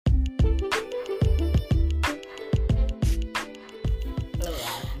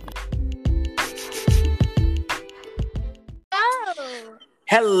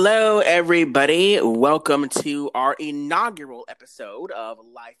Hello, everybody. Welcome to our inaugural episode of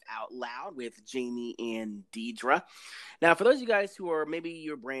Life Out Loud with Jamie and Deidre. Now, for those of you guys who are maybe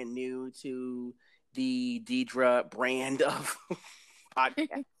you're brand new to the Deidre brand of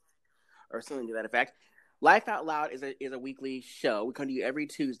podcast or something to that effect, Life Out Loud is a weekly show. We come to you every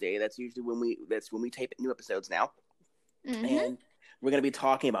Tuesday. That's usually when we tape new episodes now, and we're going to be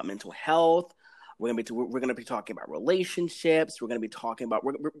talking about mental health. We're gonna be talking about relationships. We're gonna be talking about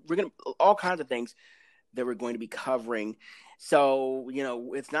we're gonna all kinds of things that we're going to be covering. So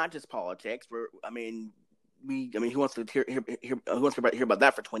it's not just politics. Who wants to hear about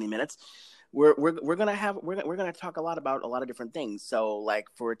that for 20 minutes? We're gonna talk a lot about a lot of different things. So like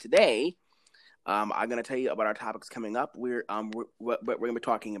for today, I'm gonna tell you about our topics coming up. We're gonna be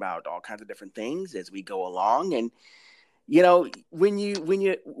talking about all kinds of different things as we go along. And when you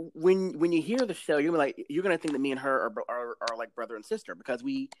hear the show, you're gonna think that me and her are like brother and sister, because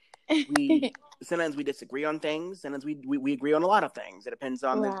we sometimes we disagree on things, sometimes we agree on a lot of things. It depends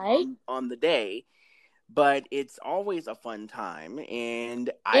on Right. on the day, but it's always a fun time,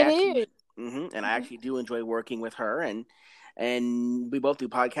 and It is. I actually do enjoy working with her, and we both do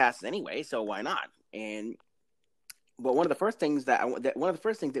podcasts anyway, so why not? But one of the first things that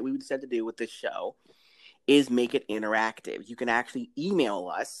we decided to do with this show is make it interactive. You can actually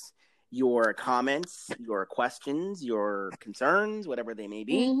email us your comments, your questions, your concerns, whatever they may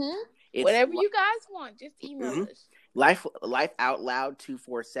be. Whatever you guys want, just email us.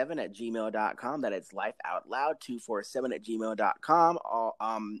 lifeoutloud247@gmail.com. That is lifeoutloud247@gmail.com. All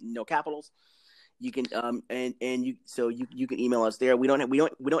no capitals. You can you can email us there. We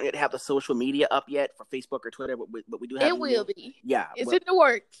don't yet have the social media up yet for Facebook or Twitter, but we do have It will be. Yeah, it's in the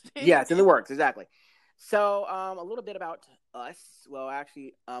works. Yeah, it's in the works, exactly. So, a little bit about us. Well,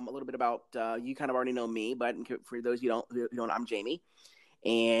 actually, a little bit about you. Kind of already know me, but for those who don't, I'm Jamie,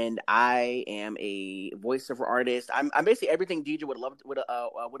 and I am a voiceover artist. I'm basically everything Deidre would have loved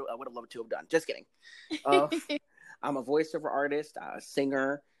to have done. Just kidding. I'm a voiceover artist, a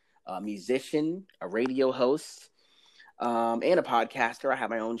singer, a musician, a radio host, and a podcaster. I have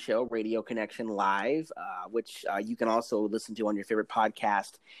my own show, Radio Connection Live, which you can also listen to on your favorite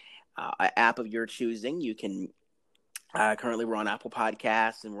podcast app of your choosing. You can currently we're on Apple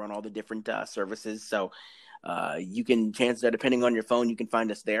Podcasts, and we're on all the different services. So you can, chances are, depending on your phone, you can find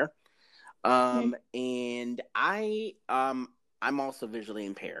us there. And I'm also visually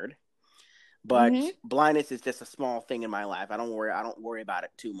impaired, but blindness is just a small thing in my life. I don't worry about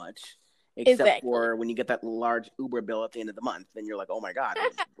it too much, except for when you get that large Uber bill at the end of the month, then you're like, oh my God,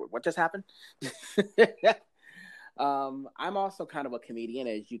 what just happened? I'm also kind of a comedian,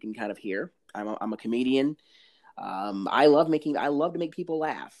 as you can kind of hear. I'm a comedian. I love to make people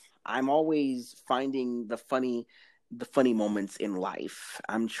laugh. I'm always finding the funny moments in life.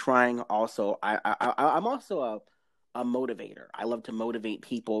 I'm trying also. I'm also a motivator. I love to motivate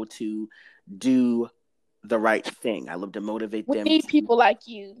people to do the right thing. I love to motivate them. We need people like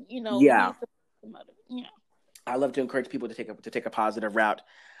you. Yeah. I love to encourage people to take a positive route.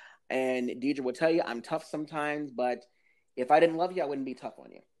 And Deidre will tell you, I'm tough sometimes, but if I didn't love you, I wouldn't be tough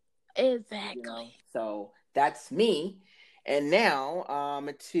on you. Exactly. So that's me. And now,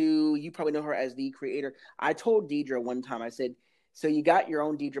 you probably know her as the creator. I told Deidre one time, I said, so you got your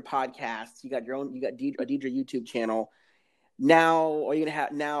own Deidre podcast, you got a Deidre YouTube channel. Now, are you gonna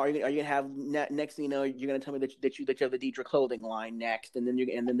have next thing you know, you're gonna tell me that you have the Deidre clothing line next, and then the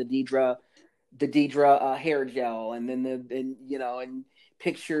Deidre hair gel, and then and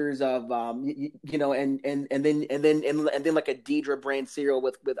pictures of and then like a Deidre brand cereal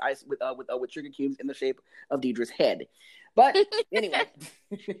with sugar cubes in the shape of Deidre's head. But anyway,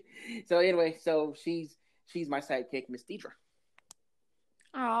 so she's my sidekick, Miss Deidre.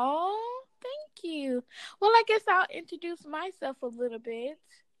 Oh, thank you. Well, I guess I'll introduce myself a little bit.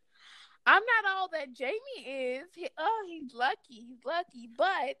 I'm not all that Jamie is. He's lucky.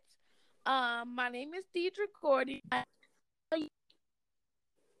 But my name is Deidre Gordy. I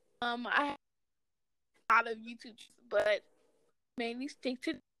have a lot of YouTube, but mainly stick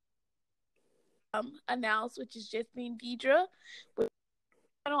to announce, which is just me and Deidre.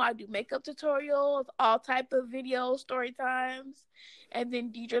 I do makeup tutorials, all type of videos, story times, and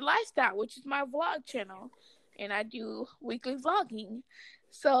then Deidre Lifestyle, which is my vlog channel, and I do weekly vlogging.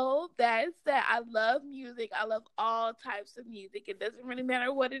 So that's that. I love music. I love all types of music. It doesn't really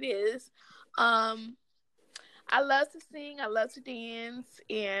matter what it is. I love to sing. I love to dance.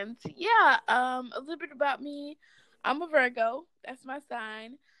 And yeah, a little bit about me. I'm a Virgo. That's my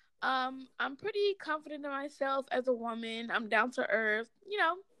sign. I'm pretty confident in myself as a woman. I'm down to earth.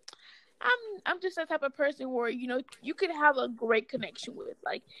 I'm just that type of person where you could have a great connection with.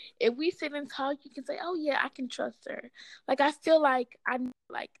 Like if we sit and talk, you can say, "Oh yeah, I can trust her." Like I feel like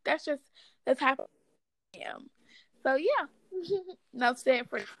that's just the type of I am. So yeah, enough said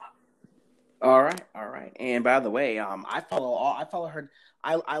for. All right, all right. And by the way, I follow her.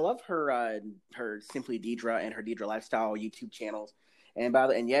 I love her Simply Deidre and her Deidre Lifestyle YouTube channels.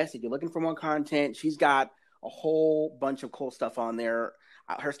 And yes, if you're looking for more content, she's got a whole bunch of cool stuff on there.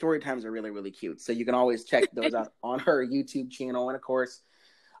 Her story times are really really cute, so you can always check those out on her YouTube channel. And of course,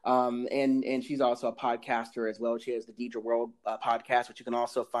 and she's also a podcaster as well. She has the Deidre World podcast, which you can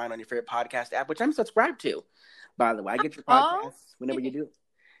also find on your favorite podcast app, which I'm subscribed to. By the way, I get your Oh, podcasts whenever you do.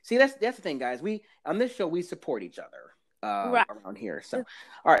 See, that's the thing, guys. We on this show we support each other right. around here. So,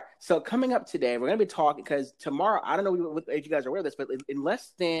 all right. So coming up today, we're going to be talking because tomorrow. I don't know if you guys are aware of this, but in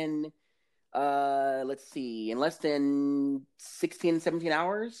less than let's see, in less than 16, 17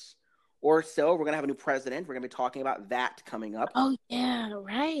 hours or so, we're going to have a new president. We're going to be talking about that coming up. Oh yeah,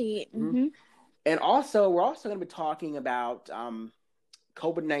 right. Mm-hmm. And also, we're also going to be talking about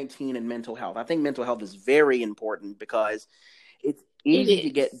COVID-19 and mental health. I think mental health is very important because it's easy to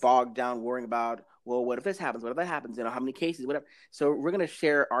get bogged down worrying about, well, what if this happens? What if that happens? How many cases, whatever. So we're going to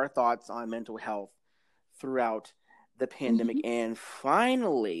share our thoughts on mental health throughout the pandemic. Mm-hmm. And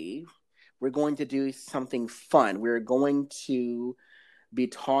finally, we're going to do something fun. We're going to be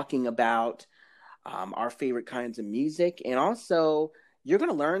talking about our favorite kinds of music. And also, you're going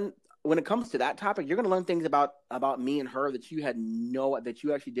to learn, when it comes to that topic, you're going to learn things about me and her that you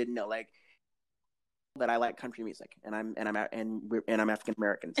actually didn't know. Like, that I like country music, and I'm African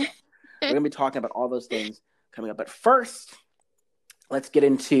American. So we're gonna be talking about all those things coming up. But first, let's get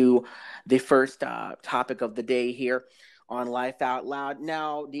into the first topic of the day here on Life Out Loud.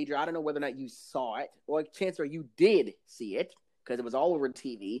 Now, Deidre, I don't know whether or not you saw it, or chances are you did see it because it was all over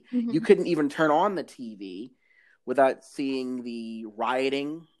TV. Mm-hmm. You couldn't even turn on the TV without seeing the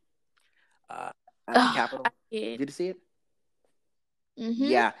rioting at the Capitol. Did you see it? Mm-hmm.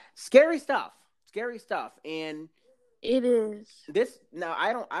 Yeah, scary stuff. And it is. This now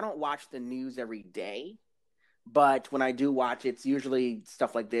I don't watch the news every day, but when I do watch, it's usually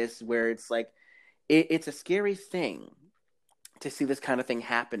stuff like this where it's like it's a scary thing to see this kind of thing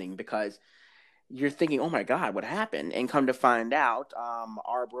happening because you're thinking, oh my God, what happened? And come to find out,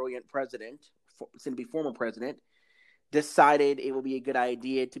 our brilliant president, soon to be former president, decided it would be a good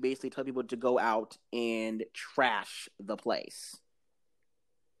idea to basically tell people to go out and trash the place.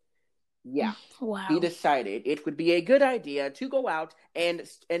 Yeah. Wow. He decided it would be a good idea to go out and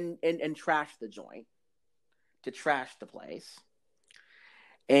trash the joint, to trash the place.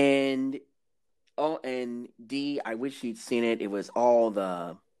 And D, I wish you'd seen it. It was all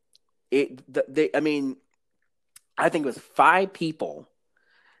I think it was 5 people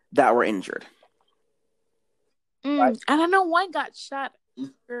that were injured. And I know one got shot,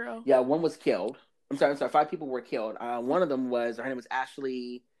 girl. Yeah, one was killed. I'm sorry. 5 people were killed. One of them her name was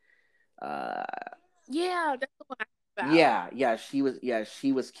Ashley. Yeah, that's the one I about. Yeah,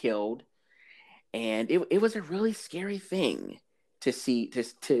 she was killed, and it was a really scary thing to see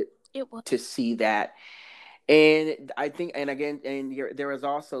to see that, and I think, and again, there was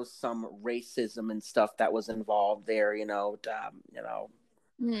also some racism and stuff that was involved there,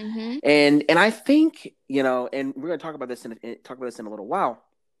 Mm-hmm. and I think, and we're going to talk about this in a little while.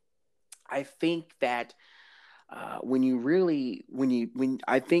 I think that. I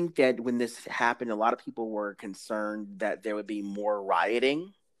think that when this happened, a lot of people were concerned that there would be more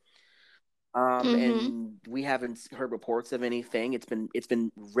rioting. And we haven't heard reports of anything. It's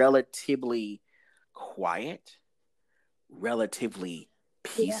been relatively quiet, relatively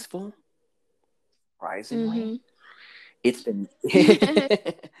peaceful. Surprisingly, it's been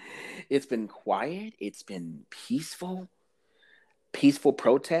it's been quiet. It's been peaceful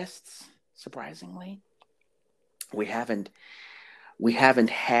protests. Surprisingly. We haven't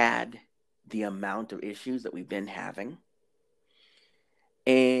had the amount of issues that we've been having.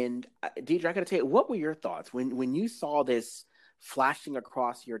 And Deidre, I got to tell you, what were your thoughts when you saw this flashing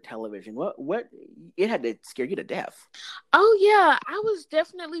across your television? What it had to scare you to death? Oh yeah, I was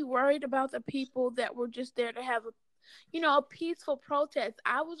definitely worried about the people that were just there to have a peaceful protest.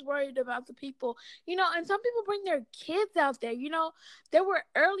 I was worried about the people, and some people bring their kids out there. There were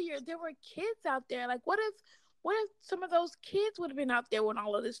kids out there. Like, what if some of those kids would have been out there when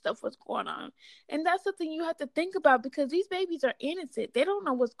all of this stuff was going on? And that's something you have to think about because these babies are innocent. They don't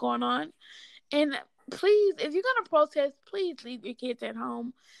know what's going on. And please, if you're going to protest, please leave your kids at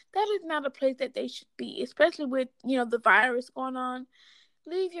home. That is not a place that they should be, especially with, the virus going on.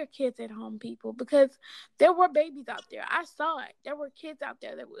 leave your kids at home, people, because there were babies out there. I saw it. There were kids out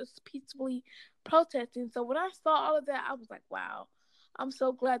there that was peacefully protesting. So when I saw all of that, I was like, wow. I'm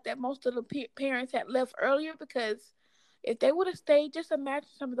so glad that most of the parents had left earlier, because if they would have stayed, just imagine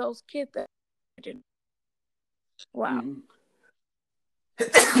some of those kids that. Wow. Mm-hmm.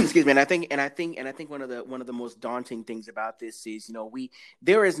 Excuse me. And I think one of the most daunting things about this is,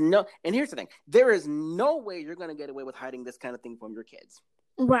 there is no, and here's the thing, there is no way you're going to get away with hiding this kind of thing from your kids.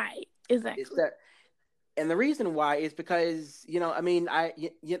 Right. Exactly. It's that, and the reason why is because,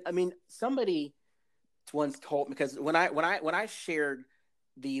 somebody once told me, because when I shared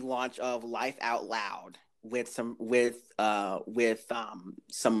the launch of Life Out Loud with some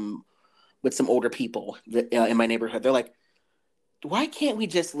older people in my neighborhood, they're like, why can't we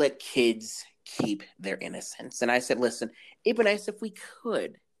just let kids keep their innocence? And I said, listen, it'd be nice if we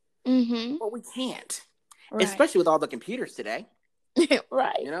could, Mm-hmm. but we can't, Right. especially with all the computers today.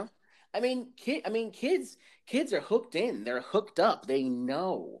 Right. Kids are hooked in. They're hooked up. They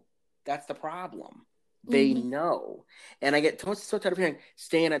know. That's the problem. They know. And I get so tired of hearing,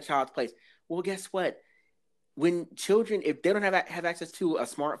 stay in a child's place. Well, guess what? When children, if they don't have access to a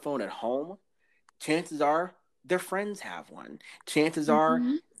smartphone at home, chances are their friends have one. Chances are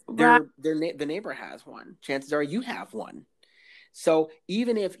the neighbor has one. Chances are you have one. So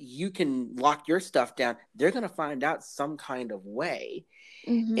even if you can lock your stuff down, they're going to find out some kind of way.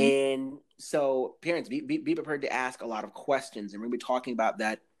 Mm-hmm. And so parents, be prepared to ask a lot of questions. And we'll be talking about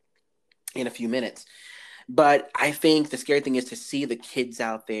that in a few minutes. But I think the scary thing is to see the kids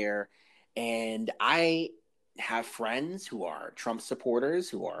out there. And I have friends who are Trump supporters,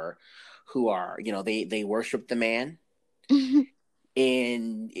 who are they worship the man.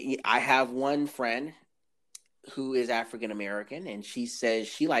 And I have one friend who is African American, and she says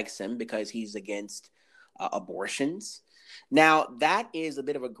she likes him because he's against abortions. Now, that is a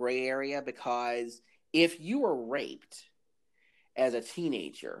bit of a gray area, because if you were raped as a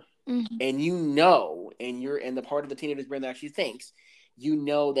teenager, and and the part of the teenager's brain that actually thinks,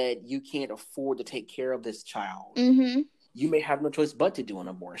 that you can't afford to take care of this child, you may have no choice but to do an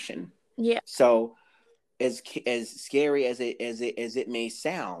abortion. Yeah. So, as scary as it may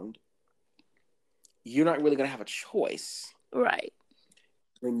sound, you're not really going to have a choice. Right.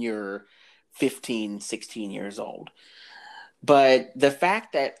 When you're 15, 16 years old. But the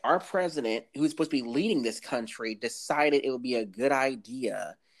fact that our president, who's supposed to be leading this country, decided it would be a good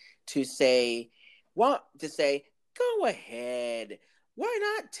idea to say, go ahead. Why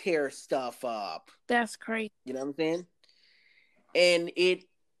not tear stuff up? That's crazy. You know what I'm saying? And it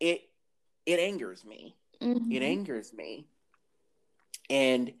angers me. Mm-hmm. It angers me.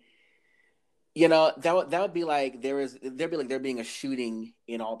 And that would be like there being a shooting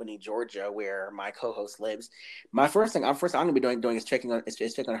in Albany, Georgia, where my co-host lives. My first thing I'm gonna be doing is checking on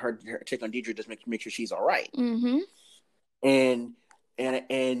her, check on Deidre, just make sure she's all right. Mm-hmm. And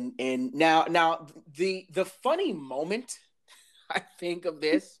now the funny moment I think of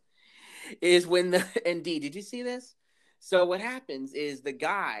this is when did you see this? So what happens is the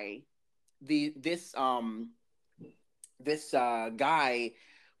guy, this guy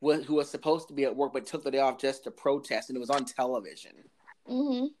who was supposed to be at work but took the day off just to protest, and it was on television.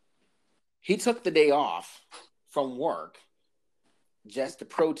 Mm-hmm. He took the day off from work just to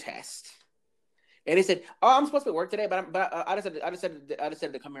protest, and he said, "Oh, I'm supposed to be at work today, but I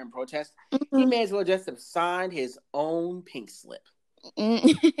decided to come here and protest." Mm-hmm. He may as well just have signed his own pink slip.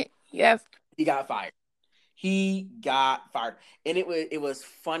 Yes, he got fired. And it was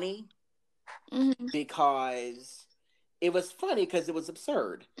funny because. It was funny because it was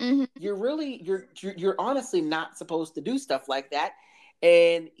absurd. Mm-hmm. You're honestly not supposed to do stuff like that,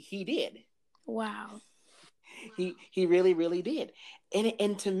 and he did. Wow. He really, really did.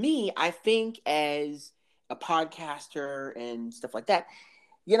 And to me, I think as a podcaster and stuff like that,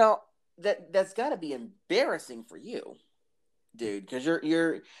 that's got to be embarrassing for you, dude, because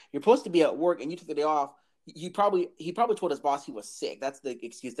you're supposed to be at work and you took the day off. He probably told his boss he was sick. That's the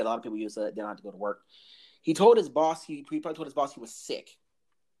excuse that a lot of people use so that they don't have to go to work. He told his boss he probably told his boss he was sick,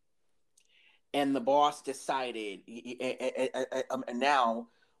 and the boss decided. And now,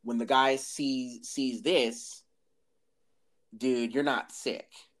 when the guy sees this, dude, you're not sick.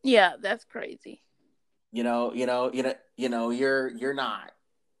 Yeah, that's crazy. You're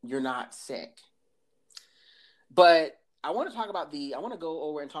not sick. But I want to go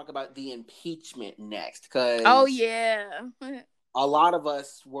over and talk about the impeachment next, because a lot of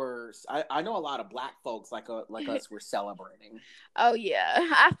us I know a lot of Black folks like us were celebrating. Oh yeah,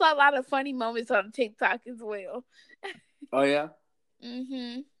 I saw a lot of funny moments on TikTok as well. Oh yeah.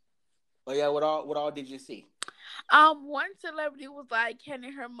 Mm-hmm. Oh yeah. What all did you see? One celebrity was like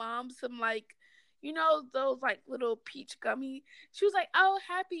handing her mom some like, those like little peach gummies. She was like, "Oh,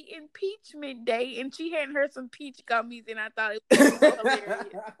 happy impeachment day," and she handed her some peach gummies, and I thought it was so hilarious.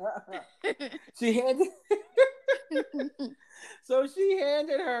 She handed. So she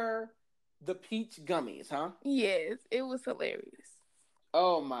handed her the peach gummies, huh? Yes, it was hilarious.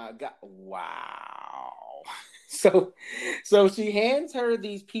 Oh my God! Wow. So she hands her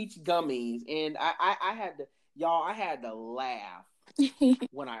these peach gummies, and I had to, y'all, I had to laugh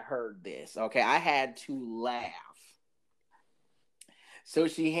when I heard this. Okay, I had to laugh. So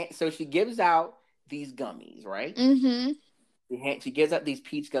she gives out these gummies, right? Mm-hmm. She gives out these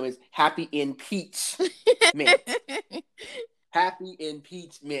peach gummies. Happy impeachment. Happy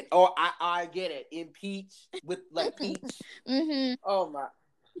impeachment. Oh, I get it. Impeach with like peach. Mm-hmm. Oh my.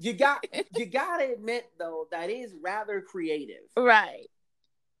 You gotta admit though that is rather creative. Right.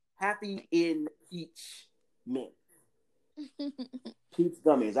 Happy impeachment. Peach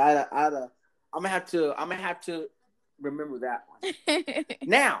gummies. I'm gonna have to remember that one.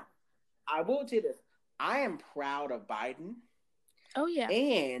 Now, I will tell you this. I am proud of Biden. Oh yeah.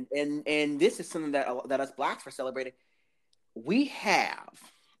 And this is something that us blacks are celebrating. We have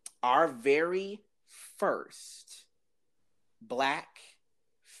our very first black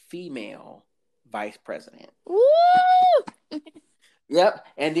female vice president. Woo! Yep.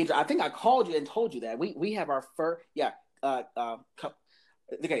 And Deidre, I think I called you and told you that we have our first. Yeah. Okay.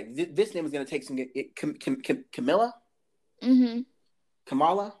 This name is going to take some. Camilla. Mm-hmm.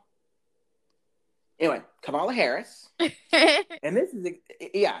 Kamala. Anyway, Kamala Harris. And this is,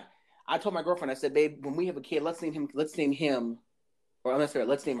 yeah. I told my girlfriend, I said, babe, when we have a kid, let's name him, or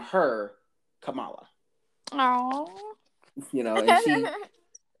let's name her Kamala. Aww. You know,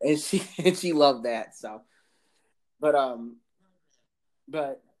 and she loved that. So, but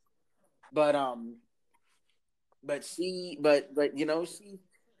you know,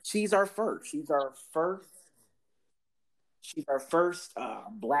 she's our first. She's our first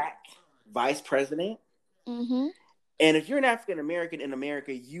black vice president. Mm-hmm. And if you're an African American in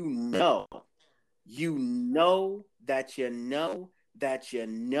America, you know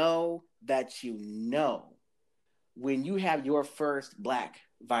when you have your first black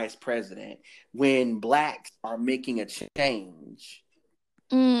vice president, when blacks are making a change,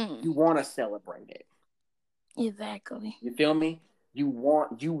 you want to celebrate it. Exactly. You feel me? You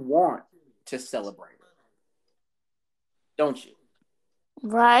want to celebrate it, don't you?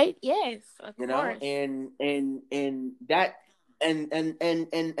 Right. Yes. Of You course. know, and that. And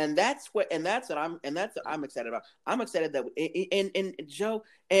that's what I'm excited about. I'm excited that and Joe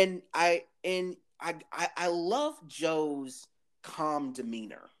and I love Joe's calm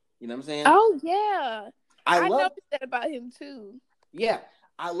demeanor. You know what I'm saying? Oh yeah, I love noticed that about him too. Yeah,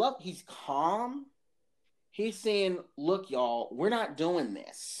 he's calm. He's saying, "Look, y'all, we're not doing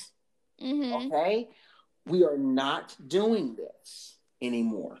this. Mm-hmm. Okay, we are not doing this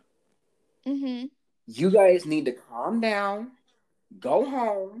anymore. Mm-hmm. You guys need to calm down." Go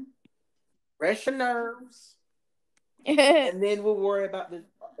home, rest your nerves, and then we'll worry about this.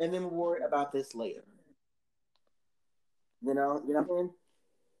 And then we'll worry about this later. You know what I'm saying?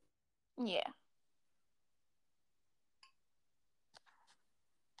 Yeah,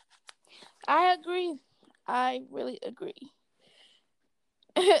 I agree. I really agree.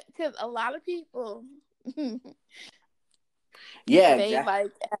 Because a lot of people, Yeah, they exactly.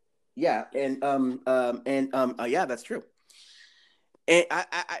 like, yeah, yeah, that's true. And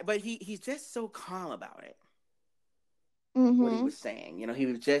but he's just so calm about it. mm-hmm. What he was saying, you know, he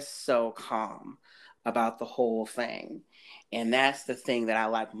was just so calm about the whole thing, and that's the thing that I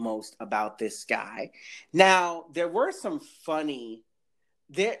like most about this guy. Now, there were some funny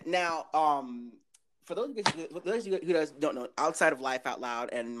there. Now, for those of you who don't know, outside of Life Out Loud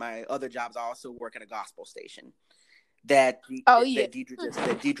and my other jobs, I also work at a gospel station that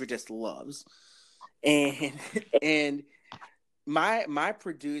Deidre just loves, and my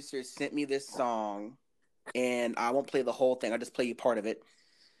producer sent me this song, and I won't play the whole thing. I'll just play you part of it.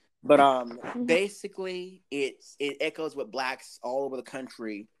 But basically, it echoes what blacks all over the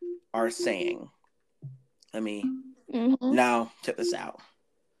country are saying. Let me now check this out.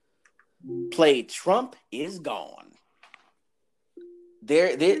 Play "Trump is Gone."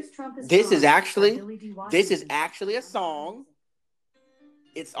 This is actually a song.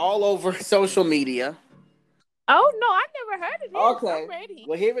 It's all over social media. Oh no, I never heard of this. Okay, I'm ready.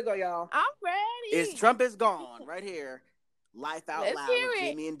 Well, here we go, y'all. I'm ready. It's "Trump is Gone" right here. Life Out Let's Loud hear with it.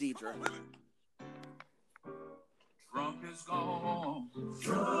 Jamie and Deidre. Trump is gone.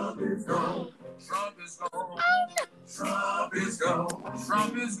 Trump is gone. Trump is gone. Trump is gone.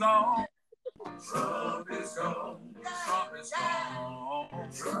 Trump is gone. Trump is gone. Trump is gone.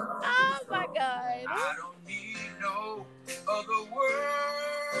 Oh my God. I don't need no other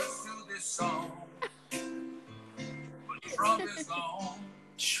words to this song. But Trump is gone.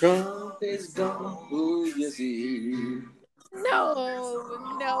 Trump is gone. Ooh, yes, he is.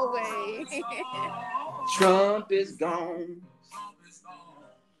 No way. Trump is gone. Trump is gone.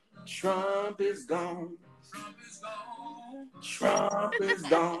 Trump is gone. Trump is gone. Trump is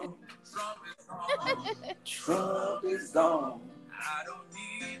gone. Trump is gone. Trump is gone. I don't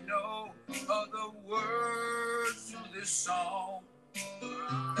need no other words to this song.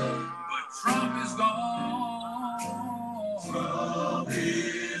 But Trump is gone. Trump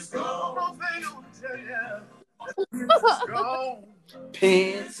is gone. Trump ain't gonna tell ya.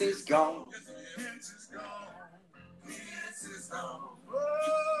 Pence is gone. Pence is gone. Pence is gone. Pence is gone.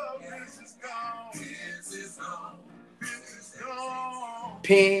 Oh, Pence is gone. Pence is gone. Pence is gone.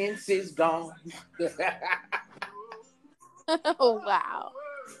 Pence is gone. Oh wow.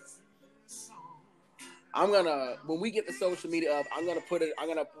 I'm gonna, when we get the social media up, we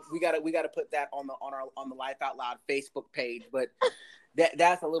gotta put that on the Life Out Loud Facebook page. But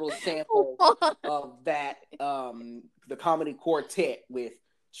that's a little sample of that. The comedy quartet with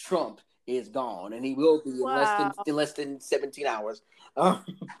Trump is gone, and he will be in less than 17 hours.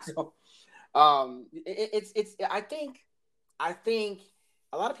 So, it's I think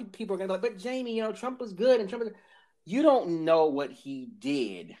a lot of people are gonna be like, but Jamie, Trump was good, and Trump is. You don't know what he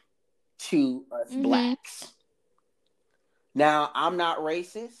did to us blacks. Now, I'm not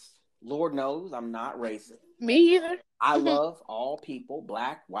racist. Lord knows I'm not racist. Me either. I love all people,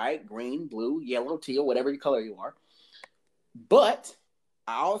 black, white, green, blue, yellow, teal, whatever color you are. But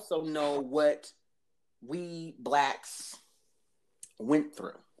I also know what we blacks went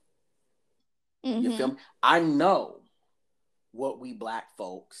through. You feel me? I know what we black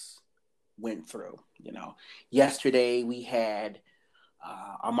folks went through. Yesterday we had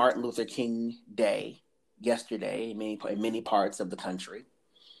our Martin Luther King Day. Yesterday, in many parts of the country.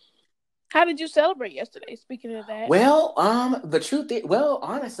 How did you celebrate yesterday? Speaking of that, well, the truth is,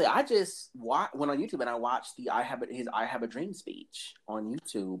 honestly, I just went on YouTube and I watched I Have a Dream speech on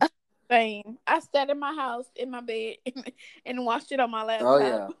YouTube. Same. I sat in my house in my bed and watched it on my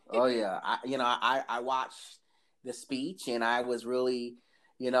laptop. Oh yeah. I watched the speech and I was really,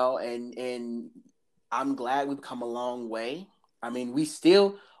 and I'm glad we've come a long way. I mean, we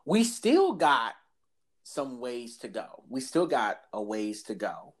still got some ways to go. We still got a ways to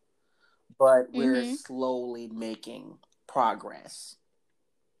go, but we're slowly making progress.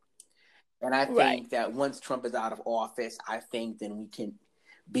 And I think that once Trump is out of office, I think then we can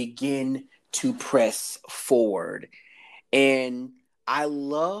begin to press forward. And I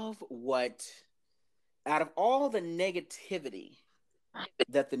love out of all the negativity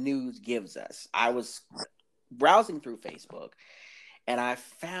that the news gives us, I was browsing through Facebook and I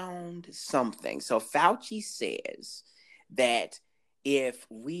found something. So Fauci says that if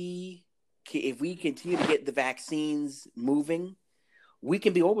we continue to get the vaccines moving, we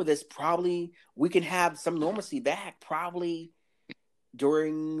can be over this. Probably we can have some normalcy back probably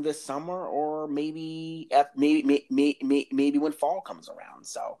during the summer, or maybe when fall comes around.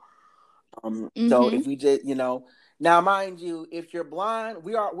 So so if we just now, mind you, if you're blind,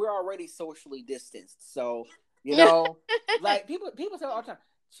 we're already socially distanced. So like people say all the time,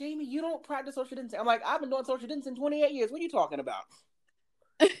 Jamie, you don't practice social distancing. I'm like, I've been doing social distancing 28 years. What are you talking about?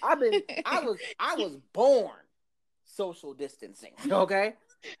 I was born social distancing. Okay.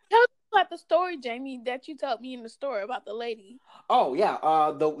 Tell us about the story, Jamie, that you told me in the store about the lady. Oh yeah,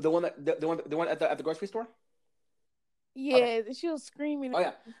 the one at the grocery store. Yeah, okay. She was screaming. Oh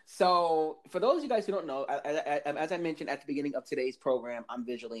yeah. So for those of you guys who don't know, as I mentioned at the beginning of today's program, I'm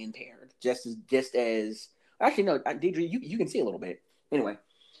visually impaired. Just as actually no, Deidre, you can see a little bit anyway,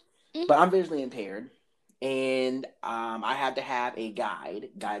 but I'm visually impaired, and I had to have a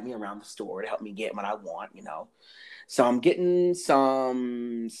guide me around the store to help me get what I want. So I'm getting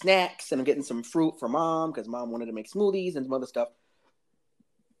some snacks and I'm getting some fruit for Mom because Mom wanted to make smoothies and some other stuff.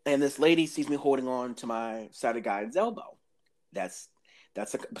 And this lady sees me holding on to my sighted guide's elbow. That's a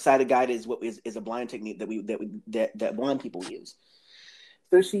sighted guide is a blind technique that blind people use.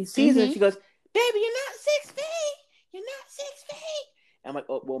 So she sees it and she goes, "Baby, you're not 6 feet. You're not 6 feet." I'm like,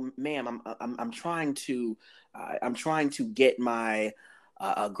 "Oh well, ma'am, I'm trying to get my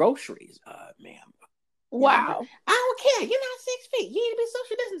groceries, ma'am." Wow. I don't care. You're not 6 feet. You need to be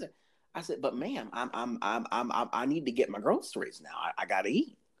social distancing. I said, "But ma'am, I need to get my groceries now. I gotta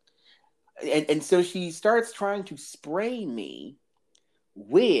eat." And so she starts trying to spray me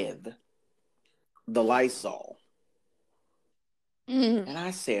with the Lysol. And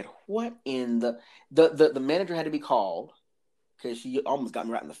I said, what in the manager had to be called because she almost got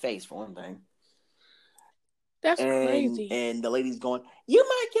me right in the face for one thing. That's crazy. And the lady's going, "You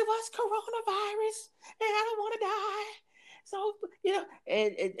might give us coronavirus, and I don't want to die." So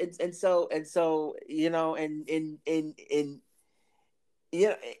and so and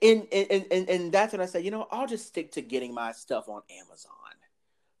that's when I said, I'll just stick to getting my stuff on Amazon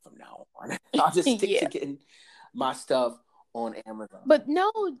from now on. I'll just stick to getting my stuff on Amazon. But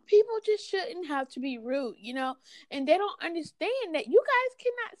no, people just shouldn't have to be rude, and they don't understand that you guys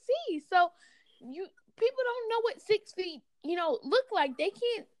cannot see. So people don't know what 6 feet, look like. They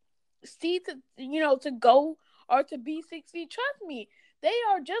can't see to go or to be 6 feet. Trust me, they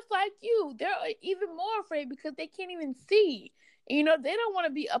are just like you. They're even more afraid because they can't even see. They don't want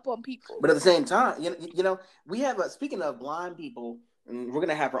to be up on people. But at the same time, we have speaking of blind people, and we're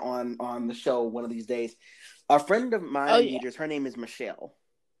gonna have her on the show one of these days. A friend of mine, Deidre's, her name is Michelle,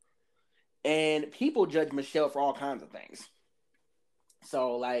 and people judge Michelle for all kinds of things.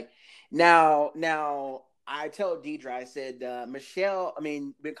 So like now I tell Deidre, I said, Michelle. I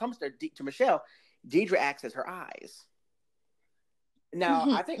mean, when it comes to Michelle, Deidre acts as her eyes.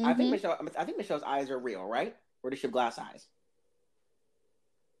 Now I think Michelle's eyes are real, right? Or does she have glass eyes?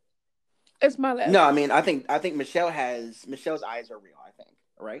 It's my left. No, I mean I think Michelle's eyes are real. I think,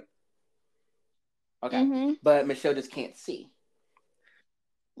 right? Okay, but Michelle just can't see.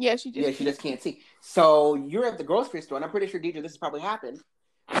 Yeah, she just can't see. So you're at the grocery store, and I'm pretty sure, Deidre, this has probably happened,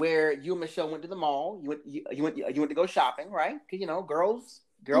 where you and Michelle went to the mall. You went to go shopping, right? Because girls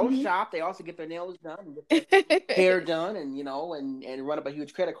shop. They also get their nails done, and get their hair done, and and run up a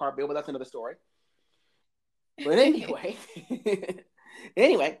huge credit card bill. But that's another story. But anyway,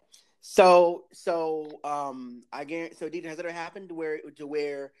 so I guarantee. So Deidre, has it ever happened to where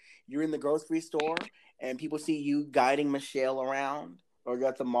you're in the grocery store and people see you guiding Michelle around? Or you're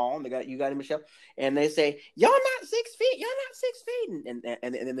at the mall and you got Michelle, and they say, "Y'all not 6 feet. Y'all not 6 feet,"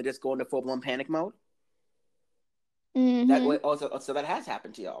 and then they just go into full blown panic mode. That way, also, so that has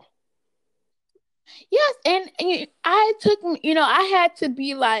happened to y'all. Yes, and I had to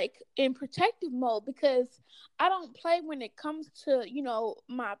be like in protective mode because I don't play when it comes to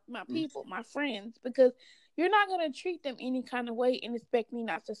my people, my friends, because you're not gonna treat them any kind of way and expect me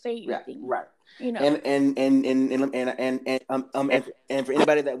not to say anything, right? And for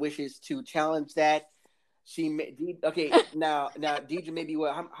anybody that wishes to challenge that, now Deidre, maybe you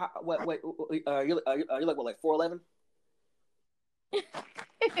like 4'11"? I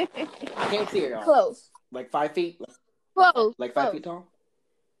can't see her. Close. Like 5 feet. Close. Like 5 feet tall.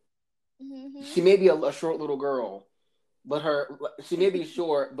 Mm-hmm. She may be a short little girl, but she may be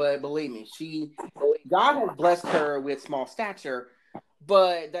short, but believe me, God has blessed her with small stature,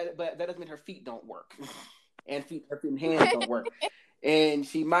 but that doesn't mean her feet don't work, and her feet and hands don't work, and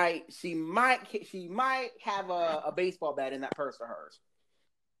she might have a baseball bat in that purse of hers.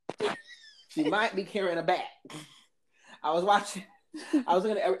 She might be carrying a bat. I was looking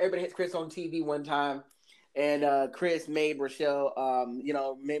at Everybody Hates Chris on TV one time, and Chris made Rochelle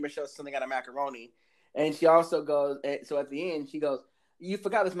something out of macaroni. And she also goes, so at the end, she goes, "You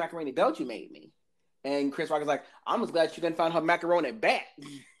forgot this macaroni belt you made me." And Chris Rock is like, "I'm just glad she couldn't find her macaroni bat."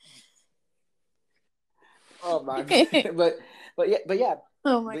 Oh my god! but yeah.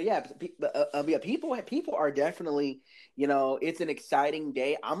 Oh my. But yeah, people are definitely, it's an exciting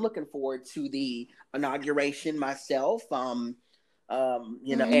day. I'm looking forward to the inauguration myself. And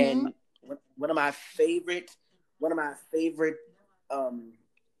one of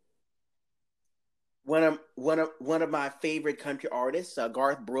my favorite country artists,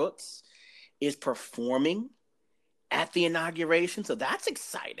 Garth Brooks, is performing at the inauguration. So that's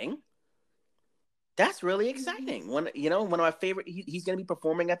exciting. That's really exciting. One of my favorite. He's going to be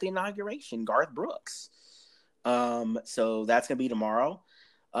performing at the inauguration, Garth Brooks. So that's going to be tomorrow.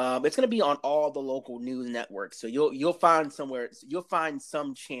 It's going to be on all the local news networks. So you'll find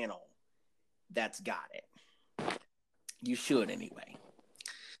some channel that's got it. You should anyway.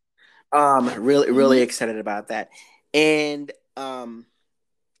 Really excited about that. And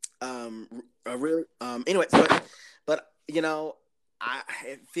anyway, but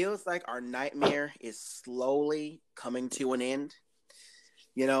it feels like our nightmare is slowly coming to an end,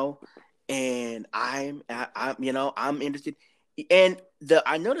 and I'm interested. And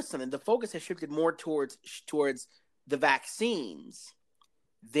I noticed something. The focus has shifted more towards the vaccines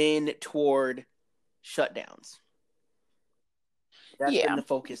than toward shutdowns. That's been the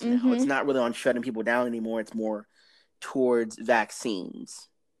focus now. Mm-hmm. It's not really on shutting people down anymore. It's more towards vaccines.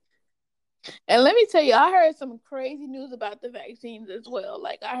 And let me tell you, I heard some crazy news about the vaccines as well.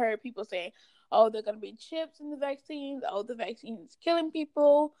 Like, I heard people saying, "Oh, there are going to be chips in the vaccines. Oh, the vaccine is killing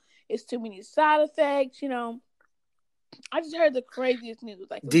people. it's too many side effects. I just heard the craziest news.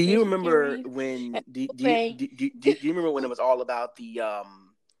 Like, do you remember theories when? and Do, people do, you, saying, do, do, do you remember when it was all about the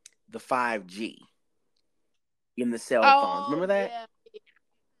 5G in the cell phones? "Oh Remember that?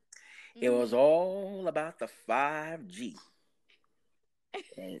 yeah, It was mm-hmm. all about the 5G.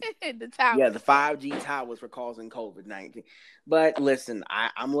 And the yeah, the towers." 5G towers were causing COVID-19. But listen,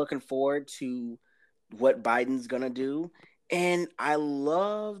 I'm looking forward to what Biden's gonna do. And I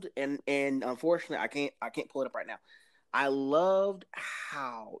loved and unfortunately I can't pull it up right now. I loved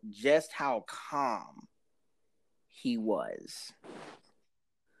how calm he was.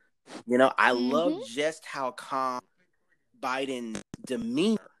 I Mm-hmm. loved just how calm Biden's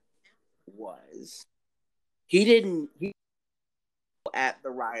demeanor was. He at the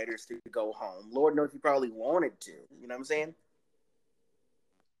rioters to go home. Lord knows he probably wanted to. You know what I'm saying?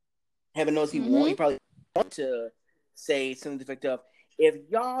 Heaven knows he Mm-hmm. probably wanted to say something to the effect of, if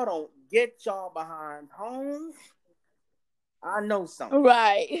y'all don't get y'all behind home, I know something.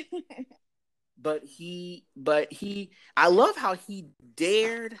 Right. I love how he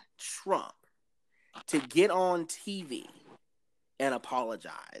dared Trump to get on TV and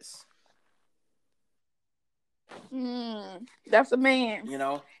apologize. That's a man.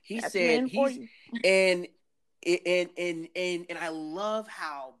 He That's a said man for you. and I love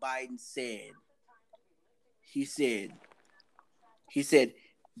how Biden said. He said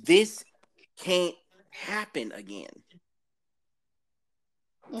this can't happen again.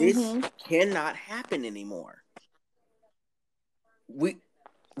 This cannot happen anymore. We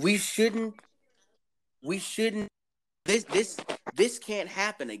shouldn't this can't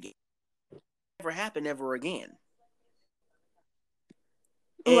happen again. Never happen ever again.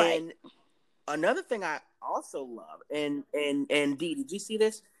 Right. And another thing I also love, and Dee, did you see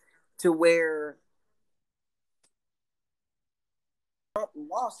this? To where Trump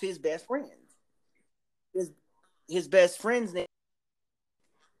lost his best friend. His best friend's name.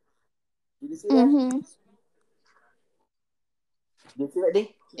 Did you see that? Mm-hmm. Did you see that,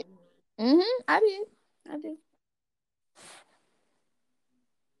 Dee? Mm-hmm. I did.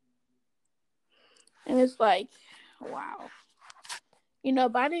 And it's like, wow.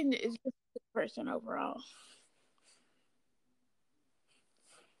 Biden is just a good person overall.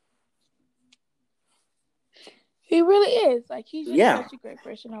 He really is. Like, he's just such a great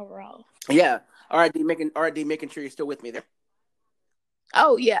person overall. Yeah. All right, D, making sure you're still with me there.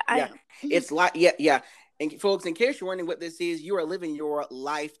 Oh yeah, I am. It's like yeah. And folks, in case you're wondering what this is, you are living your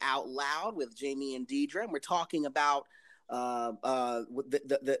life out loud with Jamie and Deidre, and we're talking about the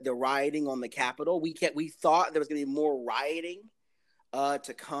rioting on the Capitol. We thought there was going to be more rioting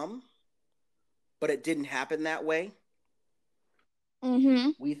to come, but it didn't happen that way.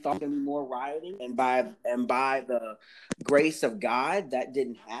 Mm-hmm. We thought there was going to be more rioting, and by the grace of God, that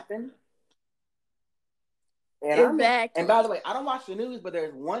didn't happen. Exactly. And by the way, I don't watch the news, but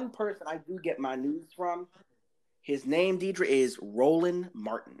there's one person I do get my news from. His name, Deidre, is Roland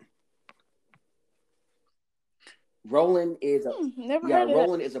Martin. Roland is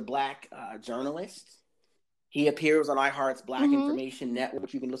a Black journalist. He appears on iHeart's Black Information Network,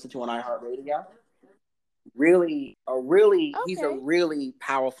 which you can listen to on iHeartRadio. He's a really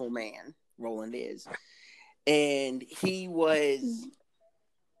powerful man. Roland is, and he was,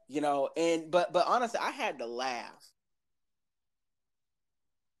 but honestly, I had to laugh.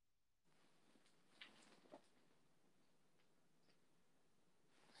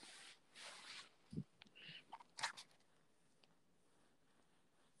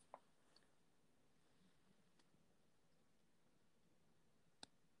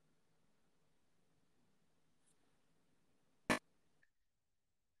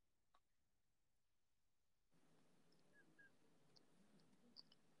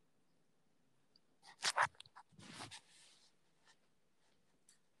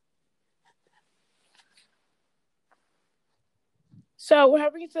 So we're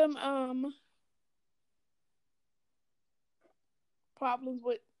having some problems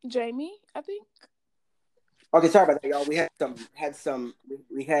with Jamie, I think. Okay, sorry about that, y'all. We had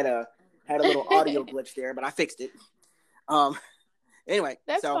a little audio glitch there, but I fixed it. Anyway,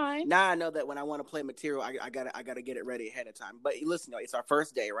 that's fine. Now I know that when I want to play material, I gotta get it ready ahead of time. But listen, it's our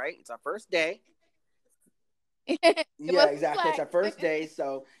first day, right? It's our first day. Yeah, exactly. It's our first day,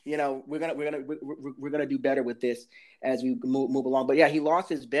 so we're gonna do better with this as we move along. But yeah, he lost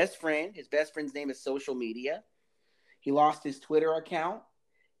his best friend. His best friend's name is social media. He lost his Twitter account.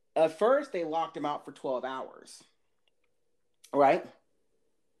 At first, they locked him out for 12 hours. Right?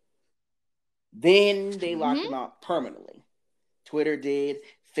 Then they locked him out permanently. Twitter did,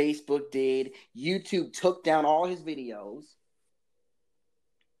 Facebook did, YouTube took down all his videos.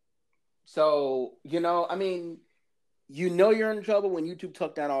 So, I mean, you're in trouble when YouTube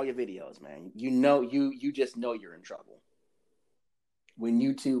took down all your videos, man. You just know you're in trouble. When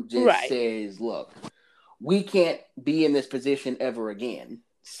YouTube just says, look, we can't be in this position ever again.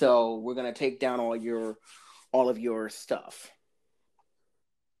 So we're going to take down all of your stuff.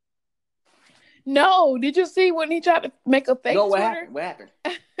 No, did you see when he tried to make a fake Twitter? What happened?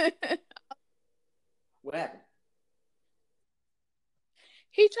 What happened?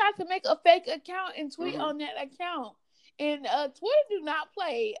 He tried to make a fake account and tweet on that account. And Twitter do not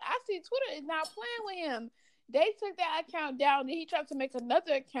play. I see Twitter is not playing with him. They took that account down. Then he tried to make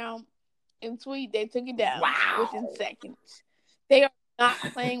another account and tweet. They took it down within seconds. They are not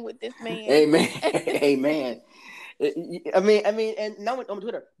playing with this man. Amen. Amen. I mean, and not on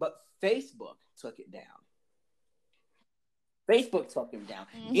Twitter, but Facebook took it down. Facebook took him down.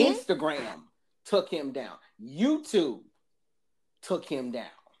 Instagram took him down. YouTube took him down.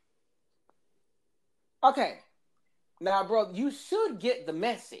 Okay. Now, bro, you should get the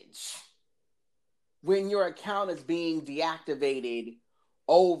message when your account is being deactivated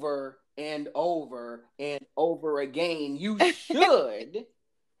over and over and over again. You should,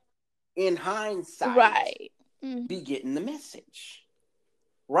 in hindsight, be getting the message.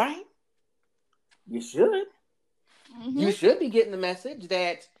 Right? You should. You should be getting the message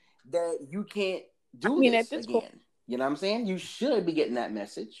that you can't do this again. You know what I'm saying? You should be getting that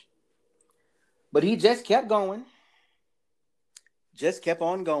message. But he just kept going. Just kept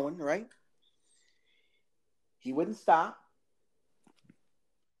on going, right? He wouldn't stop.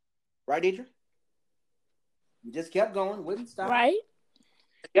 Right, Deidre? He just kept going, wouldn't stop. Right.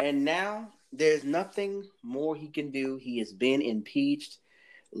 And now there's nothing more he can do. He has been impeached.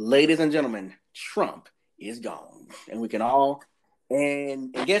 Ladies and gentlemen, Trump is gone. And we can all...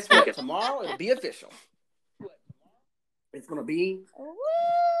 And guess what? Tomorrow it'll be official. It's going to be...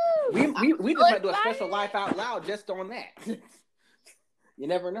 We just might do a special Life Out Loud just on that. You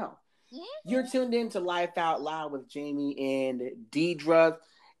never know. You're tuned in to Life Out Loud with Jamie and Deidre,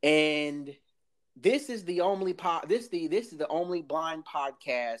 and this is the only this is the only blind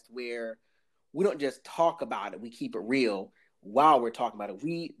podcast where we don't just talk about it; we keep it real while we're talking about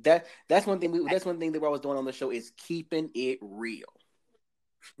it. That's one thing that we're always doing on the show is keeping it real.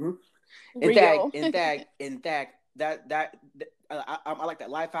 In fact, that I like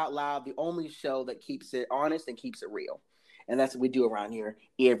that. Life Out Loud, the only show that keeps it honest and keeps it real. And that's what we do around here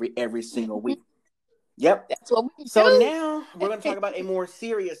every single week. Yep. That's what we do. So now we're going to talk about a more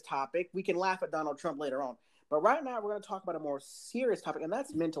serious topic. We can laugh at Donald Trump later on. But right now we're going to talk about a more serious topic, and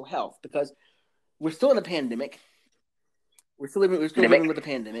that's mental health, because we're still in a pandemic. We're still living with the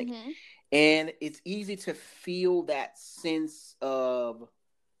pandemic. And it's easy to feel that sense of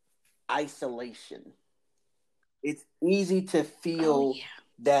isolation. It's easy to feel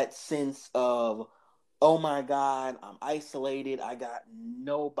that sense of, oh my God, I'm isolated. I got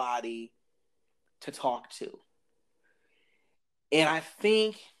nobody to talk to. And I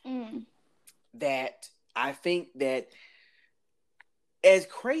think that as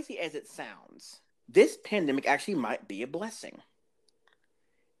crazy as it sounds, this pandemic actually might be a blessing.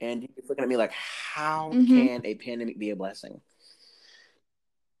 And you're looking at me like, how can a pandemic be a blessing?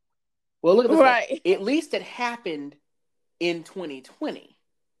 Well, look at this. Right. At least it happened in 2020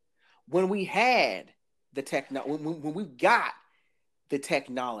 when we had when we got the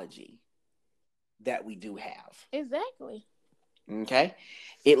technology that we do have. Exactly. Okay.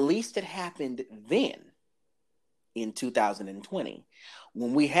 At least it happened then in 2020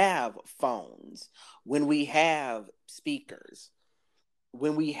 when we have phones, when we have speakers,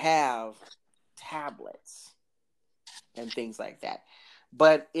 when we have tablets and things like that.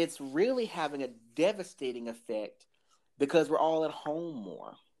 But it's really having a devastating effect because we're all at home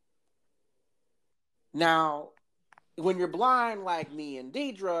more. Now, when you're blind like me and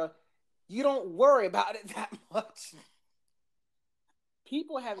Deidre, you don't worry about it that much.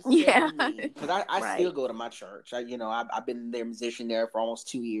 People have said to me, because I still go to my church. I've been their musician there for almost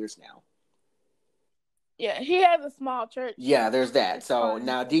 2 years now. Yeah, he has a small church. Yeah, there's that. So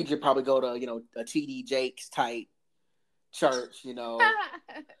now Deidre probably go to, a T.D. Jakes type church,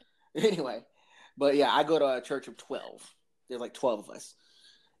 Anyway, but yeah, I go to a church of 12. There's like 12 of us.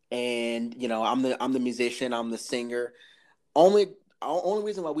 And, I'm the musician, I'm the singer. Only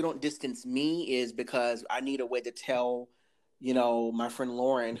reason why we don't distance me is because I need a way to tell, my friend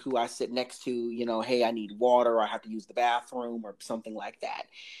Lauren, who I sit next to, hey, I need water, or I have to use the bathroom or something like that.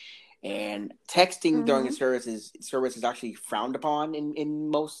 And texting during the service is actually frowned upon in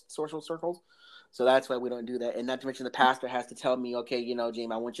most social circles. So that's why we don't do that. And not to mention the pastor has to tell me, okay,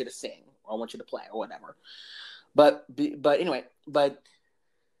 James, I want you to sing, or I want you to play, or whatever. But anyway,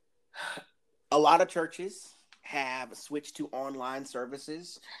 A lot of churches have switched to online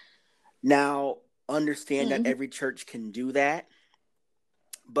services. Now, understand that Mm-hmm. every church can do that,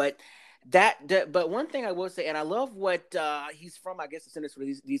 but but one thing I will say, and I love what he's from. I guess the Centers for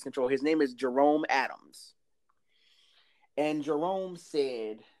Disease Control. His name is Jerome Adams, and Jerome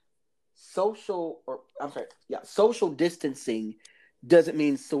said, social distancing doesn't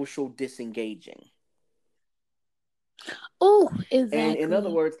mean social disengaging. Oh, And in other exactly.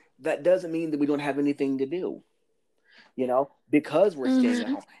 words, that doesn't mean that we don't have anything to do, because we're staying at Mm-hmm.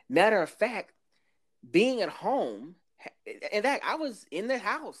 home. Matter of fact, being at home, in fact, I was in the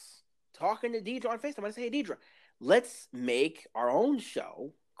house talking to Deidre on FaceTime. I said, hey, Deidre, let's make our own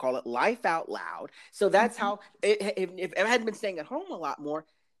show, call it Life Out Loud. So that's Mm-hmm. how, if I hadn't been staying at home a lot more,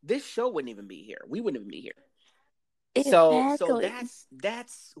 this show wouldn't even be here. We wouldn't even be here. So Exactly.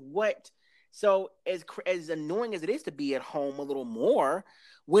 that's what. So as annoying as it is to be at home a little more,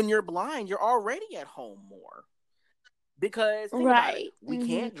 when you're blind, you're already at home more. Because think about it, Right. we Mm-hmm.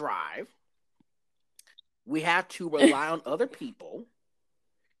 can't drive. We have to rely on other people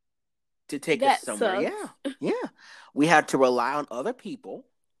to take us That somewhere. sucks. Yeah, yeah. We have to rely on other people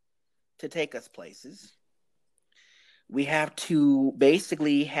to take us places. We have to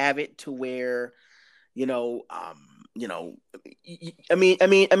basically have it to where, you know, you know,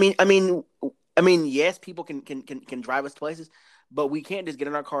 yes, people can drive us places, but we can't just get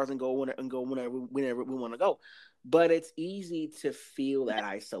in our cars and go whenever we want to go. But it's easy to feel that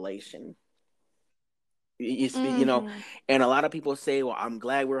isolation. You know, Mm-hmm. and a lot of people say, "Well, I'm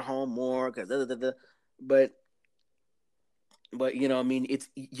glad we're home more because," but it's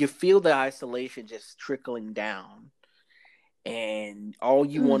you feel the isolation just trickling down, and Mm-hmm. all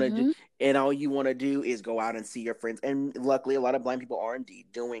you want to do is go out and see your friends. And luckily, a lot of blind people are indeed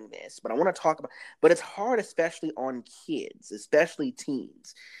doing this. But I want to talk about, but it's hard, especially on kids, especially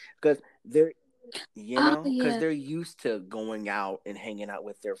teens, because they're Oh yeah. they're used to going out and hanging out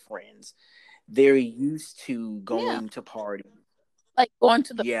with their friends. They're used to Yeah. going to parties. Like going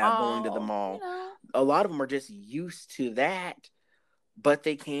to the Yeah, going to the mall. mall. A lot of them are just used to that, but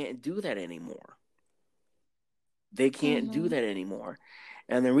they can't do that anymore. They can't do Mm-hmm. that anymore.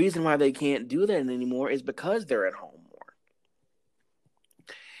 And the reason why they can't do that anymore is because they're at home more.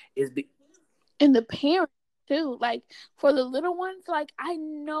 Is be- And the parents too. Like for the little ones, like I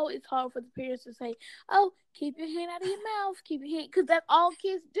know it's hard for the parents to say, "Oh, keep your hand out of your mouth, keep your hand," because that's all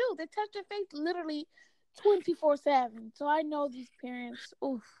kids do. They touch their face literally 24/7. So I know these parents,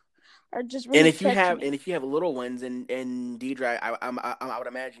 oof, are just and really catching it. if you have little ones, and Deidre, I would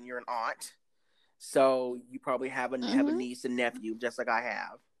imagine you're an aunt, so you probably have a Mm-hmm. niece and nephew, just like I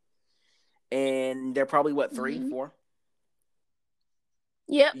have, and they're probably what, three, Mm-hmm. 4.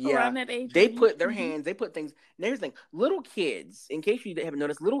 Yep, Yeah, around that age they range. put their Mm-hmm. hands, they put things. And here's the thing: little kids, in case you haven't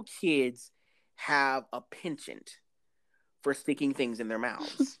noticed, little kids have a penchant for sticking things in their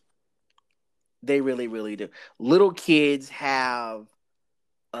mouths. They really, really do. Little kids have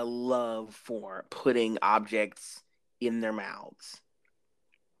a love for putting objects in their mouths.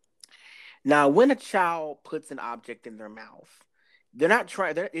 Now, when a child puts an object in their mouth, they're not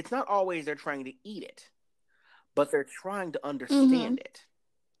trying. It's not always they're trying to eat it, but they're trying to Mm-hmm. understand it.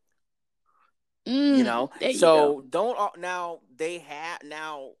 There you go. So don't now they have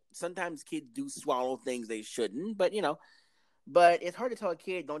now. Sometimes kids do swallow things they shouldn't, but it's hard to tell a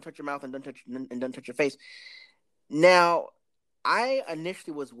kid don't touch your mouth and don't touch your face. Now, I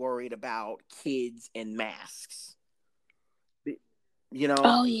initially was worried about kids and masks, you know,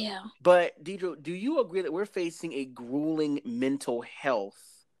 Oh yeah. but Deidre, do you agree that we're facing a grueling mental health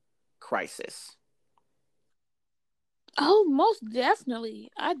crisis? Oh, most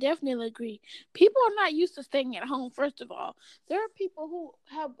definitely. I definitely agree. People are not used to staying at home, first of all. There are people who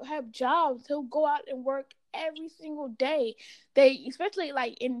have jobs who go out and work every single day. They, especially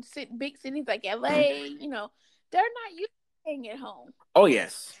like in big cities like LA, they're not used to staying at home. Oh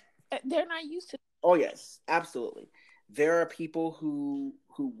yes, They're not used to. oh yes, absolutely. There are people who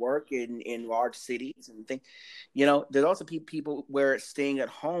work in large cities and think, there's also people where staying at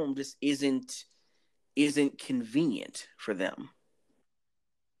home just isn't convenient for them.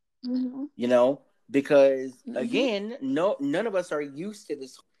 Mm-hmm. you know, because Mm-hmm. again, no, none of us are used to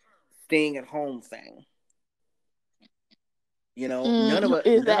this staying at home thing. Mm,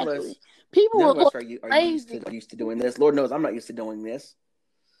 exactly. People None will of go us are crazy. used to doing this. Lord knows I'm not used to doing this.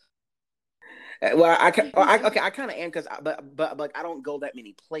 Well, I kind of am because, but I don't go that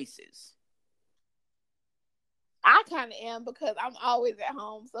many places. I kind of am because I'm always at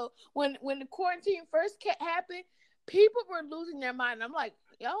home. So when the quarantine first happened, people were losing their mind. I'm like,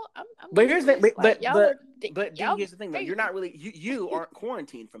 I'm But here's the thing. like, But D, y'all here's the thing though. crazy. You're not really you aren't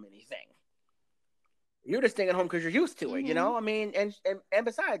quarantined from anything. You're just staying at home because you're used to it. You know. I mean, and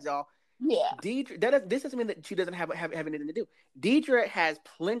besides, y'all, Yeah. Deidre, this doesn't mean that she doesn't have anything to do. Deidre has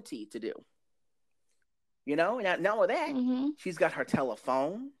plenty to do. You know, not with that, she's got her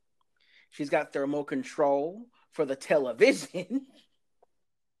telephone. She's got thermal control for the television.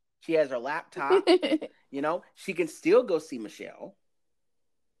 She has her laptop. You know, she can still go see Michelle.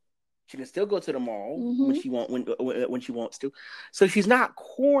 She can still go to the mall when she wants to. So she's not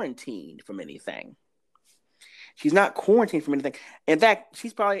quarantined from anything. She's not quarantined from anything. In fact,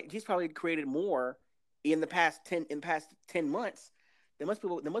 she's probably created more in the past 10 months than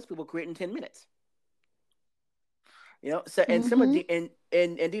most people create in 10 minutes. You know, so and some of and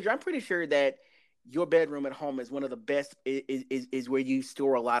Deidre, I'm pretty sure that your bedroom at home is one of the best is where you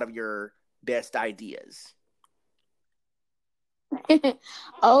store a lot of your best ideas.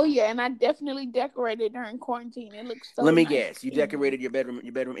 Oh yeah, and I definitely decorated during quarantine. It looks so Let me nice. guess, you decorated your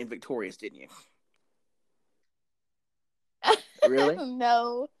bedroom in Victorious, didn't you? Really?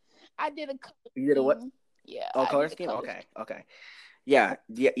 No, I did a color scheme. You did a what? Yeah. Oh, color scheme. Okay. Yeah.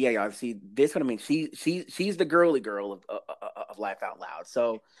 See, this what I mean. She's the girly girl of Life Out Loud.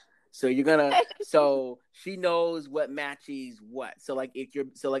 So you're gonna so she knows what matches what. So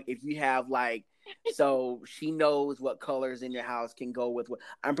if you have so she knows what colors in your house can go with what.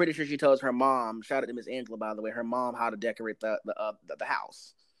 I'm pretty sure she tells her mom. Shout out to Miss Angela, by the way. Her mom how to decorate the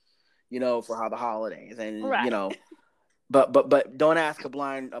house. You know, for the holidays, and right. you know, but don't ask a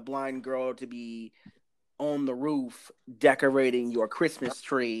blind girl to be on the roof decorating your Christmas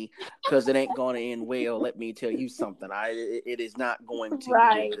tree because it ain't going to end well. Let me tell you something. It is not going to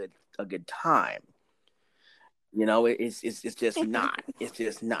be a good time. You know, it's just not. It's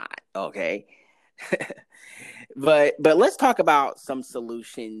just not. Okay. but let's talk about some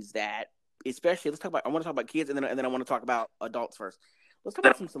solutions that, especially I want to talk about kids and then I want to talk about adults first. Let's talk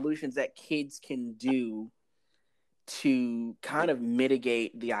about some solutions that kids can do to kind of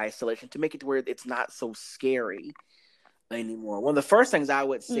mitigate the isolation, to make it to where it's not so scary anymore. One of the first things I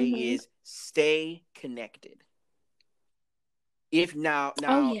would say is stay connected. If now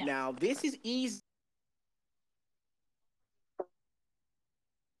this is easy.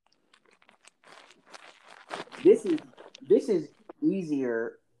 This is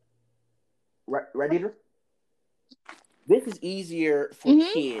easier, right, Deidre? This is easier for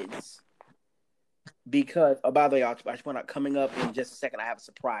kids because, oh, by the way, I just want out coming up in just a second. I have a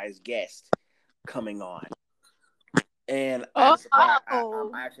surprise guest coming on, and I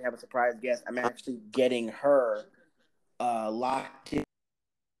actually have a surprise guest. I'm actually getting her locked in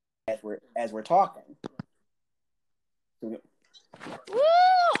as we're talking. Woo!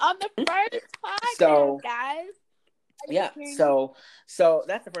 On the first podcast, guys. Yeah. So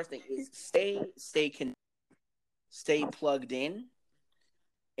that's the first thing is stay plugged in,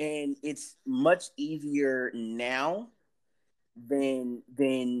 and it's much easier now than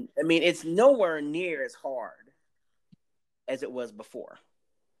I mean, it's nowhere near as hard as it was before.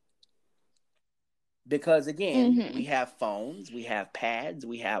 Because again, we have phones, we have pads,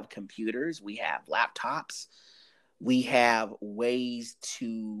 we have computers, we have laptops, we have ways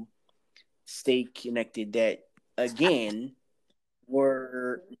to stay connected that again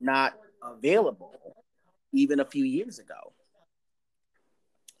were not available even a few years ago.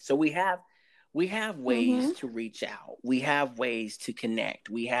 So we have ways to reach out. We have ways to connect.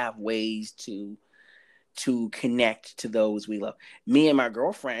 We have ways to connect to those we love. Me and my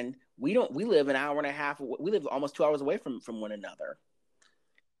girlfriend, we live an hour and a half. We live almost 2 hours away from one another,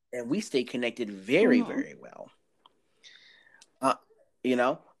 and we stay connected very, very well. You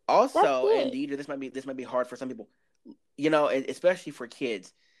know. Also, and Deidre, this might be hard for some people. You know, especially for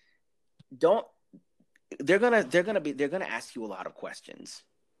kids. They're gonna ask you a lot of questions.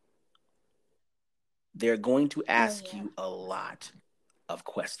 They're going to ask you a lot of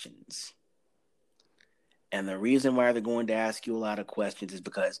questions. And the reason why they're going to ask you a lot of questions is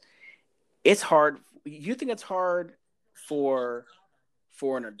because it's hard. You think it's hard for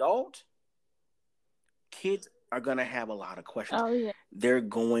an adult? Kids are going to have a lot of questions. Oh, yeah. They're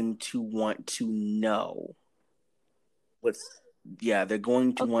going to want to know they're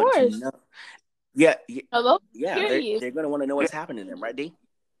going to want to know. Yeah. Hello? Yeah, they're going to want to know what's happening to them, right, D?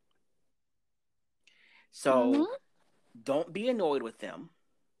 So don't be annoyed with them.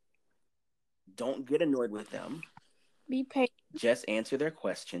 Don't get annoyed with them. Be patient. Just answer their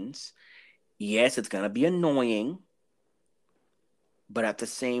questions. Yes, it's going to be annoying. But at the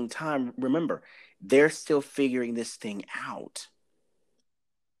same time, remember, they're still figuring this thing out.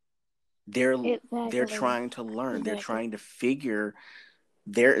 They're trying to learn. Exactly. They're trying to figure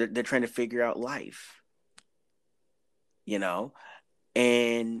they're trying to figure out life, you know,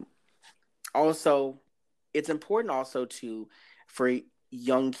 and also it's important also to for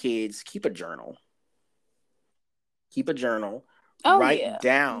young kids keep a journal, Oh write yeah.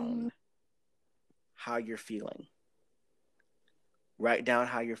 down how you're feeling, write down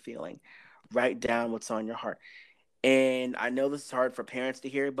how you're feeling, write down what's on your heart. And I know this is hard for parents to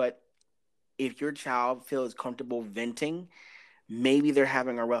hear, but if your child feels comfortable venting, maybe they're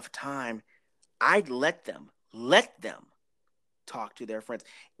having a rough time, I'd let them talk to their friends,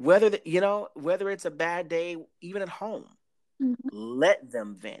 whether it's a bad day, even at home. Mm-hmm. Let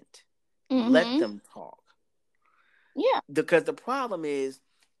them vent, let Mm-hmm. them talk. Yeah. Because the problem is,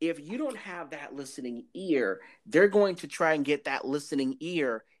 if you don't have that listening ear, they're going to try and get that listening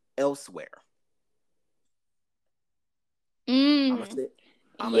ear elsewhere. I'm gonna say,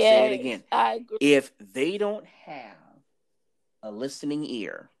 I'm gonna say it Yes, again. I agree. If they don't have a listening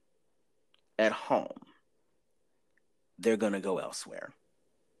ear at home, they're gonna go elsewhere.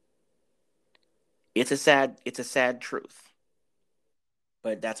 It's a sad truth,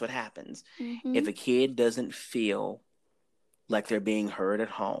 but that's what happens. Mm-hmm. If a kid doesn't feel like they're being heard at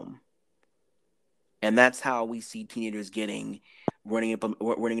home, and that's how we see teenagers running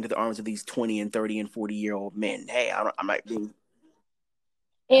into the arms of these 20 and 30 and 40-year-old men. Hey, I'm not being,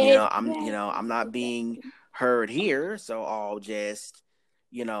 I'm not being Exactly. heard here, so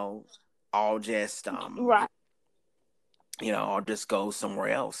you know, I'll just Right. I'll just go somewhere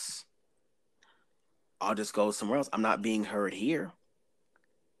else. I'll just go somewhere else. I'm not being heard here.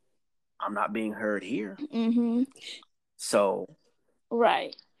 I'm not being heard here. Mm-hmm. So,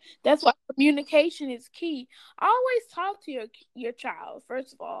 Right. That's why communication is key. Always talk to your child,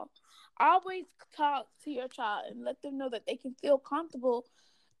 first of all. Always talk to your child and let them know that they can feel comfortable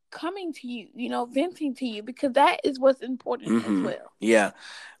coming to you, venting to you, because that is what's important as well. yeah,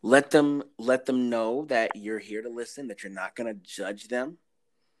 let them know that you're here to listen, that you're not going to judge them,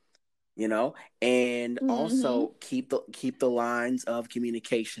 and Mm-hmm. also keep the lines of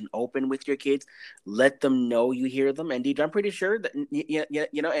communication open with your kids. Let them know you hear them. And I'm pretty sure that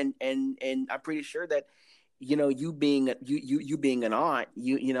and I'm pretty sure that you being an aunt,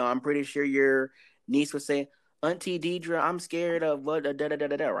 I'm pretty sure your niece would say, Auntie Deidre, I'm scared of what da da da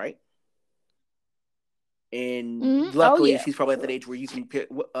da da, right? And Mm-hmm. Oh luckily yeah, she's for probably at that sure. age where you can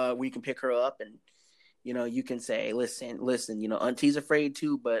pick her up, and you can say, listen, Auntie's afraid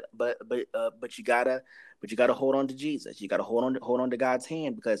too, but you gotta hold on to Jesus. You gotta hold on to God's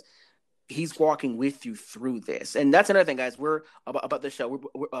hand, because He's walking with you through this. And that's another thing, guys. We're about the show.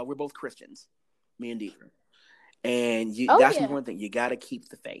 We're both Christians, me and Deidre, and Oh that's the yeah. important thing. You gotta keep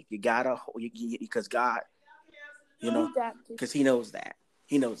the faith. You gotta, because God, You got to. because He knows that.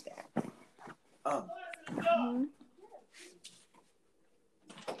 He knows that. Um, Mm-hmm.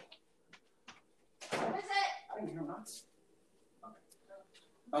 I didn't hear him.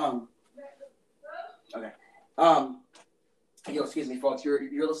 Um. Okay. Um. Excuse me, folks.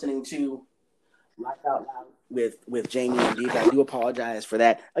 You're listening to Life Out Loud with Jamie and Deep. I do apologize for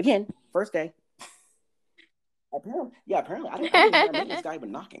that. Again, first day. Apparently, I didn't hear our maintenance guy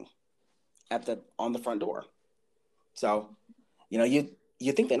even knocking on the front door. So, you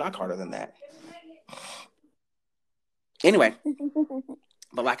think they knock harder than that. Anyway,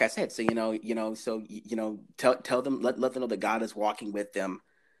 but like I said, so tell them, let them know that God is walking with them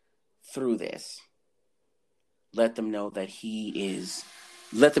through this. Let them know that He is.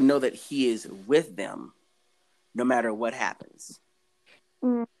 Let them know that He is with them, no matter what happens.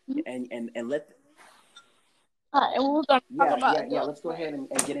 Mm-hmm. And let. And we're gonna talk about Yeah. adult Let's go swim. ahead and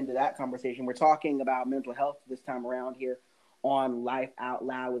get into that conversation. We're talking about mental health this time around here on Life Out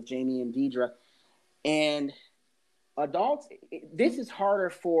Loud with Jamie and Deidre. And adults, this is harder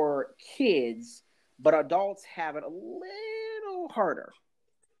for kids, but adults have it a little harder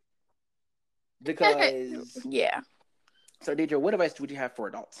because. Yeah. So, Deidre, what advice would you have for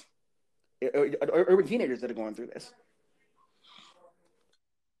adults or teenagers that are going through this?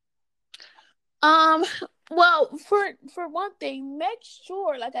 Well, for one thing, make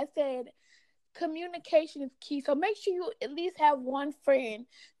sure, like I said, communication is key. So make sure you at least have one friend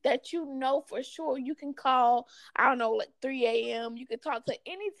that you know for sure you can call. I don't know, like 3 a.m. You can talk to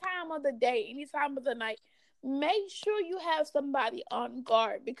any time of the day, any time of the night. Make sure you have somebody on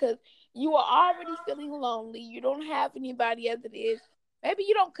guard, because you are already feeling lonely. You don't have anybody as it is. Maybe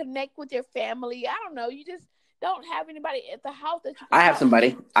you don't connect with your family. I don't know. You just don't have anybody at the house that you can I have talk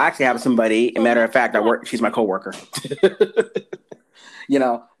somebody. to. I actually have somebody. So Matter make of fact, sure. she's my coworker.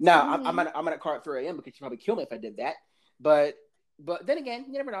 Now I'm gonna call at 3 a.m. because she'd probably kill me if I did that. But then again,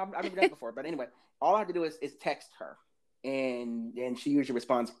 you never know. I've never done it before. But anyway, all I have to do is text her. and she usually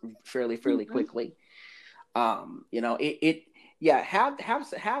responds fairly Mm-hmm. quickly. You know, yeah,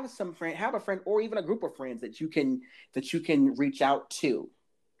 have some friend, have a friend, or even a group of friends that you can reach out to.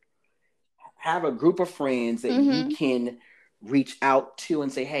 Have a group of friends that you Mm-hmm. can reach out to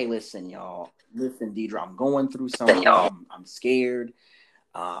and say, hey, listen, y'all, listen, Deidre, I'm going through something. I'm scared.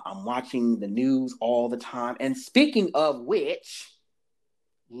 I'm watching the news all the time. And speaking of which,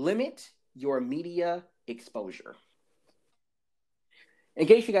 limit your media exposure. In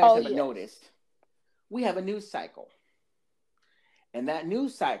case you guys Oh haven't yes. noticed, we have a news cycle. And that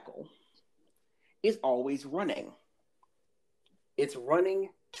news cycle is always running. It's running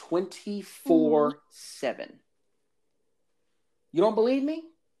 24/7. You don't believe me?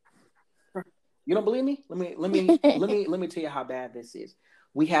 You don't believe me? Let me tell you how bad this is.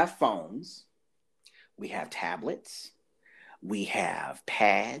 We have phones, we have tablets, we have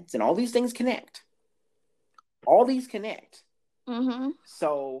pads, and all these things connect. All these connect. Mm-hmm.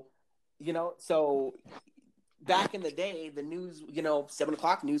 So, so back in the day, the news, 7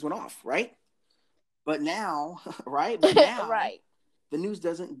 o'clock news went off, right? But now, right? But now, Right. the news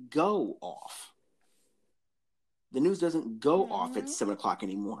doesn't go off. The news doesn't go off at Mm-hmm. 7 o'clock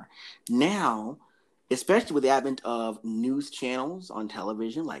anymore. Now, especially with the advent of news channels on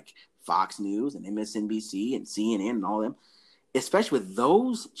television like Fox News and MSNBC and CNN and all them, especially with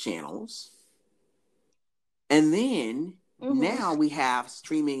those channels. And then now we have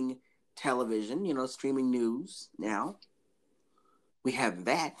streaming television, streaming news now. We have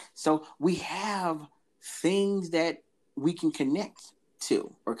that. So we have things that we can connect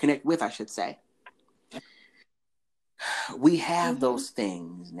to, or connect with, I should say. We have those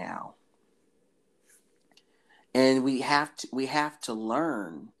things now. And we have to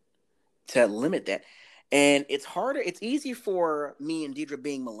learn to limit that. And it's harder, it's easier for me and Deidre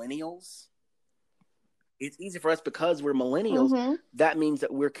being millennials. It's easy for us because we're millennials. Mm-hmm. That means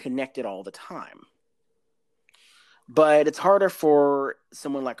that we're connected all the time. But it's harder for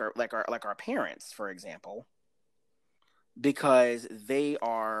someone like our parents, for example, because they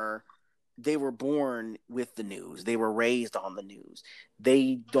were born with the news. They were raised on the news.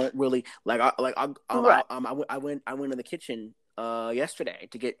 They don't really Right. I went in the kitchen yesterday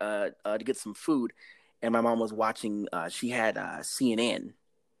to get some food, and my mom was watching. She had CNN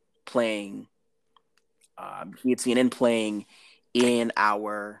playing. She had CNN playing in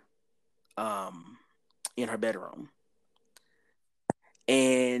our in her bedroom.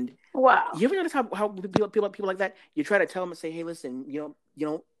 And Wow. you ever notice how people like that? You try to tell them and say, "Hey, listen,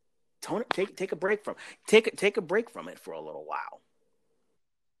 tone it, take a break from take a break from it for a little while.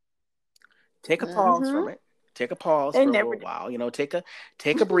 Take a pause from it. Take a pause They for a never little do. while. Take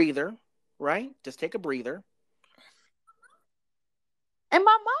a breather, right? Just take a breather." And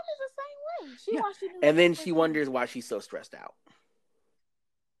my mom is the same way. She watches it. And then she wonders why she's so stressed out.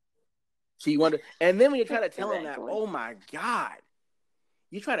 She wonders, and then when you try to tell them that, oh my God,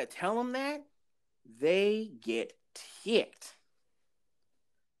 you try to tell them that, they get ticked.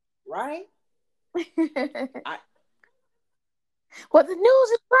 Right? Well, the news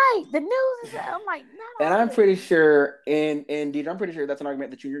is right. The news is. I'm like, not. And I'm pretty sure, and Deidre, I'm pretty sure that's an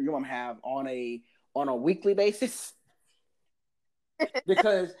argument that your mom have on a weekly basis.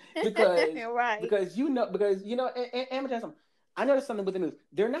 because right. because and I'm gonna tell you something. I noticed something with the news.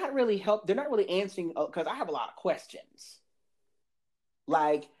 They're not really answering, because I have a lot of questions.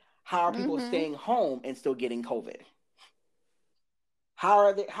 Like, how are people staying home and still getting COVID? How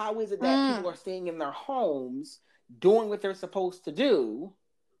is it that people are staying in their homes doing what they're supposed to do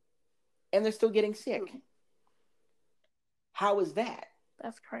and they're still getting sick? How is that?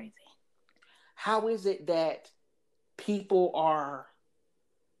 That's crazy. How is it that people are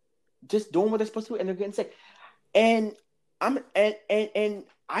just doing what they're supposed to do and they're getting sick? And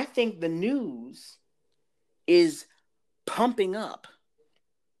I think the news is pumping up.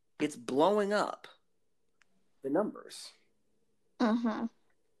 It's blowing up the numbers. Mm-hmm.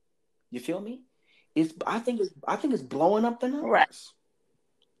 You feel me? I think it's blowing up the numbers. Right.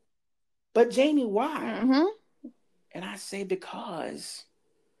 But Jamie, why? Mm-hmm. And I say because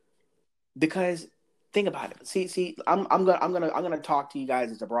think about it. See, I'm gonna talk to you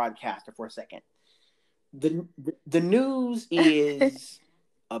guys as a broadcaster for a second. The news is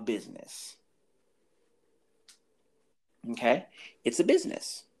a business. Okay? It's a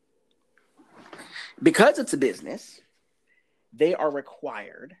business. Because it's a business, they are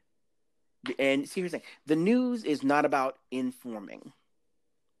required. And see, here's the thing. The news is not about informing.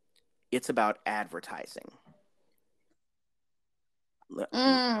 It's about advertising.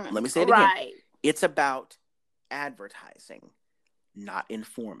 Let me say it again. Right. It's about advertising, not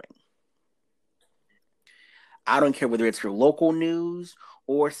informing. I don't care whether it's your local news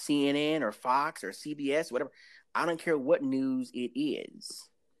or CNN or Fox or CBS, whatever. I don't care what news it is.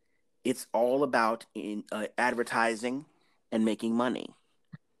 It's all about advertising and making money.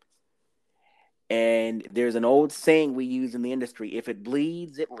 And there's an old saying we use in the industry: if it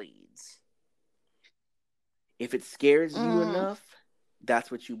bleeds, it leads. If it scares you enough, that's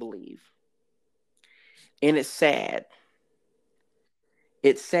what you believe. And it's sad.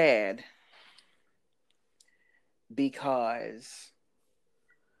 It's sad because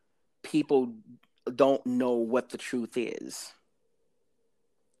people don't know what the truth is.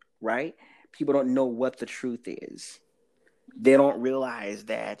 Right? People don't know what the truth is. They don't realize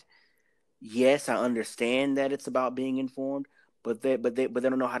that, yes, I understand that it's about being informed, but they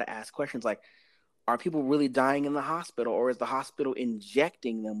don't know how to ask questions like, are people really dying in the hospital, or is the hospital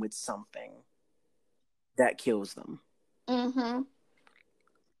injecting them with something that kills them? Mm-hmm.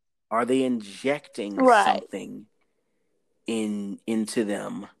 Are they injecting something into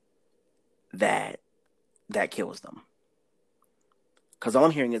them that kills them? Because all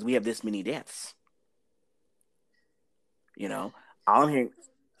I'm hearing is we have this many deaths. You know, all I'm hearing.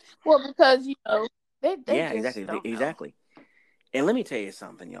 Well, because they yeah, just exactly. And let me tell you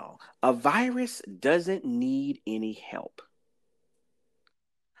something, y'all. A virus doesn't need any help.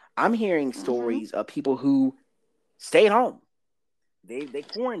 I'm hearing stories of people who stayed home. They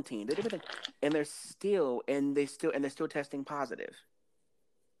quarantined, did everything, and they're still testing positive.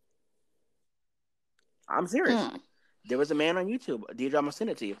 I'm serious. There was a man on YouTube, Deidre, I'm gonna send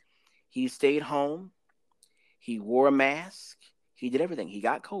it to you. He stayed home. He wore a mask. He did everything. He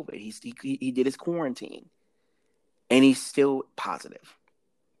got COVID. He did his quarantine, and he's still positive.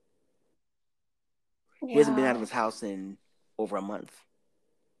 Wow. He hasn't been out of his house in over a month.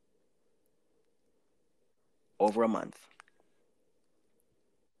 Over a month.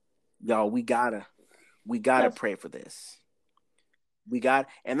 Y'all, we gotta pray for this.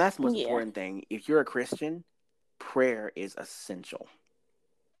 And that's the most important thing. If you're a Christian, prayer is essential.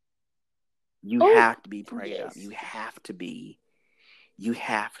 You have to be prayed up. You have to be. You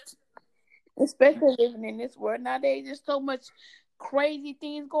have to. Especially living in this world nowadays, there's so much crazy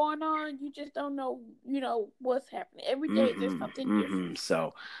things going on. You just don't know, what's happening. Every day there's something different.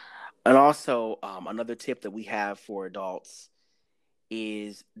 So, and also another tip that we have for adults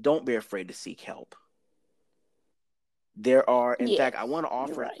is don't be afraid to seek help. There are, in fact, I want to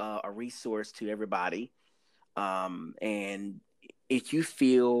offer a resource to everybody. And if you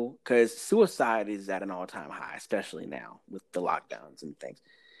feel, because suicide is at an all-time high, especially now with the lockdowns and things.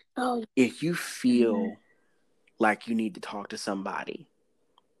 Oh, if you feel like you need to talk to somebody,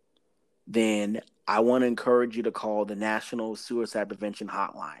 then I want to encourage you to call the National Suicide Prevention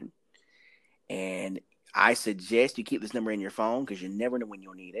Hotline. And I suggest you keep this number in your phone because you never know when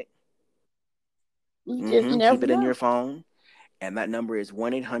you'll need it. You just never keep it in your phone. And that number is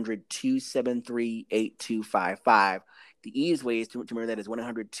 1-800-273-8255. The easiest way is to remember that is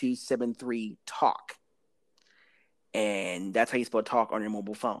 1-800-273-TALK. And that's how you spell talk on your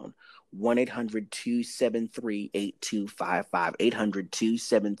mobile phone. 1-800-273-8255.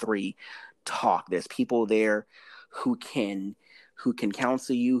 800-273-TALK. There's people there who can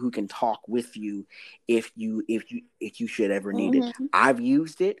counsel you, who can talk with you if you should ever need it. I've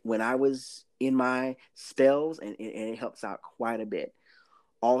used it when I was in my spells, and it helps out quite a bit.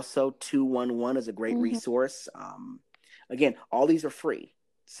 Also, 211 is a great resource. Again, all these are free.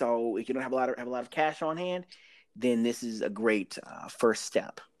 So if you don't have a lot of cash on hand, then this is a great first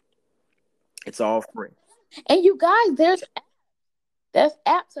step. It's all free. And you guys, there's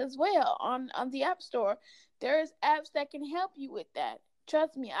apps as well on the App Store. There's apps that can help you with that.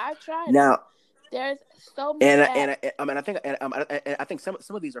 Trust me, I've tried now. There's so many apps. I think some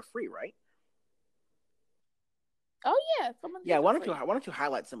of these are free, right? Oh yeah, some of these why don't you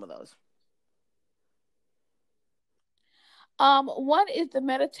highlight some of those? One is the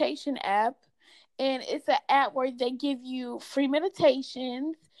meditation app, and it's an app where they give you free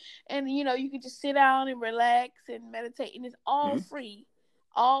meditations, and you can just sit down and relax and meditate, and it's all free.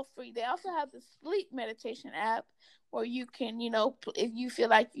 All free. They also have the sleep meditation app where you can, if you feel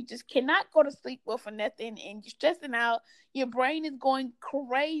like you just cannot go to sleep for nothing and you're stressing out, your brain is going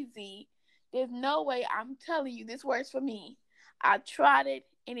crazy. There's no way. I'm telling you, this works for me. I tried it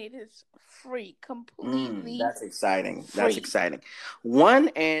and it is free, completely. That's exciting. Free. That's exciting. One,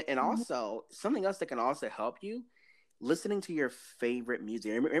 and also something else that can also help you. Listening to your favorite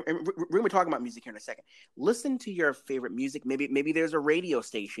music. We're going to be talking about music here in a second. Listen to your favorite music. Maybe there's a radio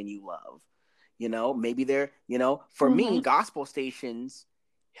station you love. Maybe for me, gospel stations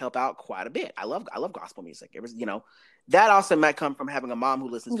help out quite a bit. I love gospel music. It was, that also might come from having a mom who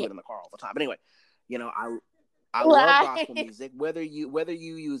listens to it in the car all the time. But anyway, I love gospel music. Whether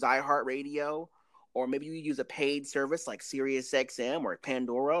you use iHeartRadio or maybe you use a paid service like SiriusXM or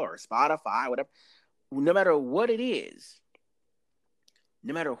Pandora or Spotify, whatever. No matter what it is,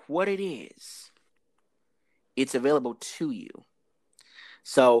 it's available to you.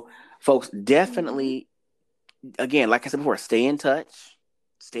 So, folks, definitely, again, like I said before, stay in touch,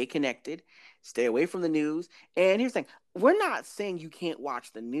 stay connected, stay away from the news. And here's the thing, we're not saying you can't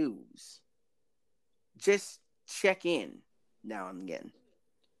watch the news. Just check in now and again.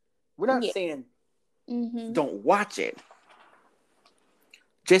 We're not saying don't watch it.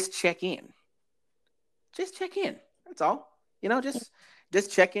 Just check in. That's all.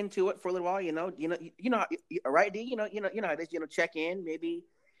 Just check into it for a little while. Right, D? How it is. Check in, maybe.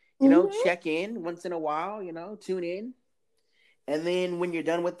 Check in once in a while. Tune in, and then when you're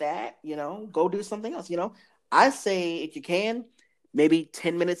done with that, go do something else. I say if you can, maybe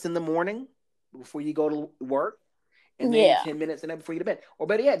 10 minutes in the morning before you go to work, and then 10 minutes before you go to bed. Or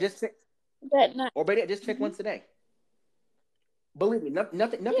better yet, just check. Just check once a day. Believe me,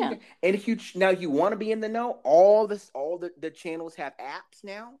 nothing. Yeah. And if you want to be in the know, all the channels have apps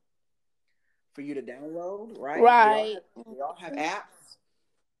now for you to download, right? Right. They all have apps.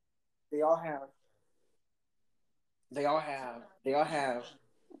 They all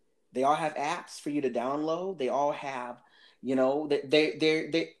have apps for you to download. They all have,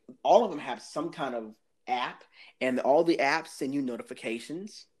 they all of them have some kind of app, and all the apps send you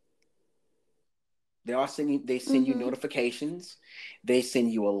notifications. They send you notifications. They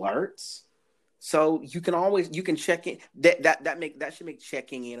send you alerts. So you can check in. That should make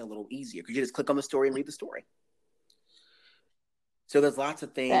checking in a little easier because you just click on the story and read the story. So there's lots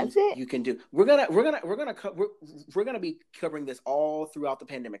of things you can do. We're gonna be covering this all throughout the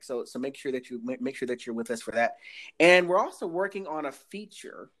pandemic. So make sure that you're with us for that. And we're also working on a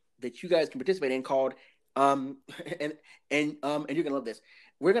feature that you guys can participate in called and you're gonna love this.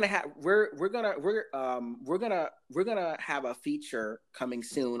 We're gonna have a feature coming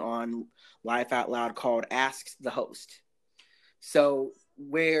soon on Life Out Loud called Ask the Host. So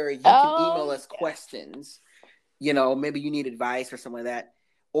where you can email us questions, maybe you need advice or something like that.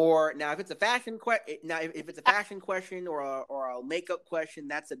 Or now if it's a fashion question or a makeup question,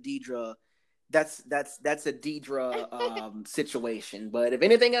 that's a Deidre. That's a Deidre situation. But if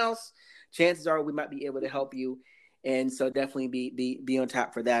anything else, chances are we might be able to help you. And so definitely be on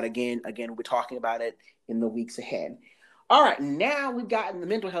top for that. Again, we're talking about it in the weeks ahead. All right, now we've gotten the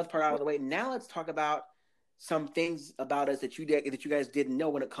mental health part out of the way. Now let's talk about some things about us that you guys didn't know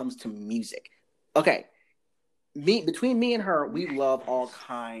when it comes to music. Okay, between me and her, we love all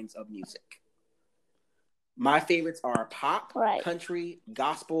kinds of music. My favorites are pop, country,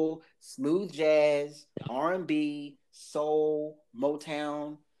 gospel, smooth jazz, R&B, soul,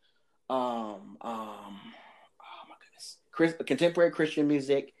 Motown. Contemporary Christian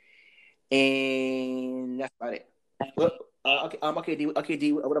music, and that's about it. Okay,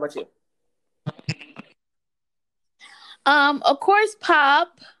 D. What about you? Of course,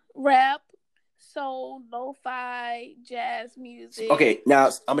 pop, rap, soul, lo-fi, jazz music. Okay, now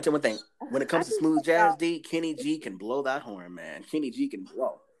I'm gonna tell one thing. When it comes to smooth jazz, D, Kenny G can blow that horn, man. Kenny G can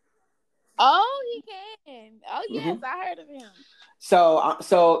blow. Oh, he can. Oh, yes, I heard of him. So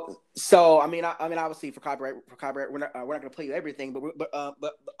I mean, obviously for copyright, we're not gonna play you everything, but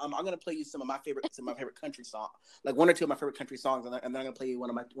I'm gonna play you some of my favorite country songs, like one or two of my favorite country songs, and then I'm gonna play you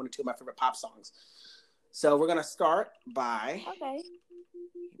one or two of my favorite pop songs. So we're gonna start by here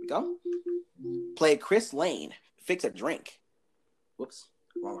we go. Play Chris Lane, "Fix a Drink." Whoops,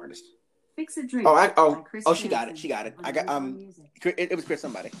 wrong artist. Fix a Drink. She got it. I got it was Chris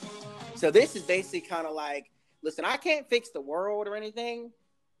somebody. So this is basically kind of like, listen, I can't fix the world or anything,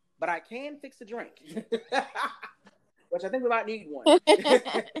 but I can fix a drink. Which I think we might need one.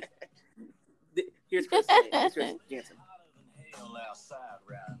 Here's Chris Jansen. Hell outside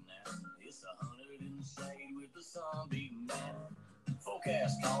right now. It's 100 in the shade with the sun beating down.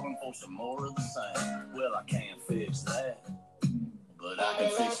 Forecast calling for some more of the same. Well, I can't fix that, but I can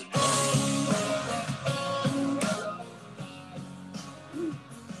fix a drink.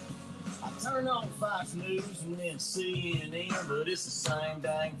 Turn on Fox News and then CNN, but it's the same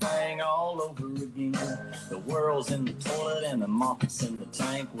dang thing all over again. The world's in the toilet and the market's in the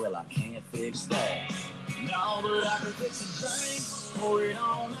tank. Well, I can't fix that. No, but I can fix a drink. Pour it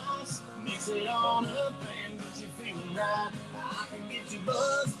on ice, mix it on up, and get you feeling right. I can get you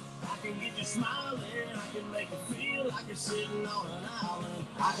buzzed, I can get you smiling, I can make you feel like you're sitting on an island.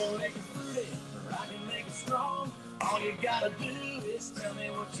 I can make it fruity, or I can make it strong. All you gotta do is tell me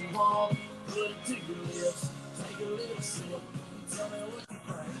what you want. Put it to your lips, take a little sip, and tell me what you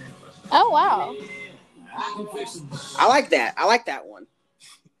think. Oh, wow. Yeah, I like that. I like that one.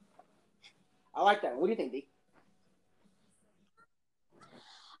 What do you think, D?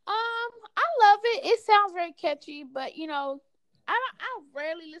 I love it. It sounds very catchy, but I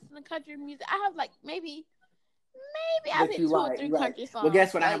rarely listen to country music. I have like maybe I think 2 or 3 country songs. Well,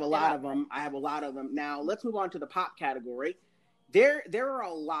 guess what? I have a lot of them. Now let's move on to the pop category. There are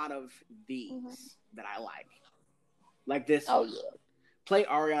a lot of these that I like. Like this one. Yeah. Play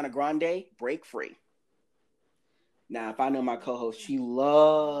Ariana Grande, Break Free. Now, if I know my co-host, she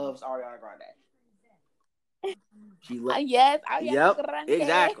loves Ariana Grande. Yes, Ariana Grande.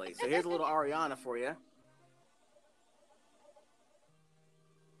 Exactly. So here's a little Ariana for you.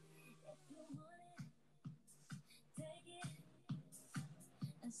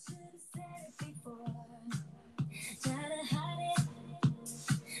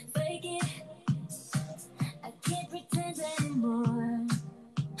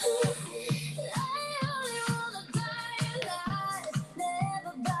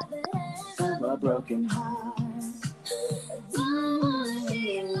 A broken heart.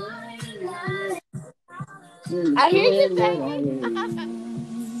 I hear you saying.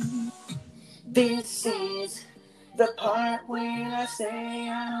 This is the part where I say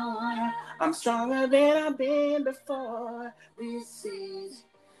I don't wanna. I'm stronger than I've been before. This is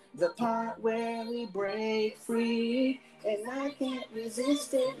the part where we break free, and I can't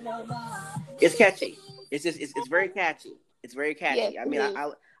resist it no more. It's catchy. It's very catchy. It's very catchy. Yes, I mean,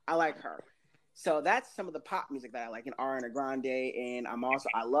 I like her. So that's some of the pop music that I like in Ariana Grande, and I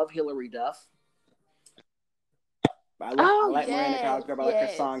love Hilary Duff. I like Miranda Cosgrove. I like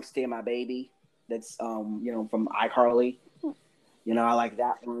her song "Stay My Baby." That's from iCarly. I like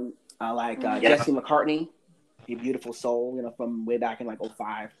that one. I like Jesse McCartney, "A Beautiful Soul," from way back in like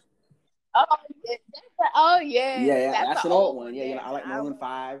 2005. Oh yeah. Yeah, that's an old one. Yeah, I like Maroon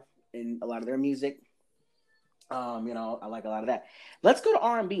 5 and a lot of their music. I like a lot of that. Let's go to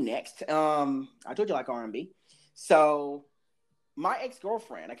R&B next. I told you I like R&B. So my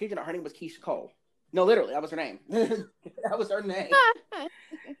ex-girlfriend, I kid you not, her name was Keisha Cole. No, literally, that was her name. That was her name.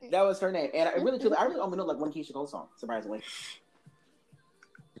 And I really only know like one Keisha Cole song, surprisingly.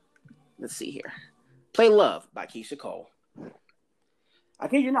 Let's see here. Play Love by Keisha Cole. I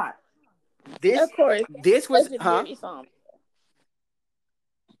kid you not. Of course. This was song.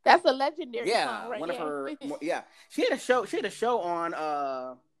 That's a legendary song, right? One of her. Yeah, she had a show on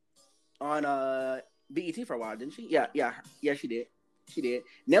BET for a while, didn't she? Yeah, she did.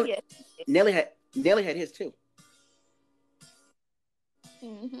 Nelly had his too.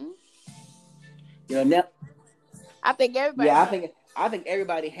 Mm-hmm. I think everybody. Yeah, I think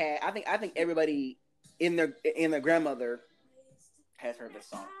everybody had. I think everybody in their grandmother has heard this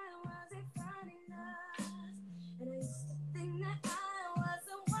song.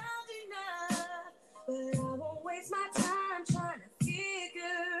 My time trying to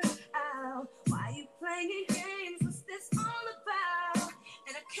figure out why you playing games. What's this all about?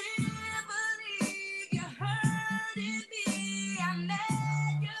 And I can't believe you hurting me. I met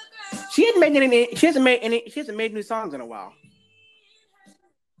your girl. She hasn't made new songs in a while.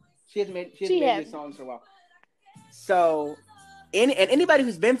 She hasn't made new songs for a while. So, anybody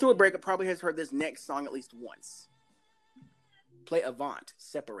who's been through a breakup probably has heard this next song at least once. Play Avant,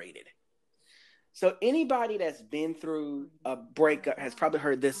 Separated. So anybody that's been through a breakup has probably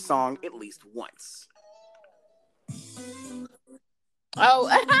heard this song at least once. Oh,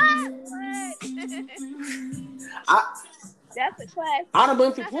 that's a classic. I done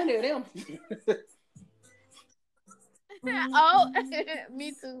been through plenty of them. Oh,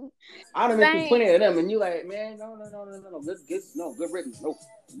 me too. I done been through plenty of them, and you like, man, no, good riddance,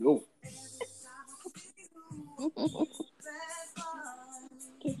 no.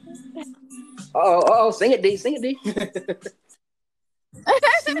 Oh, sing it, D. Look,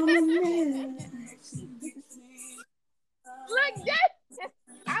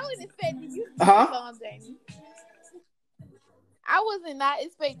 I wasn't expecting you to know that song, Jamie. I was not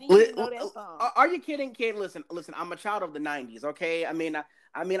expecting you to know that song. Are you kidding, kid? Listen. I'm a child of the '90s. Okay, I mean,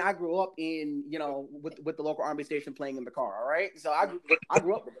 I grew up in with the local R&B station playing in the car. All right, so I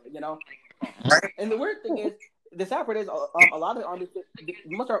grew up with it. And the weird thing is, the sad part is a lot of R&B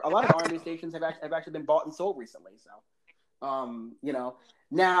stations have actually been bought and sold recently. So,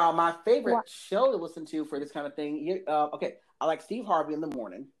 now my favorite show to listen to for this kind of thing. I like Steve Harvey in the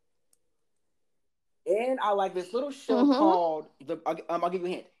morning, and I like this little show called I'll give you a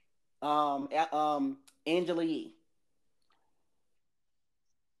hint. Angela Yee.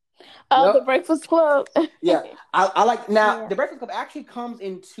 Oh, The Breakfast Club. Yeah, I like now. The Breakfast Club actually comes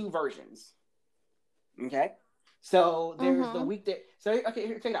in 2 versions. Okay. So there's the weekday. So okay,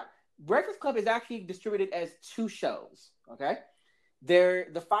 here, check it out. Breakfast Club is actually distributed as 2 shows. Okay,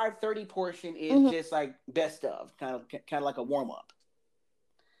 the 5:30 portion is just like best of, kind of like a warm up.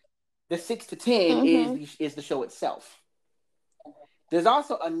 The 6 to 10 is the show itself. There's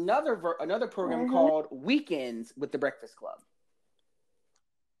also another program called Weekends with the Breakfast Club.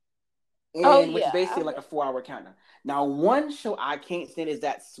 Which is basically like a 4-hour countdown. Now, one show I can't stand is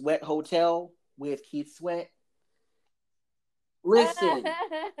that Sweat Hotel with Keith Sweat. Listen,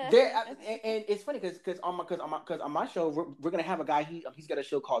 and it's funny because on my show we're gonna have a guy. He's got a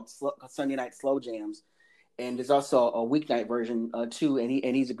show called Sunday Night Slow Jams, and there's also a weeknight version too. And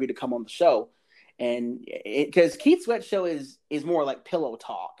he's agreed to come on the show, and because Keith Sweat's show is more like pillow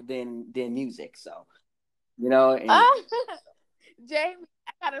talk than music. So, you know. And, Jamie,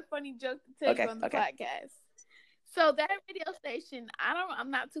 I got a funny joke to tell you on the podcast. So that radio station,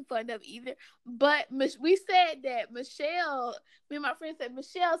 I'm not too fond of either. But we said that Michelle, me and my friend said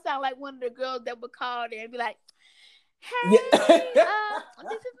Michelle sound like one of the girls that would call there and be like, "Hey, this is Michelle.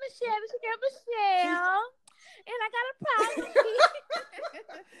 This is Michelle, and I got a problem."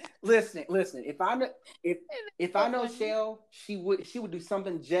 Listen. If I know Shell, she would do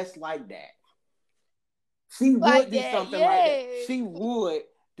something just like that. She would do something like that. She would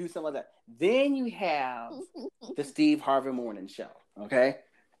do something like that. Then you have the Steve Harvey Morning Show. Okay.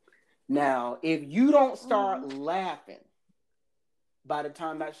 Now, if you don't start laughing by the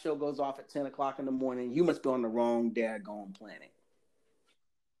time that show goes off at 10 o'clock in the morning, you must be on the wrong daggone planet.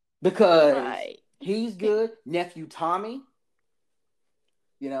 Because he's good. Nephew Tommy,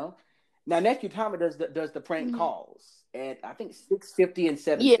 you know. Now, Nephew Tommy does the prank calls at, I think, 6:50 and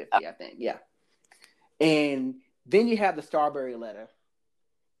 7:50, I think. Yeah. And then you have the Strawberry Letter,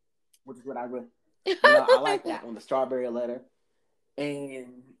 which is what I really, I like that one, the Strawberry Letter.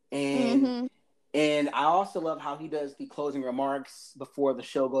 And I also love how he does the closing remarks before the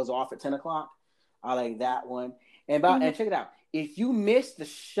show goes off at 10 o'clock. I like that one. And check it out. If you missed the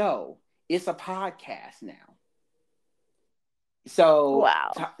show, it's a podcast now. So,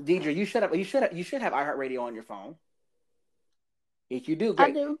 Deidre, you should have iHeartRadio on your phone. If you do,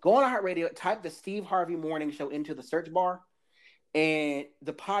 great. I do. Go on iHeartRadio, type the Steve Harvey Morning Show into the search bar, and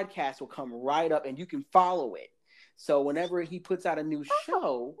the podcast will come right up, and you can follow it. So whenever he puts out a new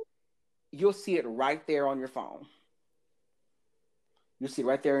show, you'll see it right there on your phone. You'll see it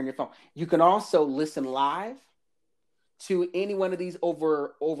right there on your phone. You can also listen live to any one of these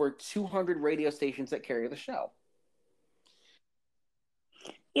over 200 radio stations that carry the show.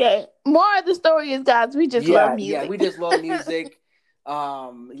 Yeah, more of the story is, guys, we just love music. Yeah, we just love music.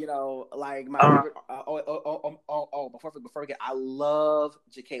 Like my favorite. Before we forget, I love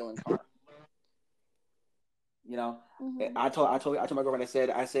Jacqueline Carr. You know, I told my girlfriend.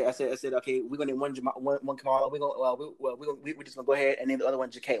 I said, okay, we're gonna name one Kamala. We're just gonna go ahead and name the other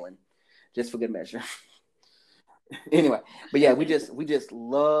one Jacqueline, just for good measure. Anyway, but yeah, we just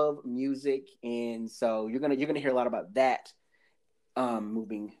love music, and so you're gonna hear a lot about that,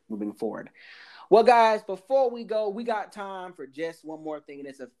 moving forward. Well, guys, before we go, we got time for just one more thing, and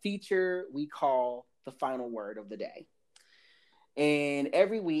it's a feature we call the final word of the day. And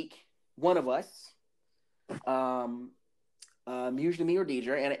every week, one of us, usually me or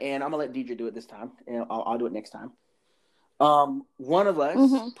Deidre, and I'm gonna let Deidre do it this time, and I'll do it next time. One of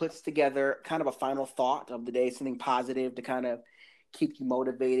us puts together kind of a final thought of the day, something positive to kind of keep you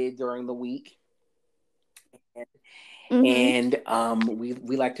motivated during the week. And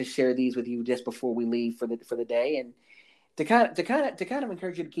we like to share these with you just before we leave for the day, and to kind of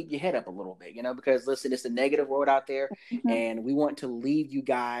encourage you to keep your head up a little bit, you know, because listen, it's a negative world out there, and we want to leave you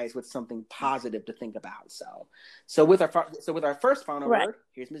guys with something positive to think about. So with our first final word,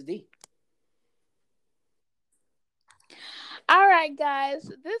 here's Ms. D. All right, guys,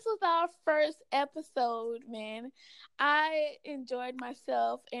 this was our first episode, man. I enjoyed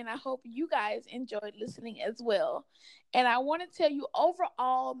myself, and I hope you guys enjoyed listening as well. And I want to tell you,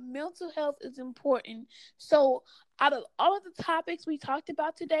 overall, mental health is important. So out of all of the topics we talked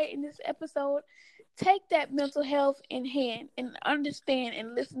about today in this episode, take that mental health in hand and understand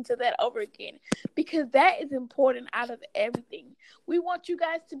and listen to that over again, because that is important out of everything. We want you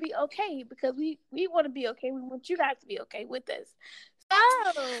guys to be okay because we want to be okay. We want you guys to be okay with us.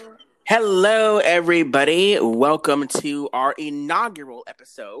 So, hello, everybody. Welcome to our inaugural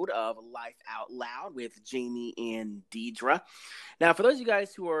episode of Life Out Loud with Jamie and Deidre. Now, for those of you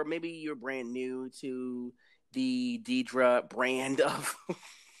guys who are maybe you're brand new to the Deidre brand of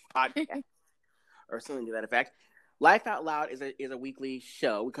podcast or something to that effect, Life Out Loud is a weekly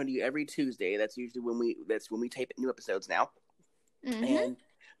show. We come to you every Tuesday. That's usually when we tape new episodes now. And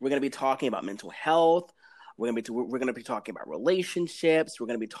we're going to be talking about mental health, We're gonna be talking about relationships. We're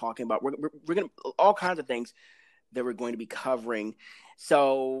gonna be talking about we're gonna all kinds of things that we're going to be covering.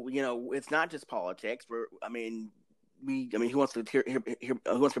 So it's not just politics. Who wants to hear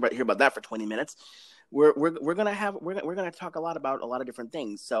about that for 20 minutes? We're gonna talk a lot about a lot of different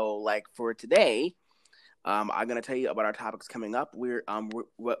things. So like for today, I'm gonna tell you about our topics coming up. We're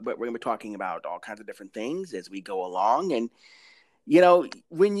gonna be talking about all kinds of different things as we go along. And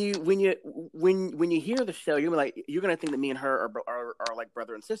when you hear the show, you're gonna think that me and her are like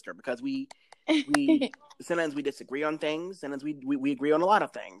brother and sister, because we sometimes we disagree on things, sometimes we agree on a lot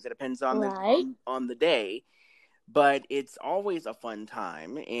of things. It depends on Right. on the day, but it's always a fun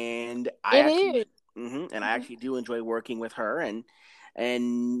time, and It is. I actually do enjoy working with her, and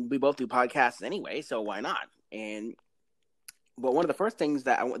we both do podcasts anyway, so why not? But one of the first things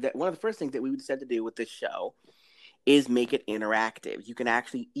that we decided to do with this show is make it interactive. You can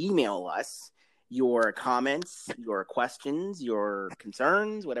actually email us your comments, your questions, your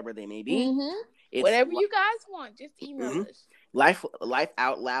concerns, whatever they may be. Whatever you guys want, just email us.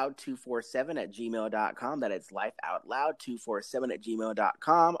 lifeoutloud247@gmail.com. That is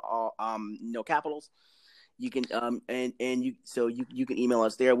lifeoutloud247@gmail.com. All no capitals. You can you can email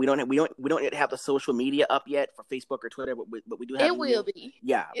us there. We don't yet have the social media up yet for Facebook or Twitter, but we do have. It will be.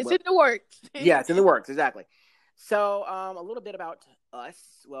 Yeah, it's in the works. Yeah, it's in the works, exactly. So a little bit about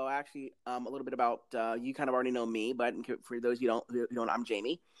us. Well, actually, a little bit about you. Kind of already know me, but for those who don't, I'm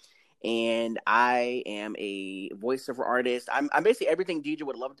Jamie, and I am a voiceover artist. I'm basically everything Deidre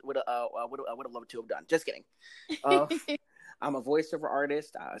would have loved to have done. Just kidding. I'm a voiceover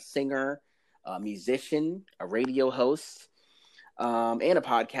artist, a singer, a musician, a radio host, and a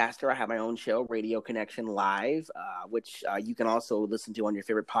podcaster. I have my own show, Radio Connection Live, which you can also listen to on your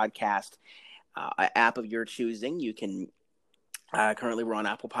favorite podcast app of your choosing. You can currently we're on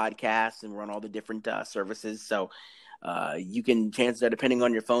Apple Podcasts, and we're on all the different services. So you can, chances are, depending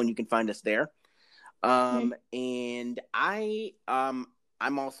on your phone, you can find us there. And I'm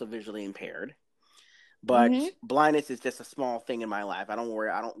also visually impaired, but blindness is just a small thing in my life. I don't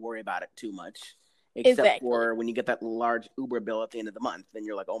worry about it too much, except for when you get that large Uber bill at the end of the month, then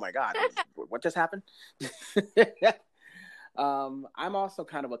you're like, oh my God, what just happened? I'm also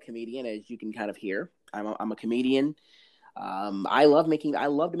kind of a comedian, as you can kind of hear. I'm a comedian. I love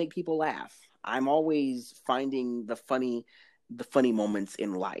to make people laugh. I'm always finding the funny moments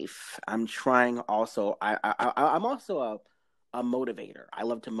in life. I'm trying also. I'm also a motivator. I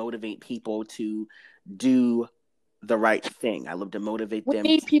love to motivate people to do the right thing. I love to motivate them. We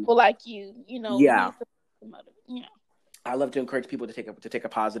need people like you. Yeah. I love to encourage people to take a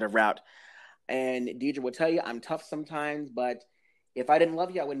positive route. And Deidre will tell you, I'm tough sometimes, but if I didn't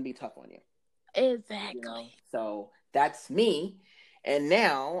love you, I wouldn't be tough on you. Exactly. So that's me. And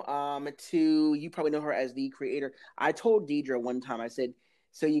now, you probably know her as the creator. I told Deidre one time, I said,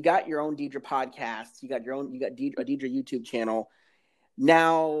 so you got your own Deidre podcast, you got a Deidre YouTube channel.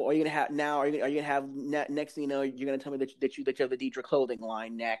 Now, are you gonna have next thing you know, you're gonna tell me that you have the Deidre clothing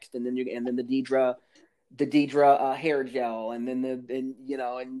line next, and then the Deidre hair gel, and then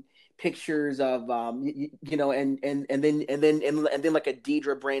and pictures of and then like a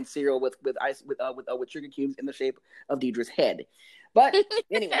Deidre brand cereal with sugar cubes in the shape of Deidre's head. But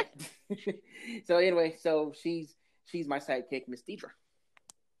anyway, so she's my sidekick, Miss Deidre.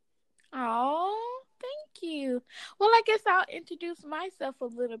 Oh, thank you. Well, I guess I'll introduce myself a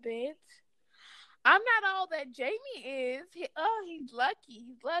little bit. I'm not all that Jamie is. He's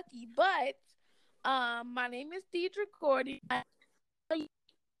lucky. But my name is Deidre Gordy. I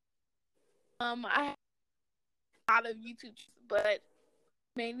have a lot of YouTube, but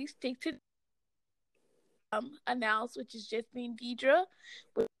mainly stick to announce, which is just being Deidre.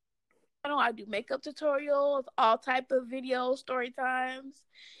 I do makeup tutorials, all type of videos, story times,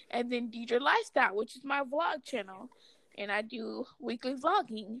 and then Deidre Lifestyle, which is my vlog channel, and I do weekly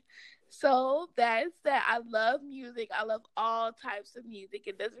vlogging. So that's that. I love music. I love all types of music.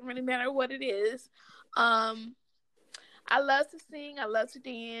 It doesn't really matter what it is. I love to sing. I love to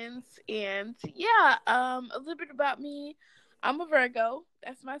dance, and yeah. A little bit about me. I'm a Virgo.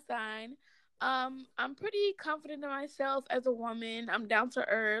 That's my sign. I'm pretty confident in myself as a woman. I'm down to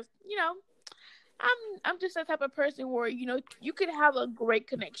earth. I'm just that type of person where, you could have a great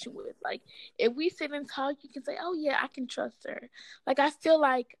connection with. Like, if we sit and talk, you can say, oh yeah, I can trust her. Like, I feel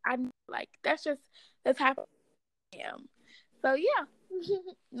like that's just the type of I am. So yeah.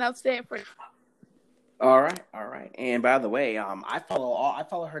 Enough said for All right. And by the way, I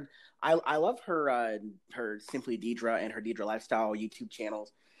follow her. I love her Simply Deidre and her Deidre Lifestyle YouTube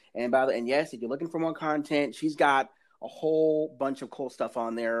channels. And yes, if you're looking for more content, she's got a whole bunch of cool stuff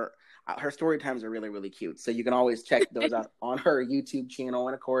on there. her story times are really, really cute. So you can always check those out on her YouTube channel.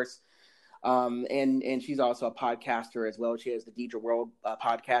 And of course, and she's also a podcaster as well. She has the Deidra World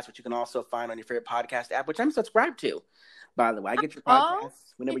podcast, which you can also find on your favorite podcast app, which I'm subscribed to, by the way. I get your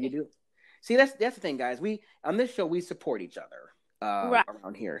podcasts whenever you do. See, that's the thing, guys. We on this show we support each other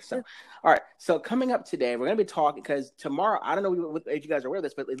around here. So, all right. So coming up today, we're gonna be talking because tomorrow, I don't know if you guys are aware of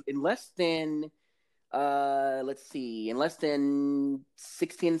this, but in less than in less than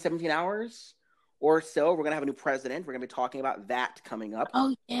 16, 17 hours or so, we're going to have a new president. We're going to be talking about that coming up.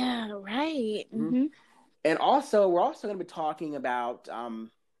 Oh, yeah, right. Mm-hmm. And also, we're also going to be talking about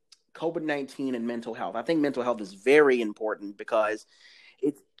COVID-19 and mental health. I think mental health is very important because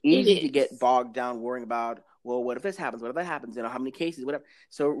it's easy to get bogged down worrying about, well, what if this happens? What if that happens? You know, how many cases, whatever.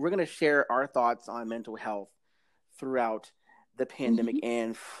 So we're going to share our thoughts on mental health throughout the pandemic. Mm-hmm.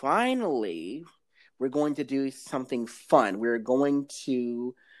 And finally, we're going to do something fun. We're going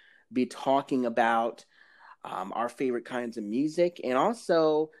to be talking about our favorite kinds of music. And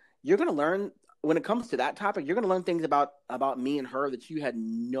also, you're going to learn, when it comes to that topic, you're going to learn things about me and her that you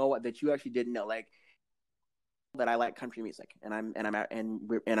actually didn't know. Like, that I like country music, and I'm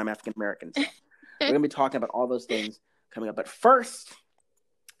African American. So we're going to be talking about all those things coming up. But first,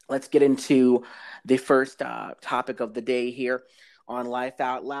 let's get into the first topic of the day here on Life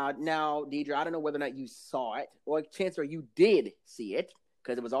Out Loud. Now, Deidra, I don't know whether or not you saw it, or chances are you did see it,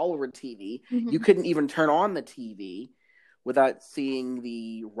 because it was all over TV. Mm-hmm. You couldn't even turn on the TV without seeing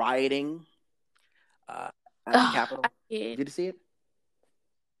the rioting at the Capitol. Did you see it?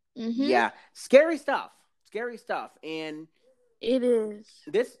 Mm-hmm. Yeah. Scary stuff. And it is.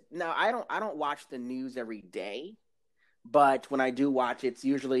 Now, I don't watch the news every day, but when I do watch, it's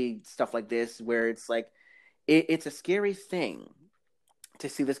usually stuff like this where it's like, it's a scary thing to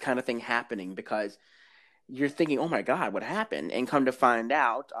see this kind of thing happening, because you're thinking, oh my God, what happened? And come to find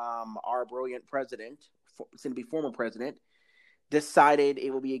out, our brilliant president, soon to be former president, decided it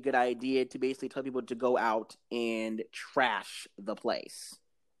would be a good idea to basically tell people to go out and trash the place.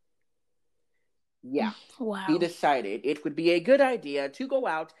 Yeah. Wow. He decided it would be a good idea to go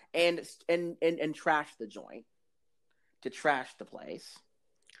out and trash the joint, to trash the place.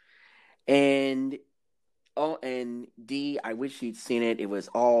 And D, I wish you'd seen it. It was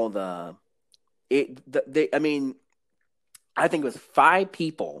all I mean, I think it was 5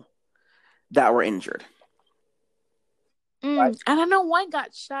 people that were injured. I don't know, one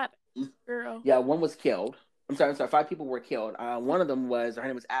got shot, girl. Yeah, one was killed. I'm sorry. 5 people were killed. One of them her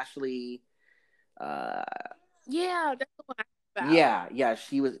name was Ashley. Yeah, that's the one I about. Yeah,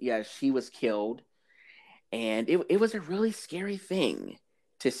 she was killed, and it was a really scary thing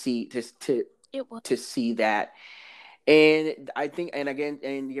to see to see that. And I think, and again,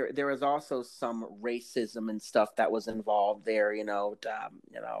 there was also some racism and stuff that was involved there,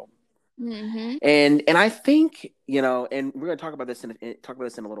 Mm-hmm. And I think, and we're going to talk about this in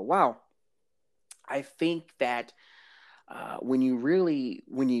a little while. I think that I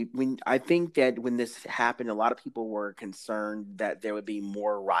think that when this happened, a lot of people were concerned that there would be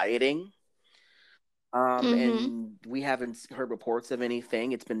more rioting. And we haven't heard reports of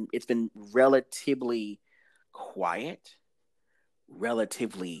anything. It's been relatively quiet,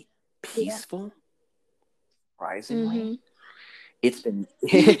 relatively peaceful. Surprisingly, it's been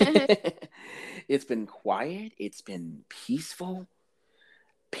it's been quiet. It's been peaceful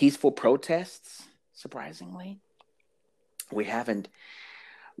protests. Surprisingly, we haven't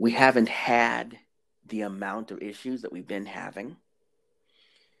had the amount of issues that we've been having.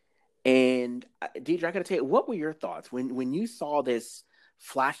 And Deidra, I got to tell you, what were your thoughts when you saw this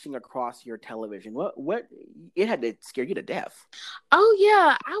flashing across your television? What it had to scare you to death? Oh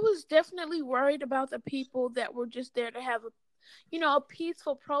yeah, I was definitely worried about the people that were just there to have a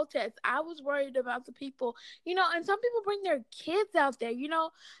peaceful protest. I was worried about the people, and some people bring their kids out there.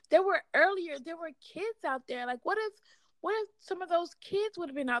 There were kids out there. Like, what if some of those kids would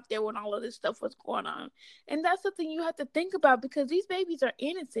have been out there when all of this stuff was going on? And that's something you have to think about, because these babies are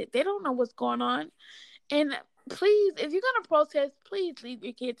innocent. They don't know what's going on. And please, if you're going to protest, please leave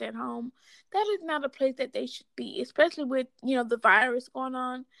your kids at home. That is not a place that they should be, especially with, the virus going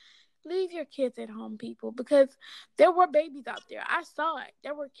on. Leave your kids at home, people, because there were babies out there. I saw it.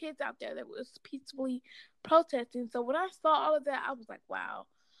 There were kids out there that was peacefully protesting. So when I saw all of that, I was like, wow.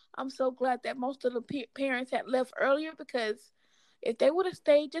 I'm so glad that most of the parents had left earlier, because if they would have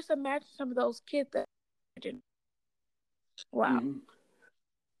stayed, just imagine some of those kids that didn't. Wow. Mm-hmm.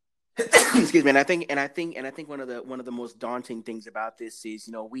 Excuse me. And I think one of the most daunting things about this is,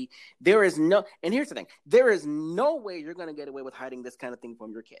 and here's the thing, there is no way you're going to get away with hiding this kind of thing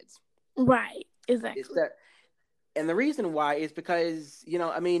from your kids. Right. Exactly. And the reason why is because,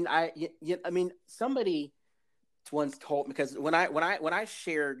 somebody once told me, because when I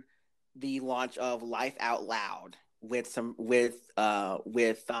shared the launch of Life Out Loud with some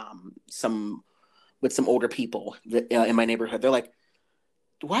older people in my neighborhood, they're like,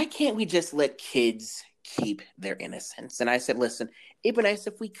 why can't we just let kids keep their innocence? And I said, listen, it'd be nice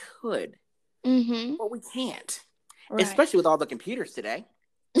if we could, Mm-hmm. but we can't, Right. especially with all the computers today.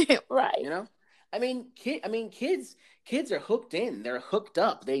 Right. You know, kids are hooked in. They're hooked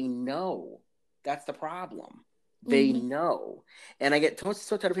up. They know. That's the problem. They know. And I get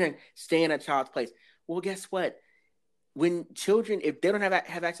so tired of hearing, stay in a child's place. Well, guess what? When children, if they don't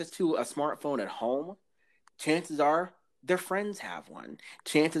have access to a smartphone at home, chances are their friends have one.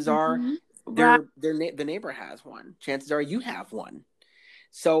 Chances are Right. the neighbor has one. Chances are you have one.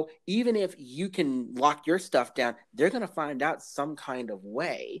 So even if you can lock your stuff down, they're going to find out some kind of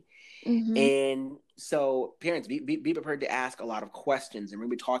way. Mm-hmm. And so parents, be prepared to ask a lot of questions. And we'll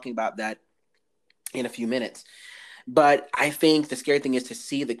be talking about that in a few minutes. But I think the scary thing is to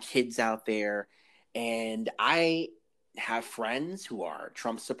see the kids out there. And I have friends who are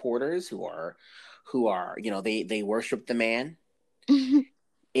Trump supporters, who are, they worship the man.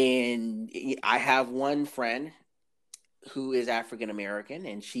 And I have one friend who is African American,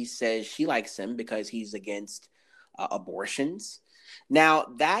 and she says she likes him because he's against abortions.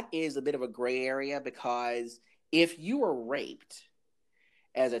 Now, that is a bit of a gray area, because if you were raped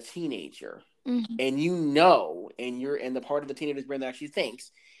as a teenager, and you're in the part of the teenager's brain that actually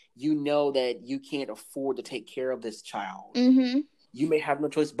thinks, that you can't afford to take care of this child, you may have no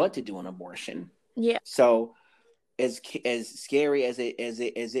choice but to do an abortion. Yeah. So, as scary as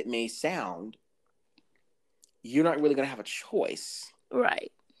it may sound, you're not really going to have a choice.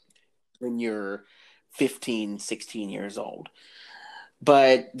 Right. When you're 15, 16 years old.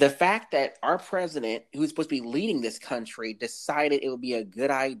 But the fact that our president, who's supposed to be leading this country, decided it would be a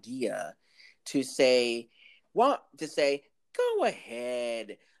good idea to say, go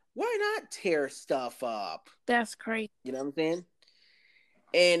ahead. Why not tear stuff up? That's crazy. You know what I'm saying?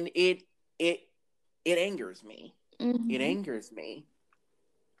 And it angers me. It angers me.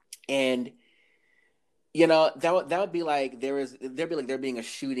 And that would be like there being a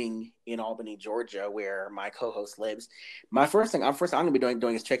shooting in Albany, Georgia, where my co-host lives. My first thing I'm gonna be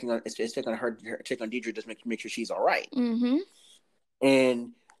doing is checking on Deidre, just make sure she's all right.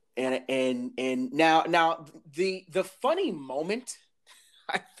 And now the funny moment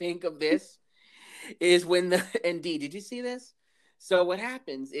I think of this is when and Dee, did you see this? So what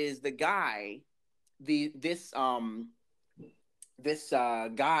happens is the guy, this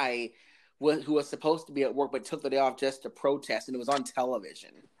guy who was supposed to be at work but took the day off just to protest, and it was on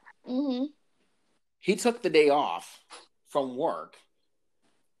television. He took the day off from work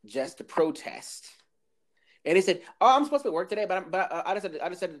just to protest, and he said, "Oh, I'm supposed to be at work today, but I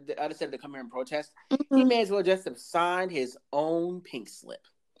decided to come here and protest." He may as well just have signed his own pink slip.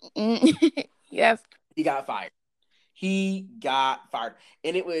 Yes, he got fired.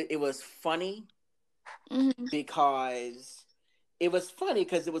 And it was funny because. It was funny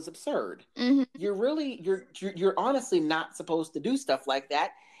because it was absurd. You're honestly not supposed to do stuff like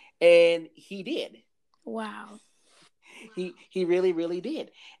that, and he did. Wow. He really, really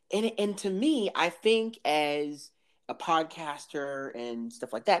did. And to me, I think as a podcaster and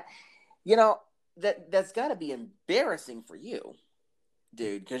stuff like that, that's got to be embarrassing for you,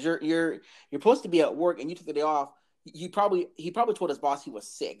 dude, because you're supposed to be at work and you took the day off. He probably told his boss he was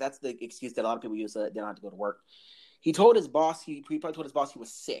sick. That's the excuse that a lot of people use, so they don't have to go to work. He told his boss, he probably told his boss he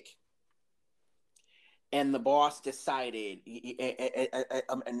was sick. And the boss decided,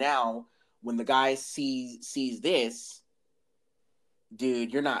 and now when the guy sees this,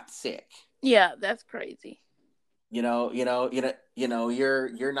 dude, you're not sick. Yeah, that's crazy. You're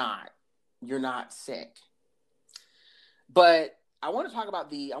not sick. But I want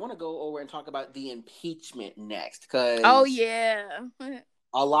to go over and talk about the impeachment next, because oh yeah.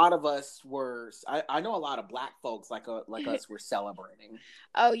 A lot of us were. I know a lot of Black folks like us were celebrating.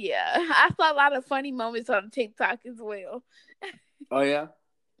 Oh yeah, I saw a lot of funny moments on TikTok as well. Oh yeah.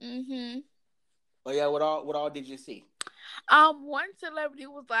 Oh yeah. What all did you see? One celebrity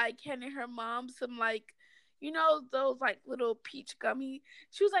was like handing her mom some those like little peach gummies.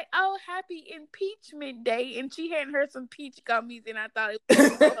 She was like, "Oh, happy impeachment day," and she handed her some peach gummies, and I thought it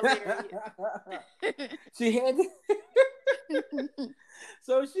was hilarious. She handed.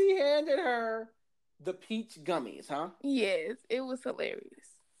 So she handed her the peach gummies, huh? Yes, it was hilarious.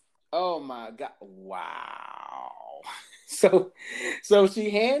 Oh my God. Wow. So she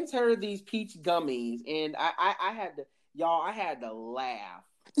hands her these peach gummies, and I had to laugh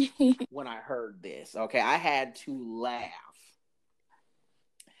when I heard this. Okay, I had to laugh.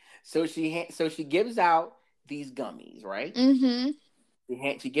 So she gives out these gummies, right? Mhm.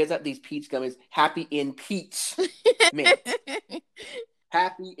 She gives out these peach gummies. Happy impeachment.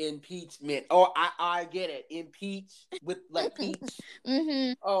 Happy impeachment. Oh, I get it. Impeach with like peach.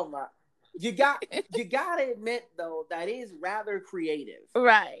 Mhm. Oh my. You gotta admit though that is rather creative.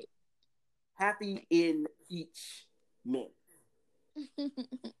 Right. Happy impeachment.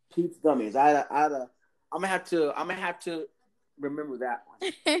 Peach gummies. I'm gonna have to remember that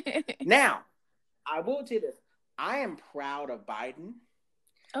one. Now, I will tell you this. I am proud of Biden.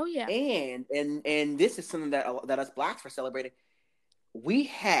 Oh yeah. And this is something that us blacks were celebrating. We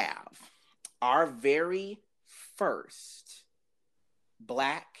have our very first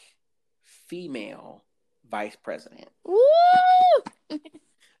black female vice president. Woo!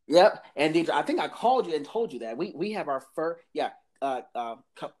 Yep. And I think I called you and told you that we have our first. Yeah. Okay.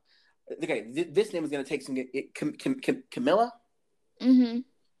 This name is going to take some. Camilla. Mm-hmm.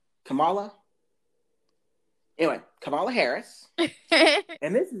 Kamala. Anyway, Kamala Harris.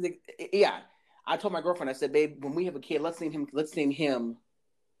 And this is I told my girlfriend. I said, "Babe, when we have a kid, let's name him,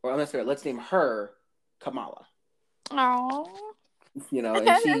 or let's name her Kamala." Aww. You know,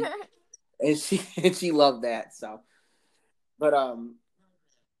 and she loved that. So, but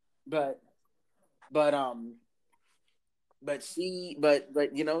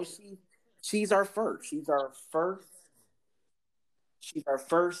you know, she's our first. She's our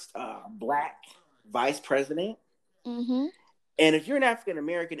first black vice president. Mm-hmm. And if you're an African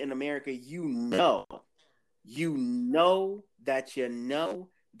American in America, you know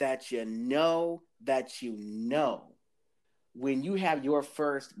when you have your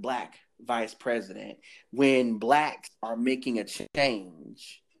first black vice president, when blacks are making a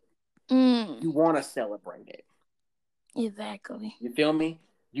change, you want to celebrate it. Exactly. You feel me?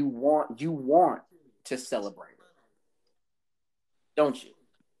 You want to celebrate it, don't you?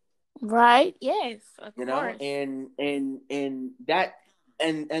 Right? Yes. Of You course. know, and that.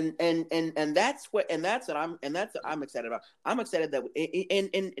 And that's what I'm excited about. I'm excited that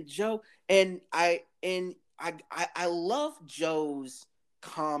and Joe and I love Joe's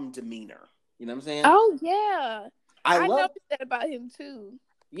calm demeanor. You know what I'm saying? Oh yeah, I love noticed that about him too.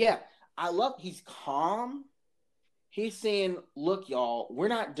 Yeah, he's calm. He's saying, "Look, y'all, we're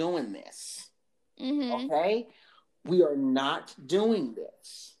not doing this. Mm-hmm. Okay, we are not doing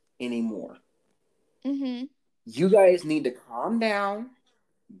this anymore. Mm-hmm. You guys need to calm down."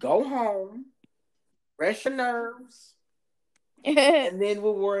 Go home, rest your nerves, and then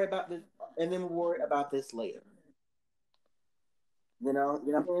we'll worry about this. And then we'll worry about this later. You know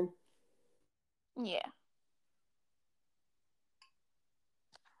what I mean? Yeah,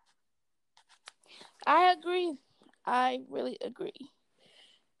 I agree. I really agree.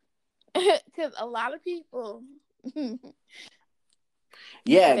 Because a lot of people,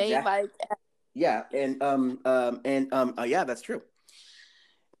 Yeah, they exactly. like. Yeah, yeah, that's true.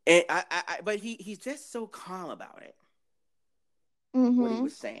 And but he's just so calm about it. Mm-hmm. What he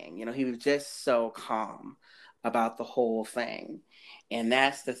was saying, you know, he was just so calm about the whole thing, and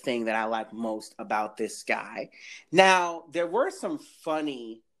that's the thing that I like most about this guy. Now, there were some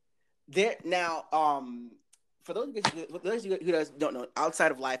funny there. Now, for those of you who don't know,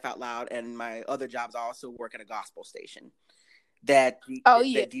 outside of Life Out Loud and my other jobs, I also work at a gospel station that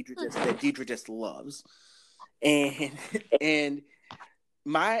Deidre just loves, and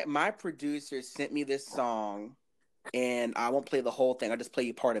my producer sent me this song, and I won't play the whole thing. I'll just play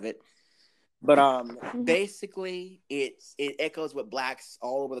you part of it. But basically, it echoes what blacks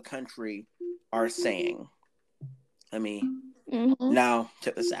all over the country are saying. Let me now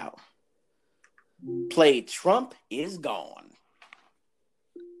check this out. Play "Trump is Gone."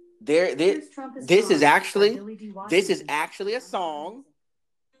 This is actually a song.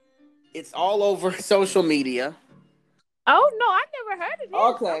 It's all over social media. Oh no, I never heard of this.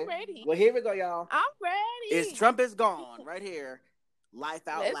 Okay. I'm ready. Well, here we go, y'all. I'm ready. It's "Trump is Gone" right here. Life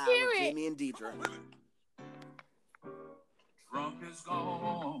Out Let's Loud hear with it. Jamie and Deidre. Trump is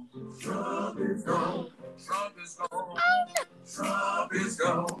gone. Trump is gone. Trump is gone. Trump is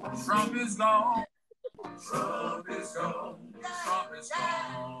gone. Trump is gone. Trump is gone. Trump is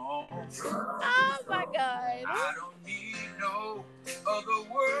gone. Oh my God. I don't need no other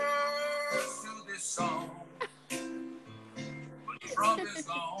words to this song. But Trump is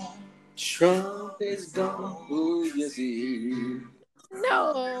gone. Trump is gone. Who you see?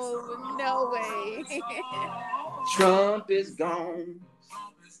 No way. Trump is gone.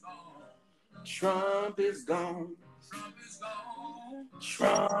 Trump is gone.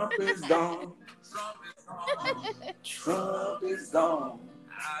 Trump is gone. Trump is gone.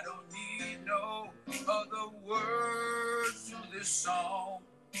 I don't need no other words to this song.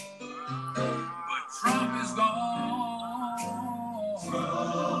 But Trump is gone.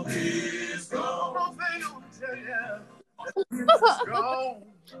 Trump is gone. One thing I want to tell you, Pence is gone.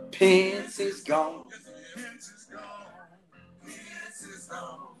 Pence is gone. Pence is gone. Pence is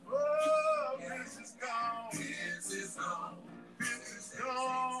gone. Oh, Pence is gone. Pence is gone. Pence is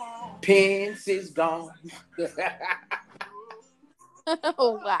gone. Pence is gone.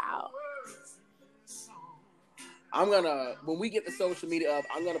 Oh wow. I'm gonna, when we get the social media up,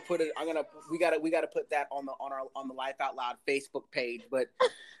 I'm gonna put it. We gotta put that on the Life Out Loud Facebook page. But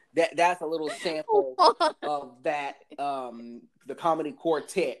that's a little sample of that. The comedy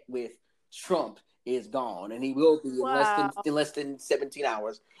quartet with Trump is gone, and he will be in less than 17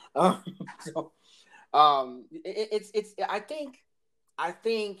 hours. So, it's. I think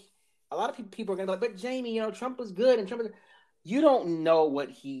a lot of people are gonna be like, but Jamie, Trump was good, and Trump. You don't know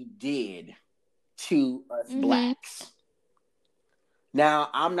what he did to us blacks. Now,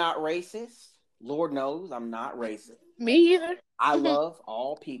 I'm not racist. Lord knows I'm not racist. Me either. I love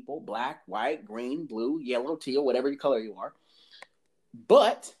all people, black, white, green, blue, yellow, teal, whatever color you are.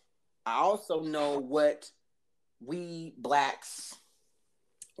 But I also know what we blacks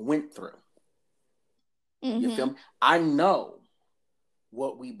went through. You feel me? I know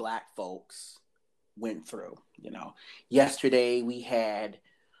what we black folks went through. Yesterday we had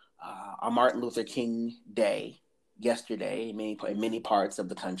our Martin Luther King Day yesterday in many parts of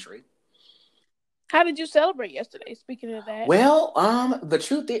the country. How did you celebrate yesterday? Speaking of that, well, the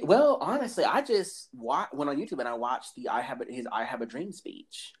truth is, honestly, I just went on YouTube and I watched I Have a Dream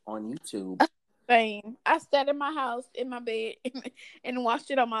speech on YouTube. Same. I sat in my house in my bed and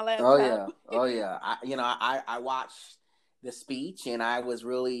watched it on my laptop. Oh yeah. I watched the speech and I was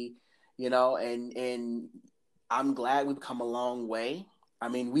really, and I'm glad we've come a long way. I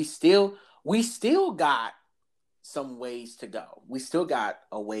mean, we still got some ways to go. We still got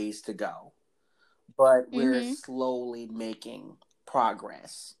a ways to go, but we're slowly making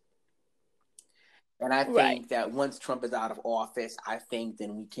progress. And I think that once Trump is out of office, I think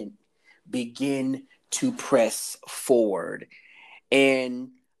then we can begin to press forward.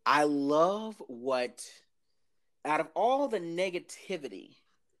 And I love out of all the negativity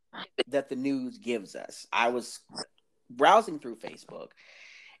that the news gives us, I was browsing through Facebook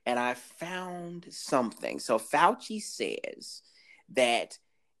and I found something. So Fauci says that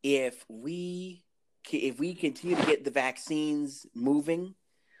if we continue to get the vaccines moving,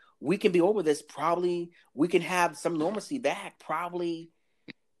 we can be over this. Probably we can have some normalcy back probably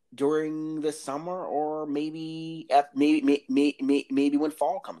during the summer, or maybe when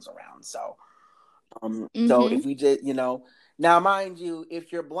fall comes around. So so if we just now, mind you,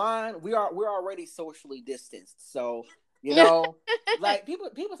 if you're blind, we're already socially distanced. So like people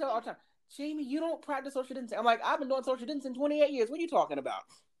say all the time, Jamie, you don't practice social distancing. I'm like, I've been doing social distancing 28 years. What are you talking about?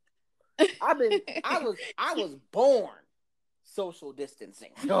 I was born social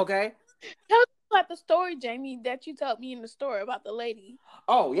distancing. Okay. Tell us about the story, Jamie, that you told me in the store about the lady.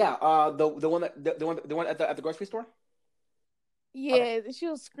 Oh yeah, the one at the grocery store. Yeah, okay. She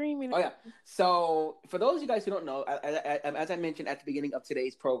was screaming. Oh yeah. So for those of you guys who don't know, as I mentioned at the beginning of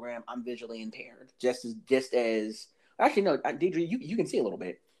today's program, I'm visually impaired. Just as actually no, Deidre, you can see a little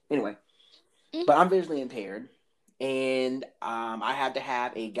bit anyway, but I'm visually impaired, and I had to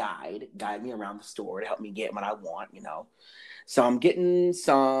have a guide me around the store to help me get what I want. So I'm getting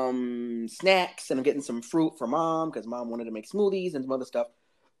some snacks and I'm getting some fruit for Mom because Mom wanted to make smoothies and some other stuff.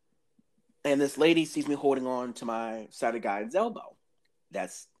 And this lady sees me holding on to my sighted guide's elbow.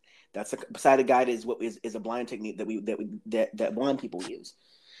 That's a sighted guide is a blind technique that blind people use.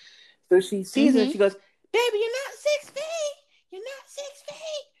 So she sees it and she goes, "Baby, you're not 6 feet. You're not 6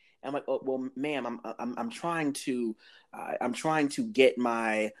 feet." I'm like, "Oh well, ma'am, I'm trying to get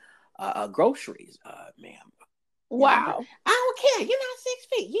my groceries, ma'am." Wow. I don't care. You're not 6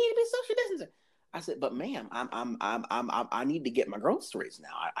 feet. You need to be social distancing. I said, "But ma'am, I need to get my groceries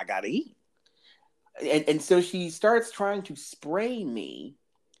now. I gotta eat." And so she starts trying to spray me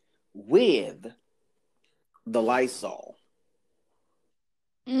with the Lysol.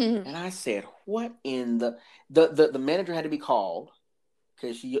 And I said, "What in the manager had to be called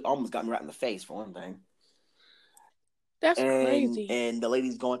because she almost got me right in the face for one thing." That's crazy. And the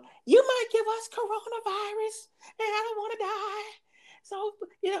lady's going, "You might give us coronavirus, and I don't want to die." So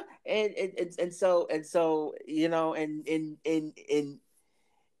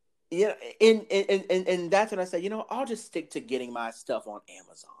and that's when I said, I'll just stick to getting my stuff on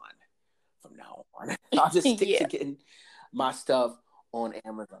Amazon from now on. I'll just stick to getting my stuff on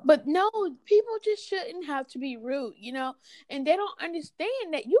Amazon. But no, people just shouldn't have to be rude, and they don't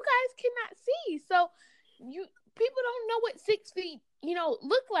understand that you guys cannot see. So people don't know what 6 feet,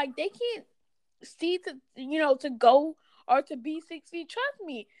 look like. They can't see to go or to be 6 feet. Trust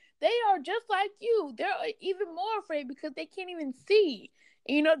me, they are just like you. They're even more afraid because they can't even see.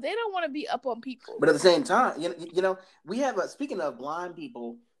 They don't want to be up on people. But at the same time, we have speaking of blind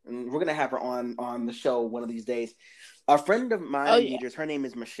people, and we're gonna have her on the show one of these days. A friend of mine, Deidre's, her name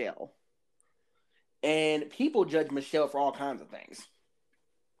is Michelle, and people judge Michelle for all kinds of things.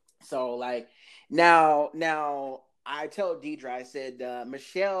 So, like, now I tell Deidre, I said,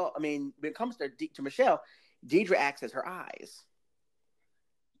 Michelle. I mean, when it comes to Michelle, Deidre acts as her eyes.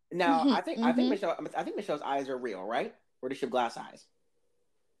 Now, I think Michelle's eyes are real, right? Or does she have glass eyes?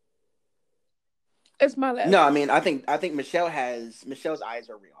 It's my left. No, I mean, I think Michelle's eyes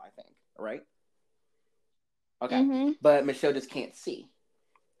are real. I think, right? Okay, but Michelle just can't see.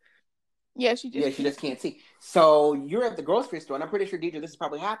 Yeah, she just can't see. So you're at the grocery store, and I'm pretty sure, Deidre, this has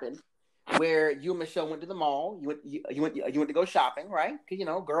probably happened, where you and Michelle went to the mall. You went to go shopping, right? Because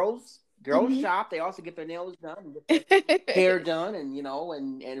girls shop. They also get their nails done, and get their hair done, and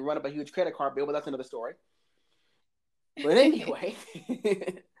and run up a huge credit card bill. But that's another story. But anyway,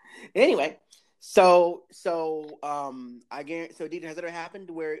 So I guarantee. So, Deidre, has it ever happened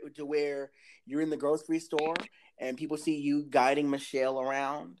to where you're in the grocery store and people see you guiding Michelle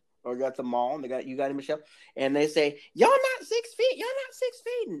around, or you're at the mall and you guiding Michelle, and they say, "Y'all not 6 feet. Y'all not 6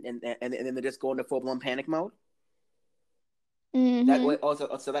 feet," and then they just go into full blown panic mode. That way,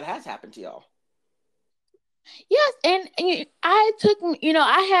 also, so that has happened to y'all. Yes, and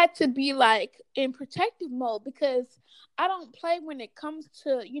I had to be like in protective mode because I don't play when it comes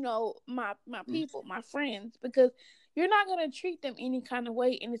to my people, my friends, because you're not gonna treat them any kind of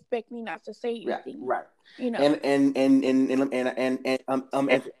way and expect me not to say anything, right? And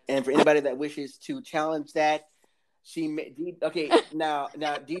for anybody that wishes to challenge that, now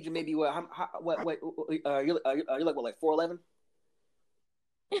Deidre, maybe you look like 4'11"?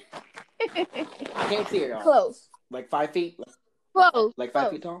 I can't see her. Close. Like 5 feet? Close. Like 5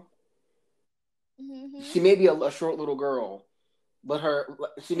 feet tall? Mm-hmm. She may be a short little girl, but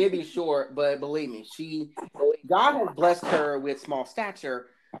she may be short, but believe me, God has blessed her with small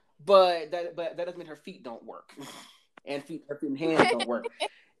stature, but that doesn't mean her feet don't work. And her feet and hands don't work.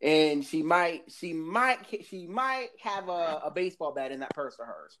 And she might have a baseball bat in that purse of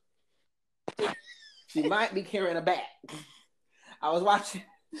hers. She might be carrying a bat. I was looking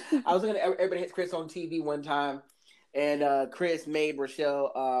at Everybody Hates Chris on TV one time, and Chris made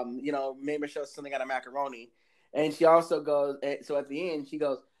Rochelle, something out of macaroni, and she also goes. So at the end, she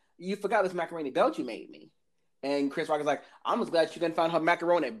goes, "You forgot this macaroni belt you made me," and Chris Rock is like, "I'm just glad you couldn't find her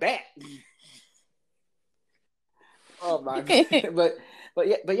macaroni bat." Oh my god! but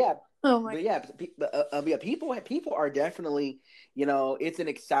yeah. Oh my. But yeah, people are definitely, it's an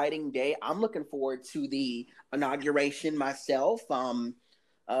exciting day. I'm looking forward to the inauguration myself. And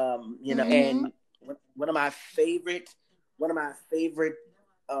one of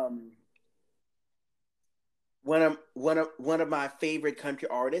my favorite country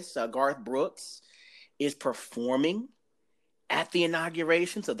artists, Garth Brooks, is performing at the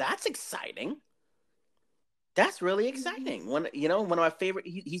inauguration. So that's exciting. That's really exciting. One of my favorite.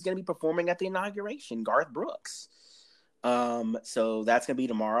 He's going to be performing at the inauguration. Garth Brooks. So that's going to be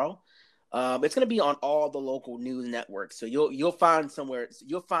tomorrow. It's going to be on all the local news networks. So you'll find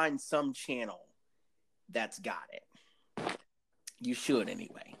some channel that's got it. You should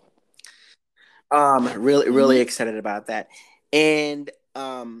anyway. Really excited about that. And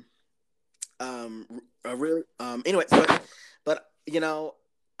anyway, but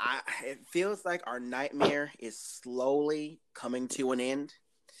it feels like our nightmare is slowly coming to an end,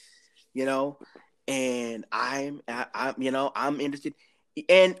 and I'm interested.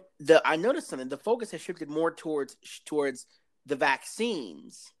 And I noticed something. The focus has shifted more towards the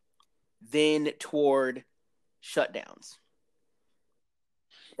vaccines than toward shutdowns.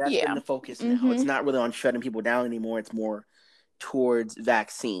 That's been the focus now. It's not really on shutting people down anymore. It's more towards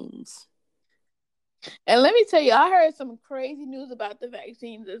vaccines. And let me tell you, I heard some crazy news about the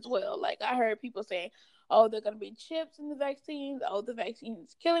vaccines as well. Like, I heard people saying, "Oh, there are going to be chips in the vaccines. Oh, the vaccine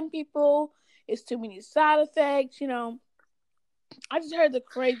is killing people. It's too many side effects." I just heard the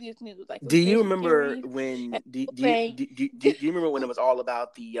craziest news. Like, do you remember when? Do you remember when it was all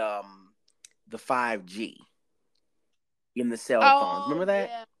about the 5G in the cell phones? Remember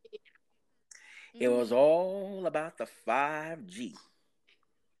that? Yeah. It was all about the 5G.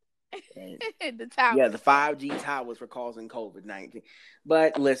 The towers. Yeah, the 5G towers were causing COVID-19.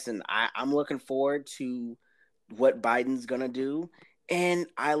 But listen, I'm looking forward to what Biden's gonna do, And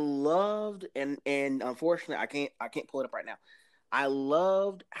I loved, and unfortunately I can't pull it up right now. I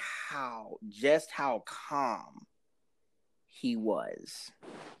loved how calm he was.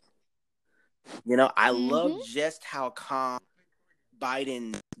 I loved just how calm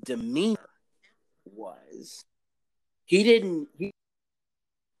Biden's demeanor was. He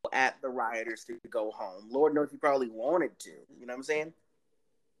at the rioters to go home. Lord knows he probably wanted to. You know what I'm saying?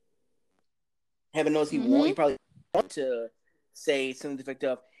 Heaven knows he probably wanted to say something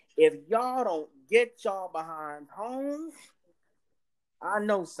effective. If y'all don't get y'all behind home, I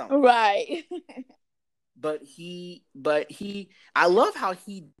know something. Right. But I love how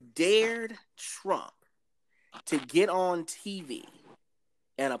he dared Trump to get on TV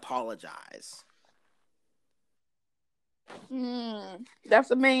and apologize.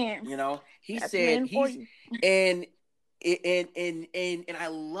 That's a man. He said and I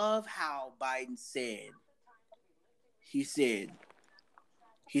love how Biden said. He said,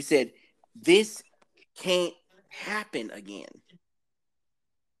 this can't happen again.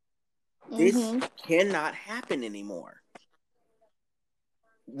 This cannot happen anymore.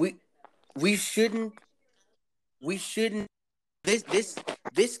 We shouldn't. This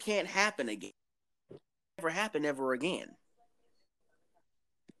can't happen again. Never happen ever again.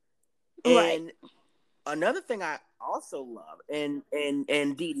 Right. And another thing I also love, and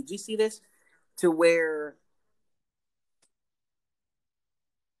Dee, did you see this? To where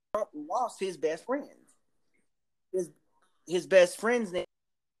Trump lost his best friend. His best friend's name.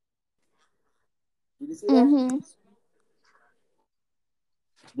 Did you see that?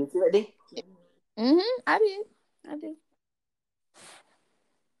 Did you see that, Dee? I did.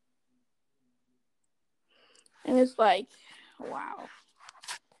 And it's like, wow.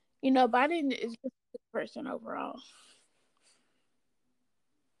 Biden is just a good person overall.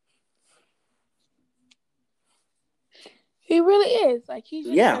 He really is. Like, he's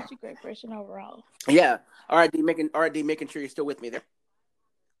just such a great person overall. Yeah. All right, D, making sure you're still with me there.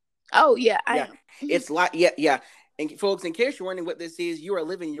 Oh, yeah, I am. It's like, yeah. And folks, in case you're wondering what this is, you are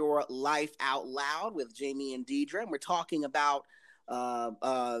living your life out loud with Jamie and Deidre. And we're talking about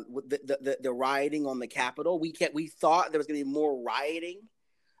the rioting on the Capitol. We thought there was going to be more rioting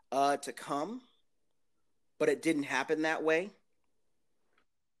to come, but it didn't happen that way.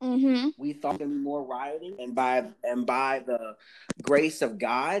 We thought there would be more rioting, and by the grace of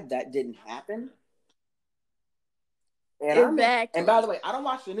God, that didn't happen. And exactly. And by the way, I don't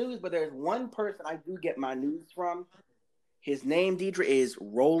watch the news, but there's one person I do get my news from. His name, Deidre, is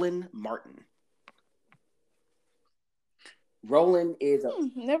Roland Martin. Roland is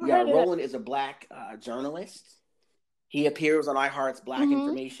a Black journalist. He appears on iHeart's Black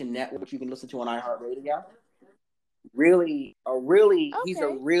Information Network, which you can listen to on iHeartRadio. He's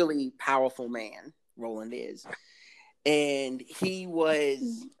a really powerful man. Roland is, and he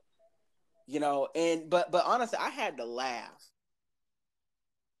was, but honestly, I had to laugh.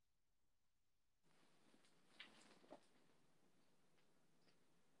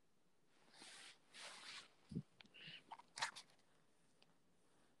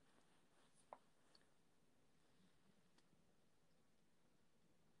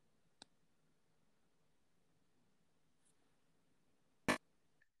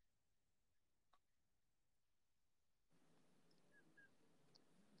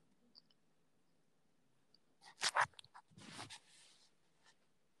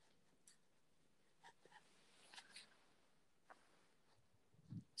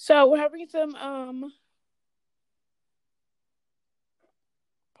 So we're having some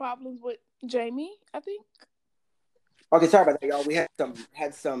problems with Jamie, I think. Okay, sorry about that, y'all. We had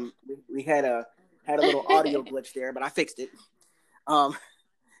a little audio glitch there, but I fixed it.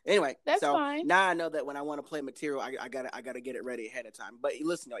 Anyway, that's fine. Now I know that when I want to play material, I gotta get it ready ahead of time. But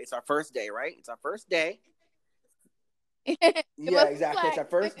listen, it's our first day, right? It's our first day. Yeah, exactly. It's our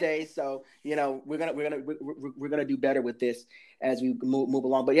first day, so we're gonna do better with this as we move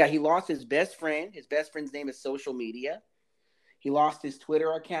along. But yeah, he lost his best friend. His best friend's name is social media. He lost his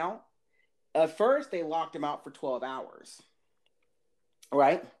Twitter account. At first, they locked him out for 12 hours.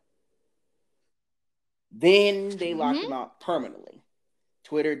 Right? Then they locked him out permanently.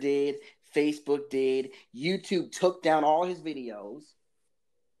 Twitter did. Facebook did. YouTube took down all his videos.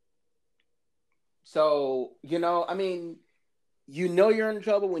 So, you're in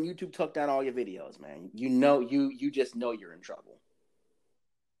trouble when YouTube took down all your videos, man. You just know you're in trouble.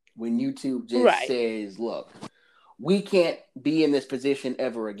 When YouTube just says, look, we can't be in this position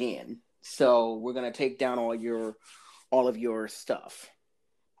ever again. So we're going to take down all of your stuff.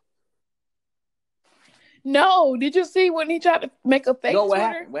 No, did you see when he tried to make a fake Twitter? What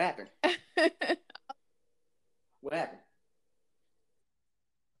happened? What happened?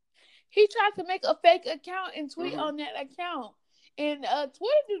 He tried to make a fake account and tweet Mm-hmm. on that account. And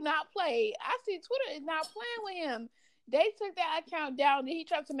Twitter do not play. I see Twitter is not playing with him. They took that account down. Then he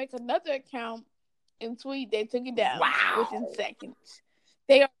tried to make another account and tweet. They took it down within Wow. seconds.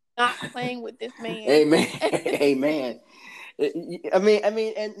 They are not playing with this man. Amen. Amen. I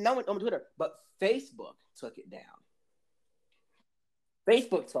mean, and not on Twitter, but Facebook took it down.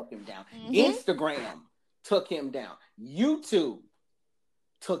 Facebook took him down. Mm-hmm. Instagram took him down. YouTube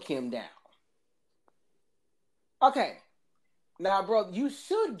took him down. Okay. Now, bro, you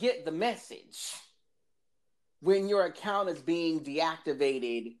should get the message when your account is being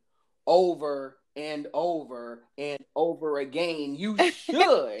deactivated over and over and over again. You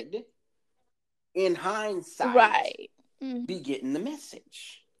should, in hindsight, Right. be getting the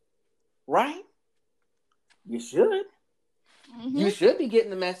message. Right? You should. Mm-hmm. You should be getting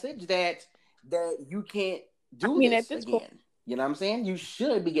the message that you can't do this at this again. point. You know what I'm saying? You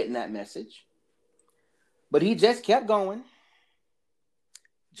should be getting that message. But he just kept going.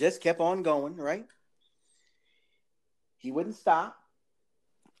 Just kept on going, right? He wouldn't stop.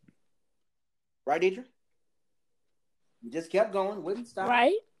 Right, Deidre? He just kept going, wouldn't stop.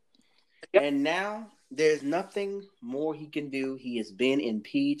 Right. And now there's nothing more he can do. He has been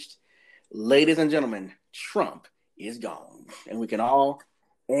impeached. Ladies and gentlemen, Trump is gone. And we can all...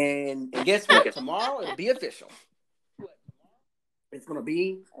 And guess what? Tomorrow it'll be official. It's going to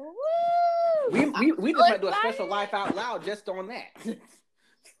be... Woo! We just might do a special Life Out Loud just on that.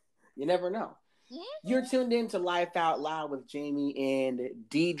 You never know. Mm-hmm. You're tuned in to Life Out Loud with Jamie and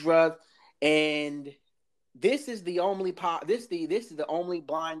Deidre, and this is the only this is the only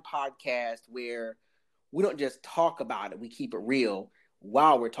blind podcast where we don't just talk about it; we keep it real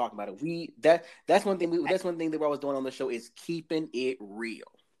while we're talking about it. That's one thing that we're always doing on the show is keeping it real.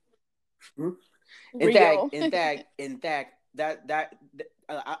 In fact,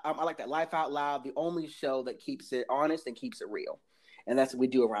 I like that. Life Out Loud, the only show that keeps it honest and keeps it real. And that's what we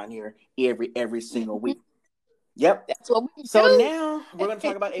do around here every single week. Yep. That's what we do. So now we're going to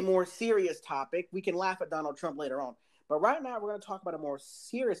talk about a more serious topic. We can laugh at Donald Trump later on. But right now we're going to talk about a more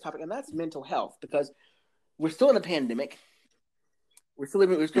serious topic, and that's mental health, because we're still in a pandemic. We're still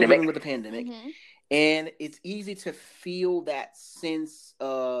living with the pandemic. Mm-hmm. And it's easy to feel that sense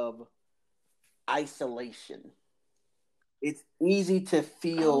of isolation. It's easy to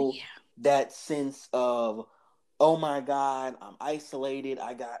feel that sense of, oh my God, I'm isolated.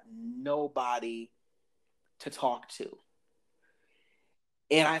 I got nobody to talk to.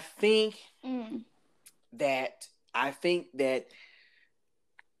 And I think that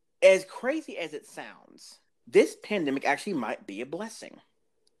as crazy as it sounds, this pandemic actually might be a blessing.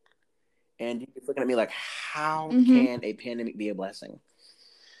 And you're looking at me like, how can a pandemic be a blessing?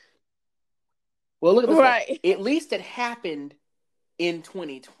 Well, look at this. Right. Way. At least it happened in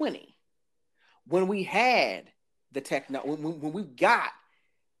 2020 when we had when we got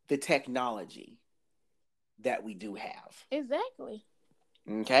the technology that we do have. Exactly.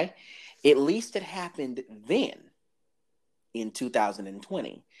 Okay? At least it happened then in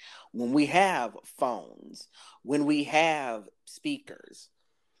 2020 when we have phones, when we have speakers,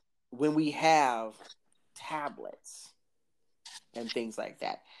 when we have tablets and things like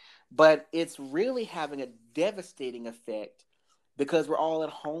that. But it's really having a devastating effect because we're all at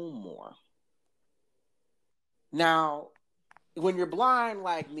home more. Now, when you're blind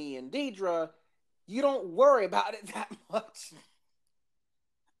like me and Deidre, you don't worry about it that much.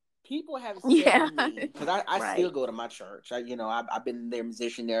 People have said to me, because I still go to my church. I've been their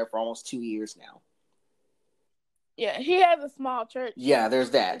musician there for almost 2 years now. Yeah, he has a small church. Yeah, there's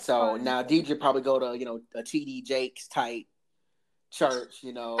that. So now Deidre probably go to, a T.D. Jakes type church,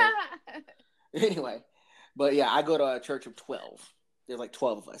 Anyway, but yeah, I go to a church of 12. There's like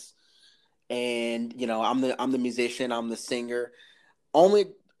 12 of us. And, I'm the musician, I'm the singer. Only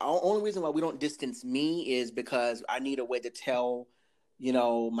reason why we don't distance me is because I need a way to tell,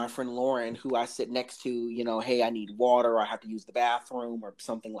 my friend Lauren, who I sit next to, hey, I need water, or I have to use the bathroom or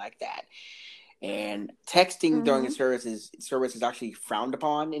something like that. And texting during the service is actually frowned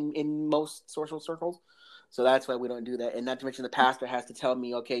upon in most social circles. So that's why we don't do that. And not to mention the pastor has to tell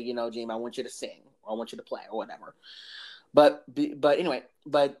me, okay, James, I want you to sing, or I want you to play, or whatever. But anyway,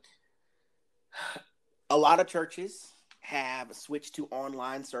 a lot of churches have switched to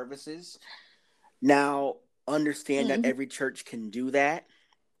online services. Now, understand that every church can do that.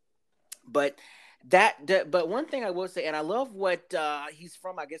 But but one thing I will say, and I love what he's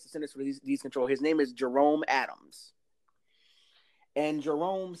from, I guess the Centers for Disease Control. His name is Jerome Adams. And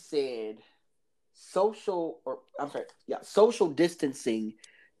Jerome said, social distancing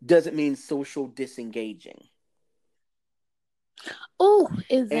doesn't mean social disengaging. Oh,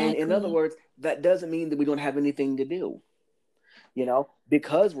 And in other exactly. words, that doesn't mean that we don't have anything to do,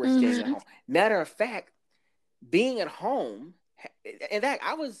 because we're staying at Mm-hmm. home. Matter of fact, being at home, in fact,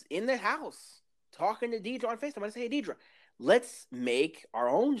 I was in the house talking to Deidre on FaceTime. I said, hey, Deidre, let's make our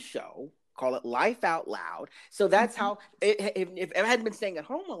own show, call it Life Out Loud. So that's how, if I hadn't been staying at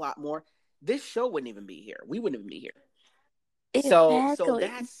home a lot more, this show wouldn't even be here. We wouldn't even be here. So Exactly.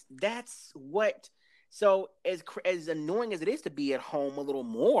 that's what. So as annoying as it is to be at home a little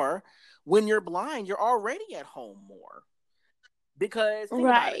more, when you're blind, you're already at home more. Because think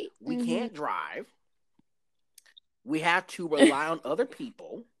about it, Right. we Mm-hmm. can't drive. We have to rely on other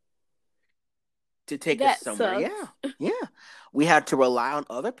people to take us That somewhere. sucks. Yeah, yeah. We have to rely on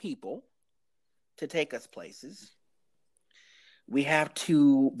other people to take us places. We have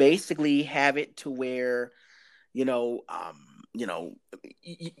to basically have it to where, you know, you know,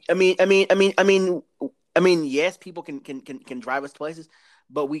 yes, people can drive us places,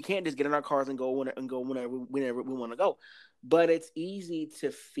 but we can't just get in our cars and go whenever we want to go. But it's easy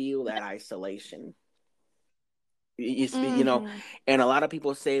to feel that isolation. You know, Mm-hmm. and a lot of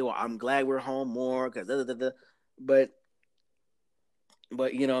people say, "Well, I'm glad we're home more because," but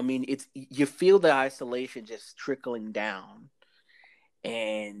it's you feel the isolation just trickling down,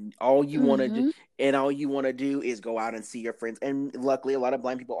 and Mm-hmm. all you want to do is go out and see your friends. And luckily, a lot of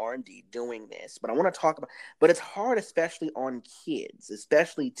blind people are indeed doing this. But I want to talk about, but it's hard, especially on kids,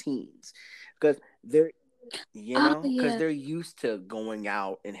 especially teens, because they're Oh because yeah. they're used to going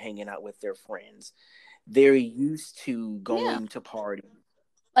out and hanging out with their friends. They're used to Yeah. going to parties.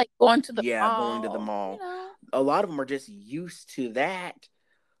 Like going to the Yeah, going to the mall. mall. A lot of them are just used to that,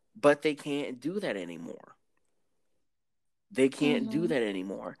 but they can't do that anymore. They can't do Mm-hmm. that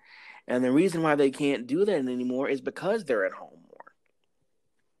anymore. And the reason why they can't do that anymore is because they're at home more.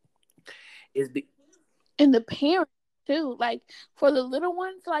 Is be- And the parents too. Like for the little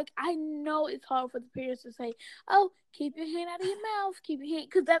ones, like I know it's hard for the parents to say, "Oh, keep your hand out of your mouth, keep your hand,"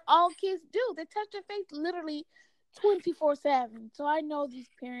 because that's all kids do. They touch their face literally 24/7. So I know these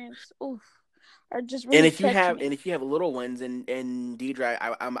parents, oof, are just and really stretching it. if you have little ones, and Deidre,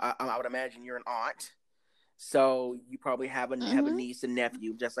 I would imagine you're an aunt, so you probably have a Mm-hmm. niece and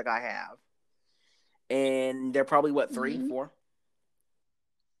nephew just like I have, and they're probably what, three, Mm-hmm. 4.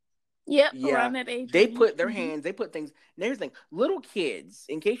 Yep, Yeah, around that age they range. put their Mm-hmm. hands, they put things. Now here's the thing: little kids,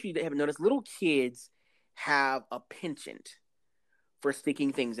 in case you haven't noticed, little kids have a penchant for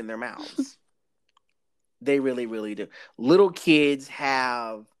sticking things in their mouths. They really, really do. Little kids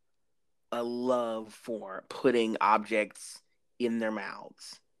have a love for putting objects in their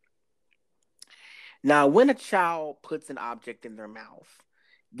mouths. Now, when a child puts an object in their mouth,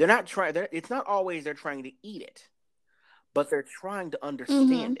 they're not trying. It's not always they're trying to eat it, but they're trying to Mm-hmm.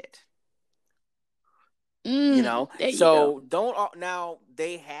 understand it. There you go. So don't now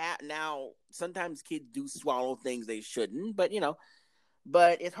they have now. Sometimes kids do swallow things they shouldn't, but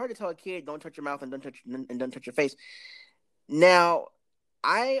it's hard to tell a kid don't touch your mouth and don't touch your face. Now,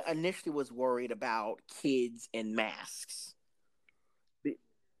 I initially was worried about kids and masks,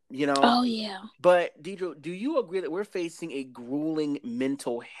 you know, Oh yeah. but Deidre, do you agree that we're facing a grueling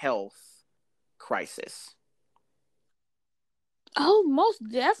mental health crisis? Oh, most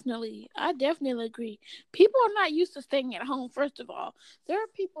definitely. I definitely agree. People are not used to staying at home, first of all. There are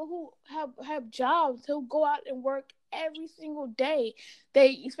people who have jobs who go out and work every single day.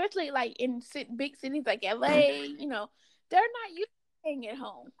 They, especially like in big cities like LA, they're not used to staying at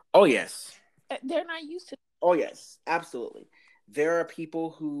home. Oh yes, They're not used to. oh yes, absolutely. There are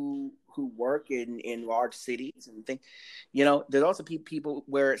people who work in large cities and think, there's also people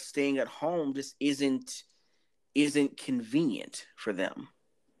where staying at home just isn't convenient for them.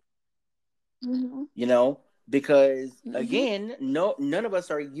 Hmm. You know, because Hmm. again, none of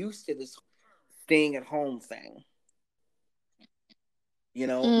us are used to this staying at home thing.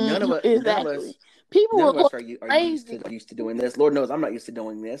 None of us Exactly. People none will of go us are crazy. used to doing this. Lord knows I'm not used to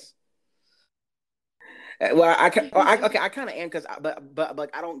doing this. Well, okay, I kind of am because, but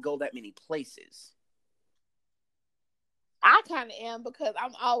I don't go that many places. I kind of am because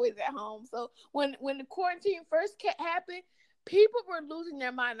I'm always at home. So when the quarantine first happened, people were losing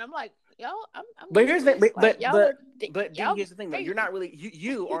their mind. I'm like, y'all, I'm But good here's with the this. Like but D, y'all here's the thing though. You're crazy. not really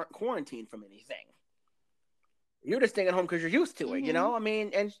you aren't quarantined from anything. You're just staying at home because you're used to it. Hmm. I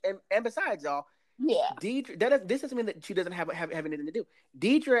mean, and besides, y'all, Yeah. Deidre, this doesn't mean that she doesn't have anything to do.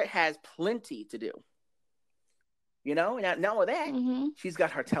 Deidre has plenty to do. Not with that, Hmm. she's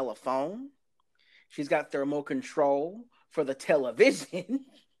got her telephone. She's got thermal control for the television.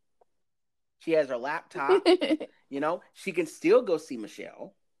 She has her laptop. She can still go see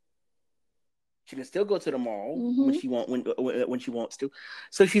Michelle. She can still go to the mall Mm-hmm. when she wants to.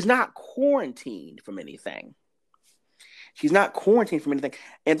 So she's not quarantined from anything. She's not quarantined from anything.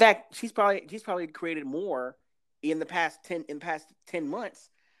 In fact, she's probably created more in the past 10 months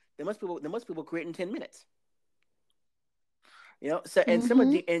than most people create in 10 minutes. You know, so and some of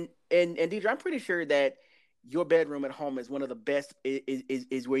Mm-hmm. the and Deidre, I'm pretty sure that your bedroom at home is one of the best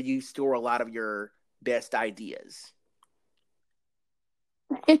is where you store a lot of your best ideas.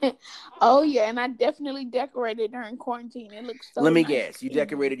 Oh yeah, and I definitely decorated during quarantine. It looks Let so me nice guess, you in there.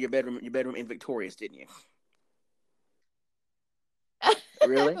 decorated your bedroom in Victorious, didn't you?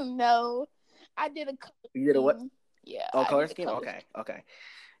 Really? No, I did a color You did a what? scheme. Yeah, Oh, I color did a scheme. color Okay, okay.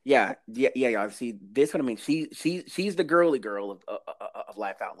 Yeah. See, this what I mean. She's the girly girl of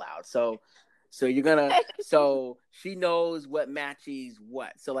Life Out Loud. So you're gonna scheme. so she knows what matches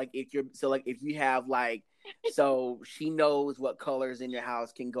what. So if you have like so she knows what colors in your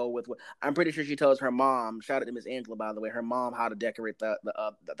house can go with what. I'm pretty sure she tells her mom. Shout out to Miss Angela, by the way. Her mom how to decorate the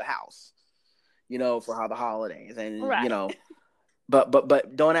house. You know, for how the holidays and you Right. know.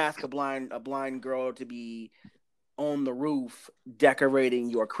 But don't ask a blind girl to be on the roof decorating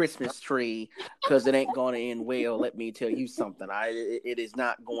your Christmas tree because it ain't going to end well. Let me tell you something. It is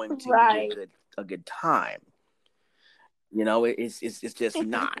not going to be Right. a good time. You know, it's just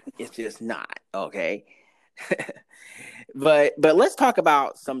not. It's just not. Okay. But let's talk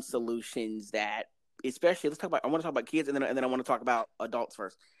about some solutions that, especially let's talk about. I want to talk about kids and then I want to talk about adults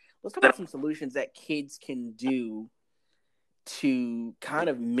first. Let's talk about some solutions that kids can do to kind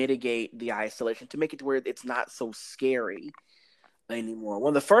of mitigate the isolation, to make it to where it's not so scary anymore. One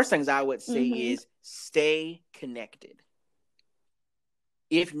of the first things I would say Mm-hmm. is stay connected.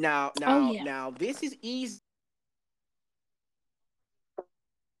 If now Oh now yeah. now this is easy.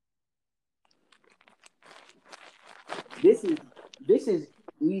 This is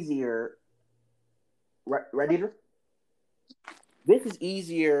easier, right, Dieter? This is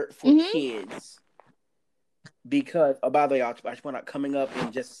easier for Mm-hmm. kids because, oh, by the way, I just want out coming up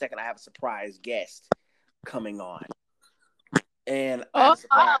in just a second. I have a surprise guest coming on, and I have a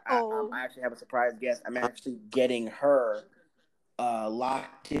surprise. Oh. I actually have a surprise guest. I'm actually getting her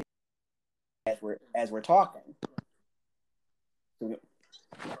locked in as we're talking. Woo!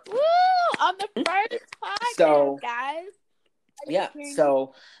 On the first podcast, So guys. I just yeah, hear you.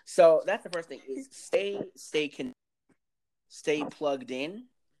 so that's the first thing is stay plugged in,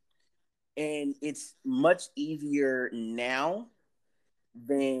 and it's much easier now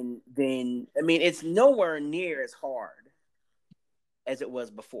than I mean it's nowhere near as hard as it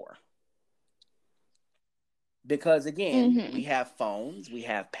was before because again Mm-hmm. we have phones, we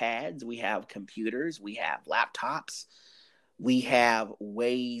have pads, we have computers, we have laptops, we have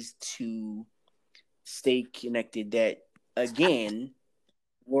ways to stay connected that again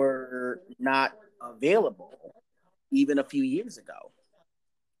were not available even a few years ago.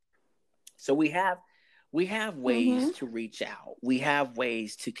 So we have Mm-hmm. ways to reach out. We have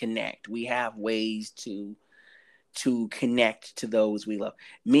ways to connect. We have ways to connect to those we love.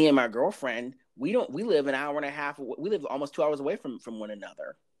 Me and my girlfriend, we live an hour and a half. We live almost 2 hours away from one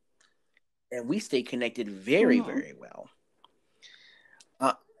another, and we stay connected very Mm-hmm. very well.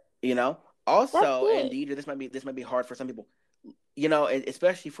 Uh, you know. That's Also, and good. Deidre, this might be hard for some people. You know,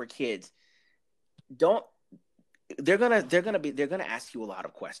 especially for kids. Don't they're gonna ask you a lot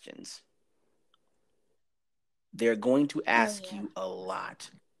of questions. They're going to Oh ask yeah. you a lot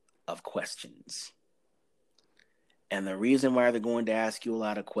of questions. And the reason why they're going to ask you a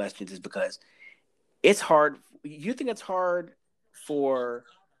lot of questions is because it's hard. You think it's hard for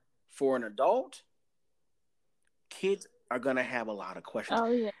an adult? Kids are going to have a lot of questions.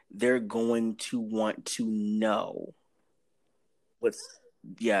 Oh yeah. They're going to want to know what's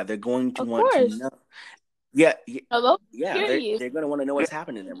yeah, they're going to Of want to course. know. Yeah, yeah, Hello. yeah, Curious. they're going to want to know what's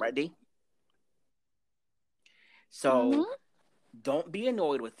happening to them, right, D? So Mm-hmm. don't be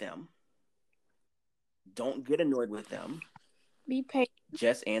annoyed with them. Don't get annoyed with them. Be patient.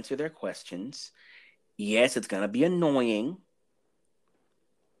 Just answer their questions. Yes, it's going to be annoying,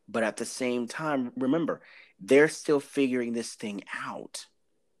 but at the same time, remember, they're still figuring this thing out.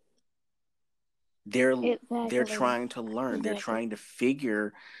 They're Exactly. trying to learn. They're Exactly. trying to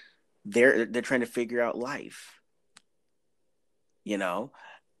figure they're trying to figure out life, you know?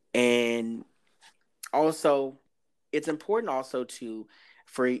 And also it's important also to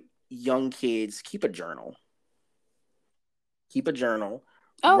for young kids keep a journal. Keep a journal.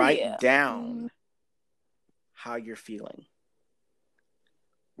 Oh Write yeah. Mm-hmm. down how you're feeling.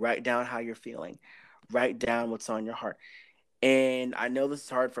 Write down how you're feeling. Write down what's on your heart. And I know this is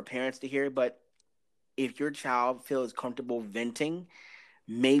hard for parents to hear, but if your child feels comfortable venting,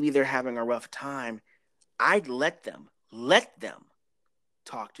 maybe they're having a rough time, I'd let them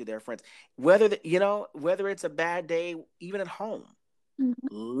talk to their friends, whether whether it's a bad day, even at home. Mm-hmm.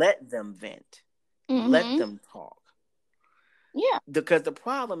 Let them vent, Mm-hmm. let them talk. Yeah, because the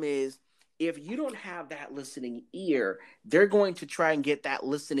problem is, if you don't have that listening ear, they're going to try and get that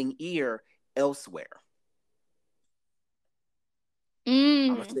listening ear elsewhere.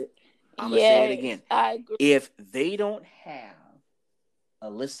 I'm gonna say it again. I agree. If they don't have a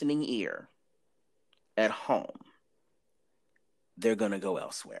listening ear at home, they're gonna go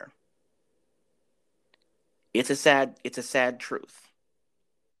elsewhere. It's a sad truth,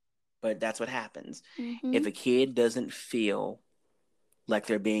 but that's what happens. Mm-hmm. If a kid doesn't feel like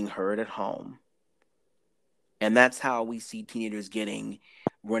they're being heard at home, and that's how we see teenagers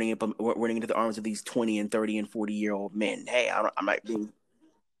running into the arms of these 20 and 30 and 40-year-old men. Hey, I'm not being,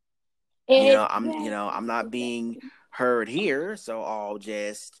 I'm not being heard here, so I'll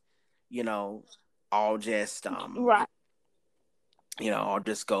just right. I'll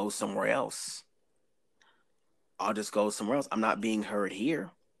just go somewhere else. I'm not being heard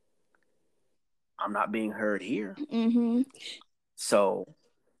here. Mm-hmm. So,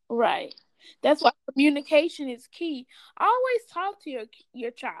 right. That's why communication is key. Always talk to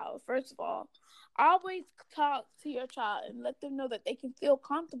your child. First of all, always talk to your child and let them know that they can feel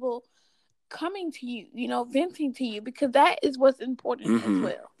comfortable coming to you, venting to you, because that is what's important as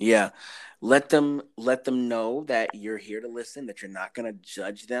well. Yeah. Let them know that you're here to listen, that you're not going to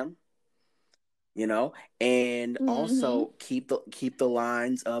judge them, and also keep the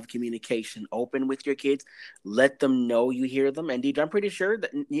lines of communication open with your kids. Let them know you hear them. And I'm pretty sure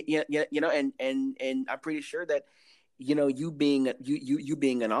that, and I'm pretty sure that, you being an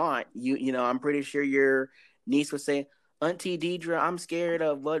aunt, I'm pretty sure your niece would say, Auntie Deidre, I'm scared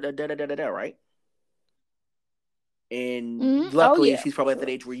of what, da da da da da, right? And luckily, she's probably at that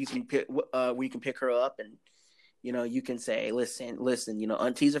age where you can pick her up, and you can say, listen,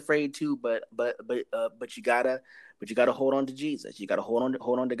 Auntie's afraid too, but you gotta hold on to Jesus. You gotta hold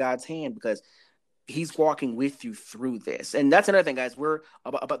on to God's hand, because He's walking with you through this. And that's another thing, guys. We're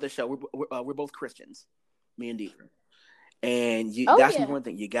about the show. We're both Christians, me and Deidre, and that's the important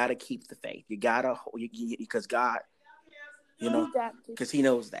thing. You gotta keep the faith. You gotta, because God, because He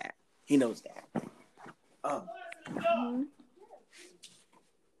knows that. He knows that. Mm-hmm.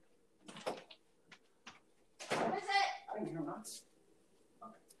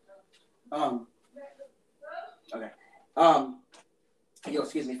 Okay.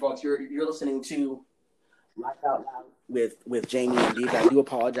 Excuse me, folks. You're listening to Life Out Loud with Jamie and Deidre. I do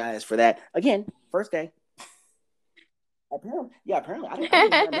apologize for that. Again, first day. Apparently, I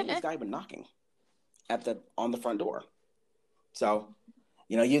didn't hear this guy even knocking on the front door. So,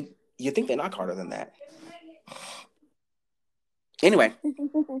 you think they knock harder than that. Anyway,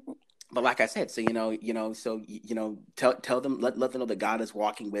 but like I said, so tell them, let them know that God is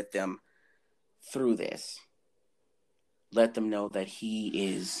walking with them through this. Let them know that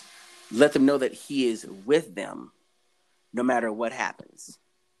He is with them, no matter what happens.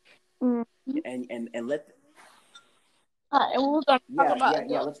 Mm-hmm. And let. And we're going to talk about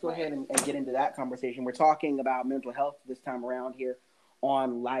adults. Let's go ahead and get into that conversation. We're talking about mental health this time around here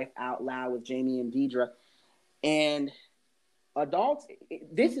on Life Out Loud with Jamie and Deidre. And adults,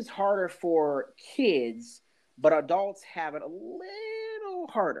 this is harder for kids, but adults have it a little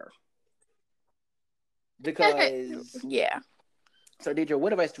harder. Because So Deidre,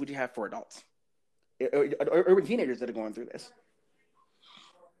 what advice would you have for adults or teenagers that are going through this?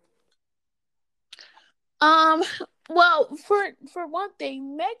 Well, for one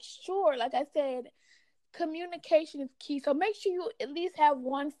thing, make sure, like I said, communication is key. So make sure you at least have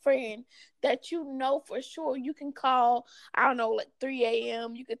one friend that you know for sure you can call, I don't know, like 3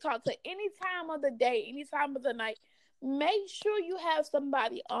 a.m. You can talk to any time of the day, any time of the night. Make sure you have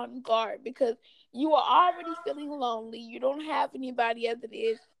somebody on guard, because you are already feeling lonely. You don't have anybody as it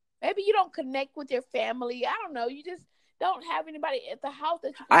is. Maybe you don't connect with your family. I don't know. You just don't have anybody at the house that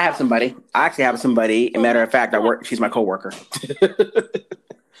you can I have somebody. I actually have somebody. Matter of fact, she's my coworker.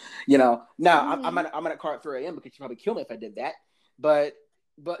 Now I'm gonna call at 3 a.m. because she'd probably kill me if I did that. But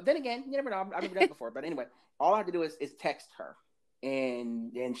then again, you never know. I've never done it before. But anyway, all I have to do is text her,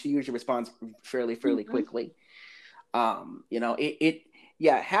 and she usually responds fairly quickly. Have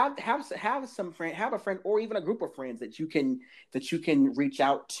some friend, have a friend, or even a group of friends that you can reach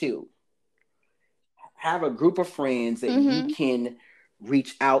out to. Have a group of friends that you can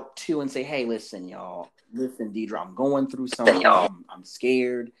reach out to and say, hey, listen, y'all. Listen, Deidre, I'm going through something. I'm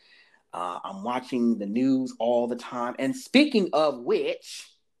scared. I'm watching the news all the time. And speaking of which,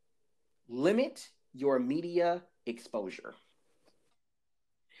 limit your media exposure.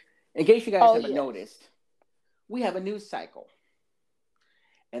 In case you guys Oh, haven't yes. noticed, we have a news cycle.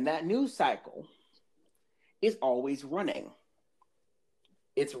 And that news cycle is always running.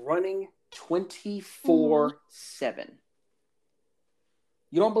 It's running 24/7.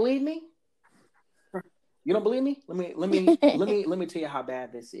 You don't believe me? You don't believe me? Let me tell you how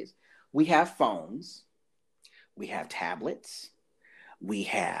bad this is. We have phones, we have tablets, we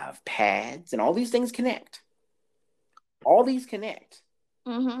have pads, and all these things connect. All these connect.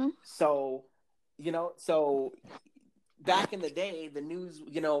 Mm-hmm. So, so back in the day, the news,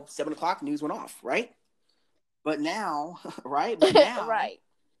 7 o'clock news went off, right? But now, right? But now, right.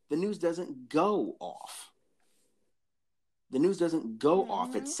 The news doesn't go off. The news doesn't go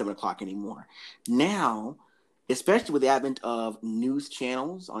off at Mm-hmm. 7 o'clock anymore. Now, especially with the advent of news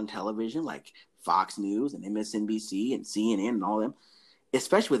channels on television like Fox News and MSNBC and CNN and all of them,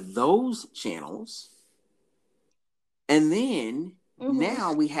 especially with those channels. And then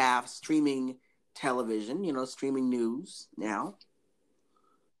now we have streaming television, streaming news now.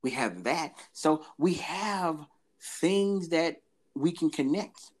 We have that. So we have things that we can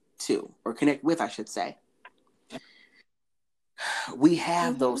connect to, or connect with, I should say. We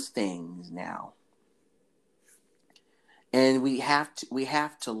have those things now. And we have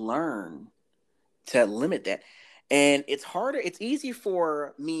to learn to limit that. And it's harder. It's easy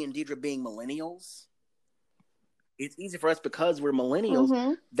for me and Deidre being millennials. It's easy for us because we're millennials.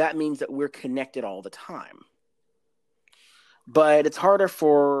 Mm-hmm. That means that we're connected all the time. But it's harder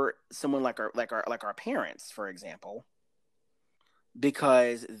for someone like our parents, for example,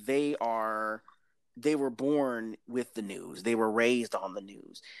 because they were born with the news. They were raised on the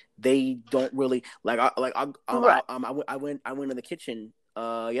news. They don't really I went to the kitchen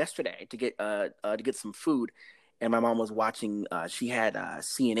yesterday to get some food, and my mom was watching. She had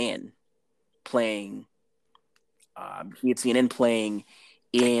CNN playing. She had CNN playing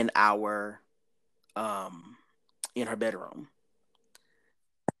in our in her bedroom.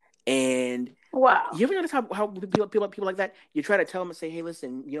 And wow, you ever notice how people like that? You try to tell them and say, "Hey,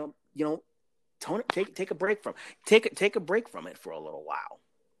 listen, Tony, take a break from take a break from it for a little while.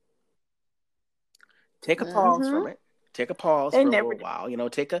 Take a pause from it. Take a pause for a little while.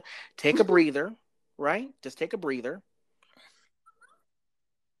 Take a breather, right? Just take a breather."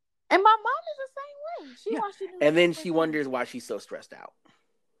 And my mom is the same way. She watches news and then she wonders why she's so stressed out.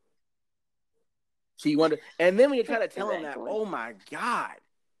 She wonders, and then when you try to tell them that, oh my God,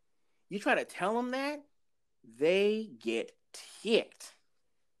 you try to tell them that, they get ticked.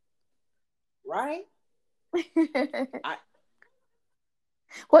 Right? Well,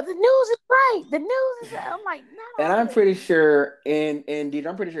 the news is right. The news is. I'm like, not. And I'm pretty sure, and Deidre,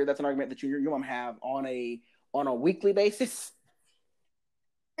 I'm pretty sure that's an argument that your mom have on a weekly basis.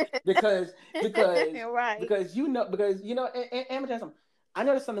 because right. because and I'm gonna tell you something. I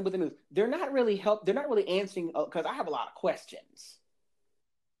noticed something with the news. They're not really answering, because I have a lot of questions.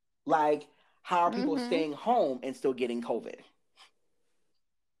 Like, how are people staying home and still getting COVID?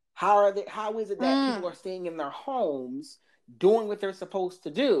 How is it that people are staying in their homes doing what they're supposed to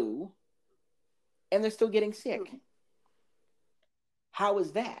do and they're still getting sick? How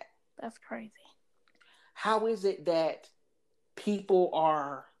is that? That's crazy. How is it that people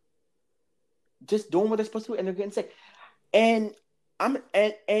are just doing what they're supposed to do and they're getting sick? And I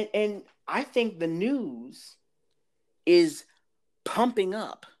think the news is pumping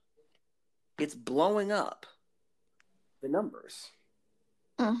up. It's blowing up the numbers.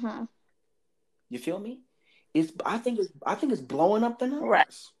 Mm-hmm. You feel me? I think it's blowing up the numbers.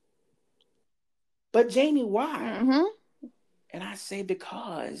 Right. But Jamie, why? Mm-hmm. And I say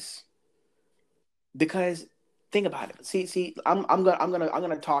because think about it. See, I'm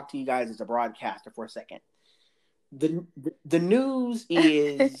gonna talk to you guys as a broadcaster for a second. The news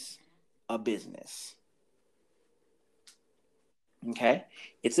is a business. Okay?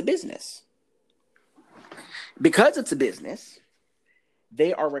 It's a business. Because it's a business,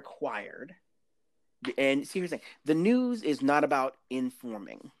 they are required. And see, here's the thing. The news is not about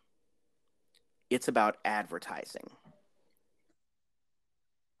informing. It's about advertising.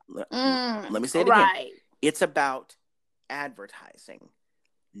 Let me say it again. Right. It's about advertising,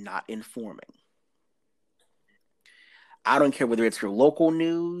 not informing. I don't care whether it's your local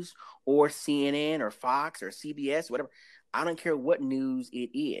news or CNN or Fox or CBS, whatever. I don't care what news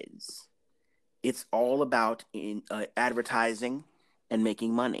it is. It's all about advertising and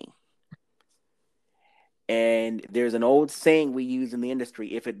making money. And there's an old saying we use in the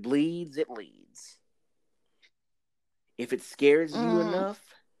industry: if it bleeds, it leads. If it scares you enough,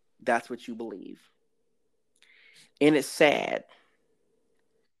 that's what you believe. And it's sad.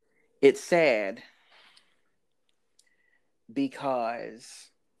 It's sad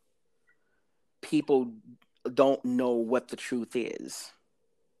because people don't know what the truth is,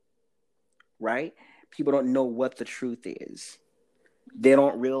 right? People don't know what the truth is. They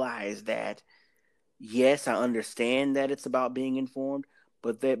don't realize that, yes, I understand that it's about being informed,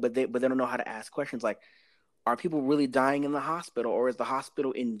 but they don't know how to ask questions like, are people really dying in the hospital, or is the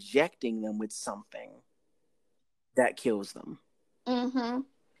hospital injecting them with something that kills them? Mm-hmm.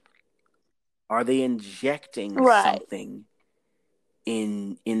 Are they injecting Right. something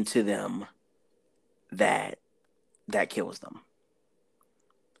into them that kills them?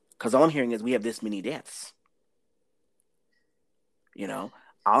 Because all I'm hearing is we have this many deaths. You know,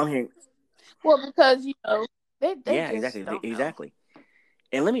 all I'm hearing. Well, because they Yeah, just don't know. exactly.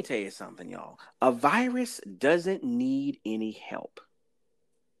 And let me tell you something, y'all. A virus doesn't need any help.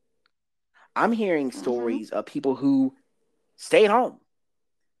 I'm hearing stories of people who stayed home.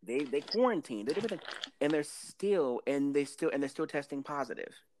 They quarantined, did everything, and they're still testing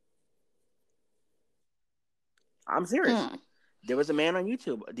positive. I'm serious. There was a man on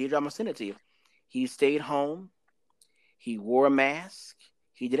YouTube. Deidre, I'm gonna send it to you. He stayed home. He wore a mask.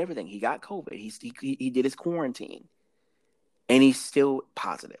 He did everything. He got COVID. He did his quarantine, and he's still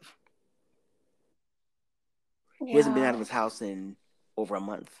positive. Wow. He hasn't been out of his house in over a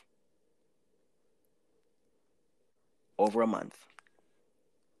month. Over a month.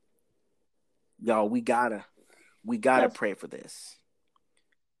 Y'all, we gotta pray for this.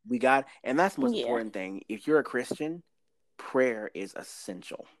 And that's the most important thing. If you're a Christian, prayer is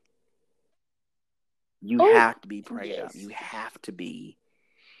essential. You have to be prayed up. You have to be.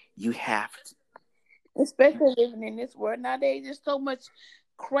 You have to. Especially living in this world nowadays, there's so much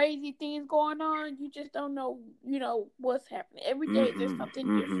crazy things going on. You just don't know, what's happening. Every day there's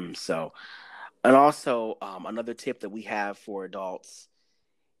something different. So, and also another tip that we have for adults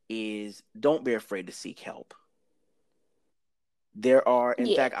is don't be afraid to seek help. There are,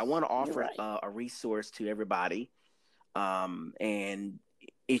 in fact, I want to offer a resource to everybody. And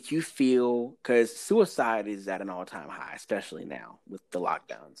if you feel, because suicide is at an all-time high, especially now with the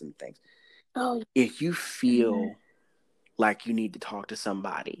lockdowns and things. Oh, if you feel like you need to talk to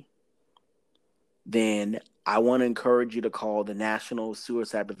somebody, then I want to encourage you to call the National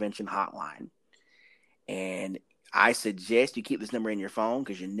Suicide Prevention Hotline. And I suggest you keep this number in your phone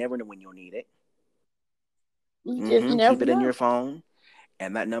because you never know when you'll need it. You just never keep it in your phone.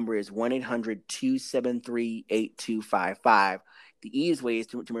 And that number is 1-800-273-8255. The easiest way is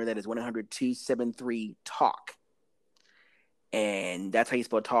to remember that is 1-800-273-TALK. And that's how you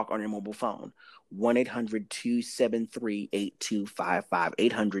spell talk on your mobile phone. 1-800-273-8255.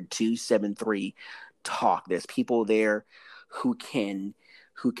 800-273-TALK. There's people there who can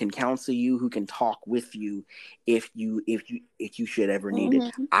counsel you, who can talk with you if you should ever need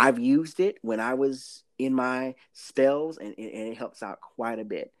it. I've used it when I was in my spells, and it helps out quite a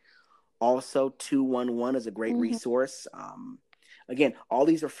bit. Also, 211 is a great resource. Again, all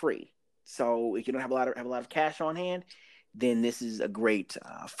these are free. So if you don't have a lot of cash on hand, then this is a great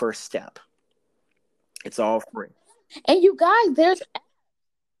first step. It's all free. And you guys, there's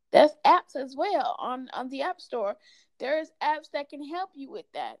apps as well on the App Store. There's apps that can help you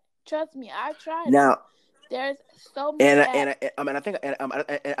with that. Trust me, I've tried now. It. There's so many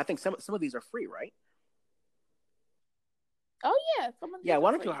apps. I think some of these are free, right? Oh yeah, some of these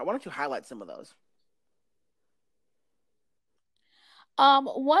why don't you highlight some of those?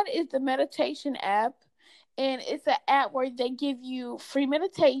 One is the meditation app, and it's an app where they give you free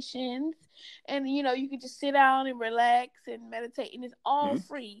meditations, and you can just sit down and relax and meditate, and it's all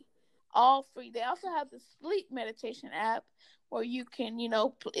free. All free. They also have the sleep meditation app where you can,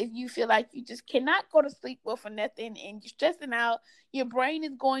 if you feel like you just cannot go to sleep for nothing and you're stressing out, your brain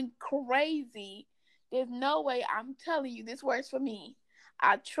is going crazy. There's no way. I'm telling you, this works for me.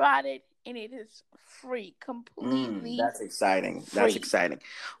 I tried it and it is free, completely. That's exciting. Free. That's exciting.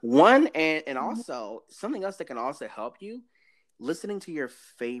 One, and also something else that can also help you. Listening to your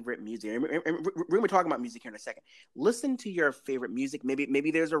favorite music. We're going to be talking about music here in a second. Listen to your favorite music.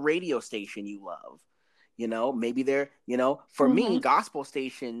 Maybe there's a radio station you love. Maybe for me, gospel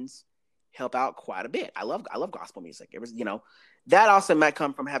stations help out quite a bit. I love gospel music. It was, that also might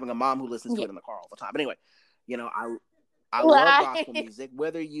come from having a mom who listens to it in the car all the time. But anyway, I love gospel music.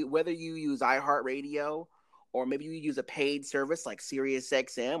 Whether you use iHeartRadio or maybe you use a paid service like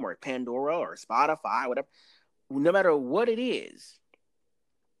SiriusXM or Pandora or Spotify, whatever. No matter what it is,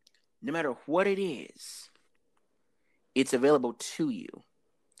 it's available to you.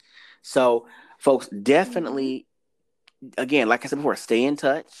 So, folks, definitely, again, like I said before, stay in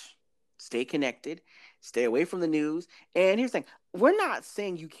touch, stay connected, stay away from the news. And here's the thing. We're not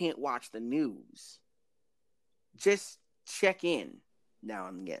saying you can't watch the news. Just check in now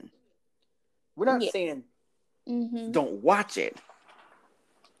and again. We're not Yeah. saying Mm-hmm. don't watch it.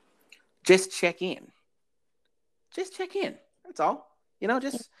 Just check in. Just check in. That's all.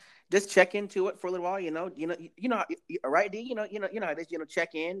 Just check into it for a little while. Right, D. How it is.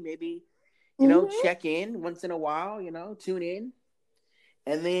 Check in. Maybe, Mm-hmm. check in once in a while. Tune in,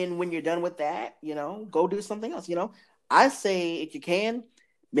 and then when you're done with that, go do something else. I say if you can,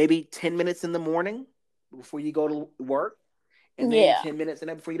 maybe 10 minutes in the morning before you go to work, and then Yeah. 10 minutes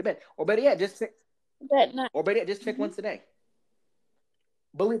before you go to bed. Or better yet, just check. That night. Or better yet, just check Mm-hmm. once a day.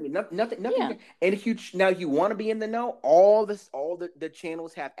 Believe me, nothing. Yeah. And if you want to be in the know, all the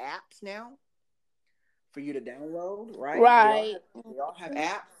channels have apps now for you to download. Right? Right. They all have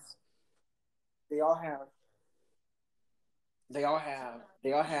apps. They all have. They all have.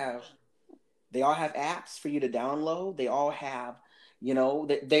 They all have. They all have apps for you to download. They all have.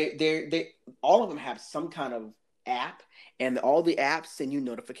 They all of them have some kind of app, and all the apps send you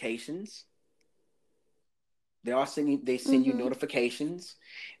notifications. They send you Mm-hmm. notifications.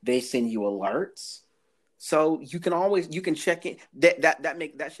 They send you alerts. So you can check in.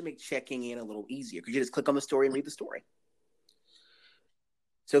 That should make checking in a little easier because you just click on the story and read the story.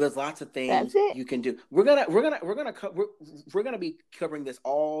 So there's lots of things That's it. you can do. We're gonna be covering this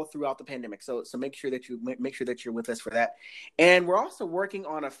all throughout the pandemic. So make sure that you're with us for that. And we're also working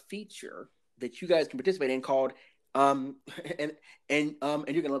on a feature that you guys can participate in called and you're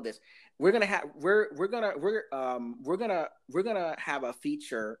gonna love this. We're gonna have a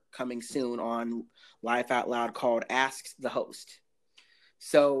feature coming soon on Life Out Loud called Ask the Host.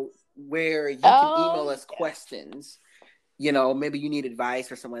 So where you can email us questions. Maybe you need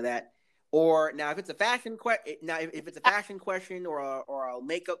advice or something like that. Or now, if it's a fashion question, or a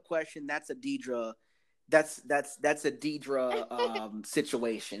makeup question, that's a Deidre. That's a Deidre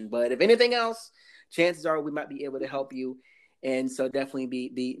situation. But if anything else, chances are we might be able to help you. And so definitely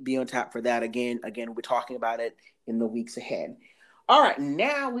be on top for that. Again, we'll be talking about it in the weeks ahead. All right,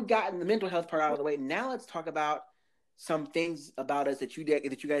 now we've gotten the mental health part out of the way. Now let's talk about some things about us that you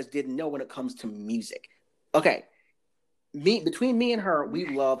guys didn't know when it comes to music. Okay. Between me and her, we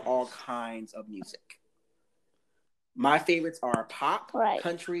love all kinds of music. My favorites are pop, Right.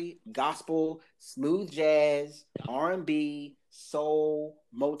 country, gospel, smooth jazz, R&B, soul,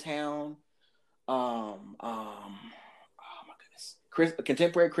 Motown. Oh my goodness,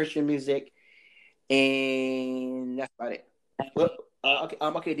 contemporary Christian music, and that's about it.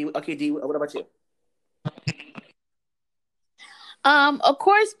 Okay, D. What about you? Of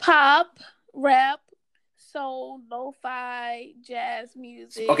course, pop, rap, soul, lo-fi, jazz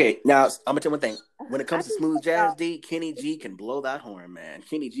music. Okay, now I'm gonna tell you one thing. When it comes to smooth jazz, D, Kenny G can blow that horn, man.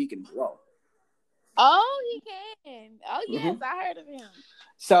 Kenny G can blow. Oh, he can. Oh, yes, Mm-hmm. I heard of him.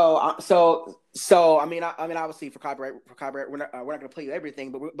 So I mean, obviously for copyright, we're not gonna play you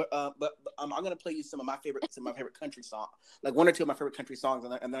everything, but I'm gonna play you some of my favorite country songs, like one or two of my favorite country songs,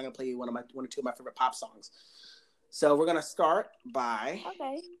 and then I'm gonna play you one or two of my favorite pop songs. So we're gonna start by.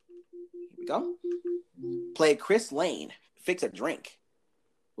 Okay. Here we go. Play Chris Lane. Fix a Drink.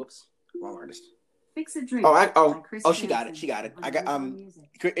 Whoops, wrong artist. Fix a Drink. She got it. I got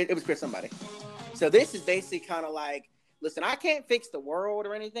it was Chris somebody. So this is basically kind of like, listen, I can't fix the world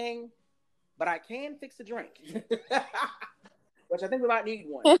or anything, but I can fix a drink. Which I think we might need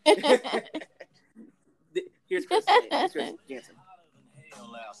one. Here's Chris Lane. Here's Chris Jansen.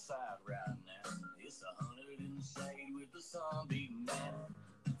 Hell outside right now. It's 100 in the shade with the sun beating down.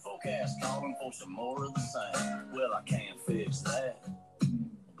 Forecast calling for some more of the same. Well, I can't fix that,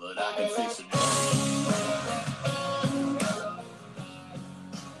 but I can fix a drink.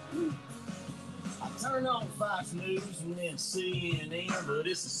 I turn on Fox News and then CNN, but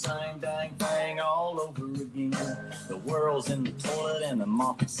it's the same dang thing all over again. The world's in the toilet and the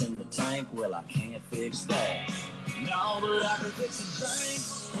market's in the tank. Well, I can't fix that. No, but I can fix a drink.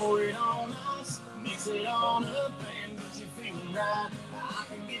 Pour it on ice, mix it on up, and get you feeling right. I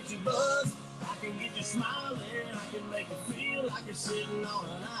can get you buzzed, I can get you smiling, I can make you feel like you're sitting on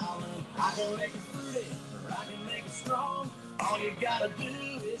an island. I can make it fruity, or I can make it strong. All you gotta do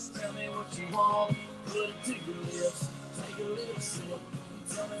is tell me what you want. Put it to your lips, take a little sip, and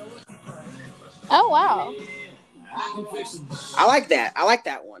tell me what you think. Oh, wow. I like that. I like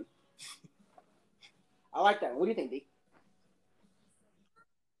that one. What do you think, D?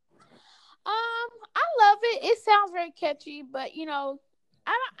 I love it. It sounds very catchy, but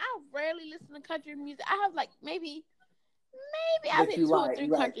I rarely listen to country music. I have maybe I think 2 or 3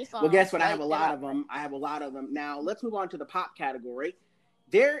 country songs. Well, guess what? I have a lot of them. Now let's move on to the pop category.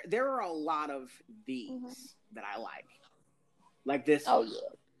 There are a lot of these that I like. Like this. Oh yeah.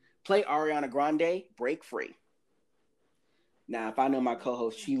 Play Ariana Grande, Break Free. Now, if I know my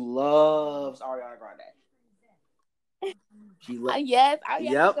co-host, she loves Ariana Grande. Yes,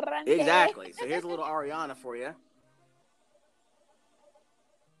 Ariana Yep, Grande. exactly. So here's a little Ariana for you.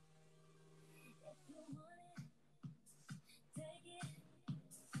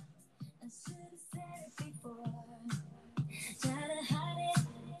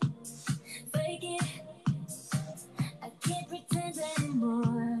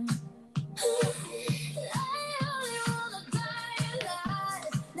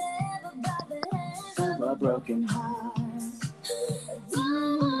 A broken heart.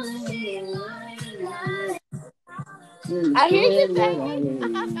 I hear you saying.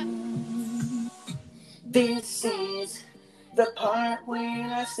 This is the part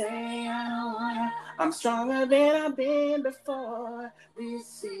when I say I don't wanna. I'm stronger than I've been before.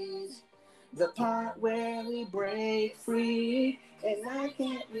 This is the part where we break free, and I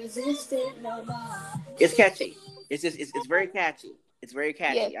can't resist it no more. It's catchy. It's very catchy. It's very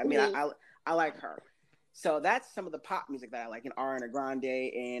catchy. Yes, I mean, I like her. So that's some of the pop music that I like in Ariana Grande,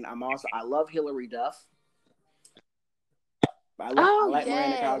 and I love Hilary Duff. I like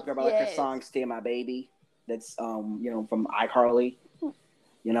Miranda Cosgrove. I like her song "Stay My Baby." That's from iCarly.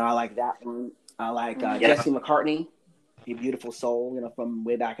 I like that one. I like Jesse McCartney, "A Beautiful Soul," from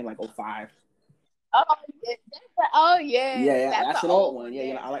way back in like 05. Yeah. That's an old one.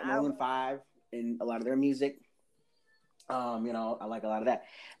 Yeah, I like Maroon 5 and a lot of their music. I like a lot of that.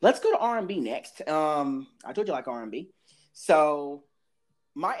 Let's go to R&B next. I told you I like R&B. So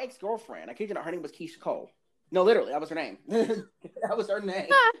my ex-girlfriend, I kid you not, her name was Keisha Cole. No, literally, that was her name. That was her name.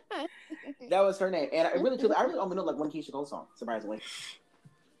 That was her name. And I really only know like one Keisha Cole song, surprisingly.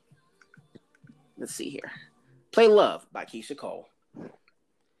 Let's see here. Play Love by Keisha Cole.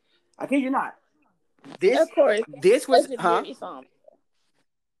 I kid you not. Of course. This was song.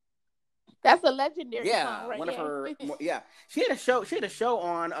 That's a legendary song, right? One of her. Yeah, she had a show. She had a show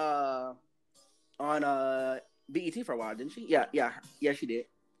on BET for a while, didn't she? Yeah. She did.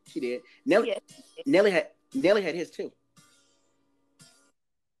 She did. Nelly had his too.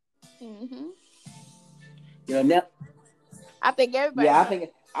 Mm-hmm. I think everybody. Yeah,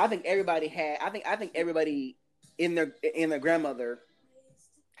 I think everybody had. I think everybody in their grandmother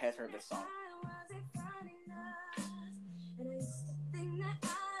has heard this song.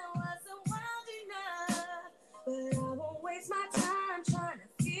 My time trying to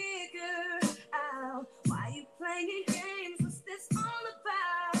figure out why you playing games. What's this all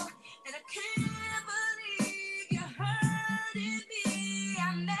about? And I can't believe you hurting me. I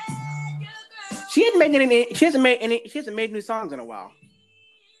met your girl. She hasn't made new songs in a while.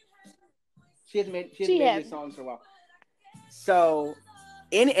 She hasn't made new songs for a while. So,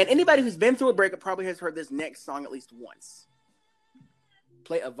 anybody who's been through a breakup probably has heard this next song at least once.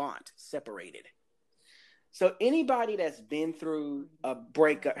 Play Avant, Separated. So anybody that's been through a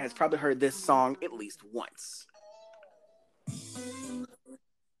breakup has probably heard this song at least once.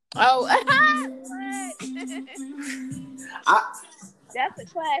 Oh, that's a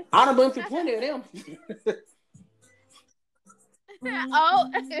classic. I done been through plenty of them.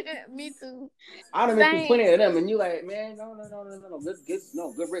 Me too. I done been through plenty of them, and you like, man, no,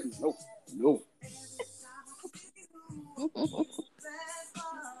 good riddance, no.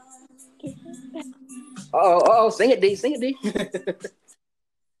 Oh, sing it, D. Look,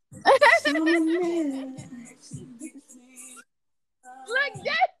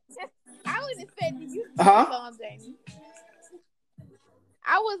 I wasn't expecting you to know that song, Jamie.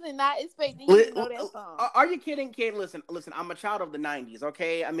 I wasn't not expecting you to know that song. Are you kidding, kid? Listen. I'm a child of the '90s.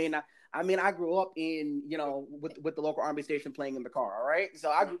 Okay, I mean, I grew up in with the local R&B station playing in the car. All right, so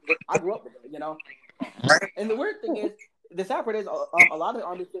I grew up with it. And the weird thing is, the sad part is a lot of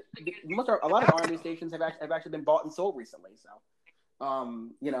R&B stations have actually been bought and sold recently. So,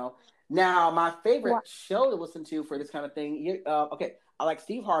 now my favorite show to listen to for this kind of thing. I like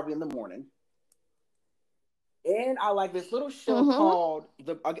Steve Harvey in the morning, and I like this little show called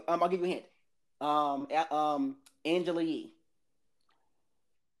I'll give you a hint. Angela Yee.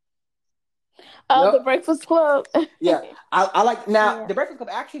 The Breakfast Club. Yeah, I like now. The Breakfast Club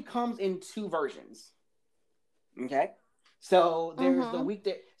actually comes in two versions. Okay. So there's the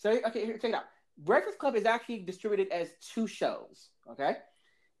weekday. So here, check it out. Breakfast Club is actually distributed as two shows. Okay,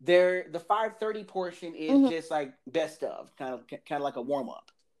 the 5:30 portion is just like best of, kind of like a warm up.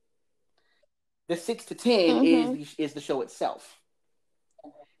 The 6 to 10 is the show itself.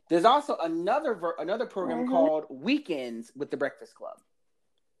 There's also another program called Weekends with the Breakfast Club,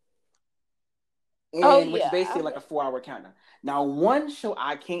 which is basically like a 4-hour countdown. Now, one show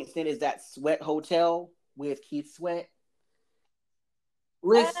I can't stand is that Sweat Hotel with Keith Sweat.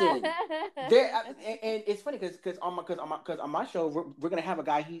 Listen, there and it's funny because on my show we're gonna have a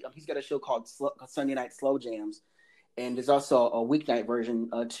guy he's got a show called Sunday Night Slow Jams, and there's also a weeknight version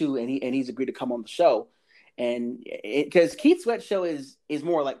too, and he's agreed to come on the show, and because Keith Sweat's show is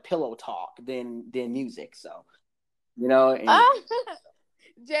more like pillow talk than music, so you know. And,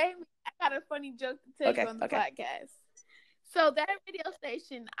 Jamie, I got a funny joke to tell you on the podcast. So that radio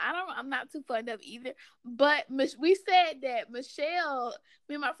station, I'm not too fond of either. But we said that Michelle,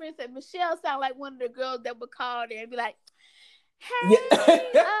 me and my friend said Michelle sound like one of the girls that would call there and be like, "Hey, this is Michelle.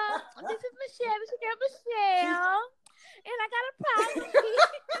 This is Michelle, and I got a problem."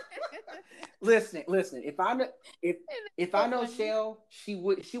 Listen. If I know Shell, she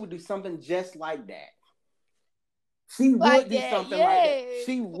would do something just like that. She would do something like that.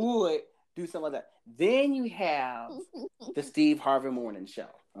 She would do something like that. Then you have the Steve Harvey Morning Show.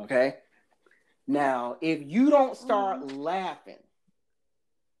 Okay. Now, if you don't start laughing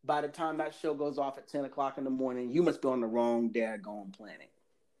by the time that show goes off at 10 o'clock in the morning, you must be on the wrong daggone planet.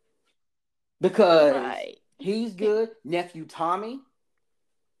 Because he's good. Nephew Tommy,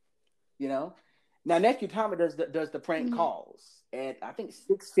 you know. Now, Nephew Tommy does the prank calls at, I think,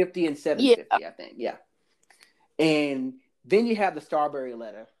 6:50 and 7:50, I think. Yeah. And then you have the Strawberry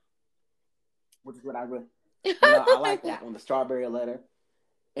Letter, which is what I really, I like that one, the Strawberry Letter.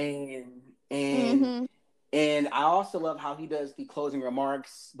 And I also love how he does the closing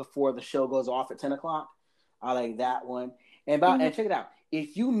remarks before the show goes off at 10 o'clock. I like that one. And check it out.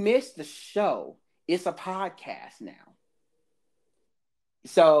 If you missed the show, it's a podcast now.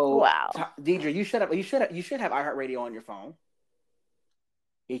 So, Deidre, you should have iHeartRadio on your phone.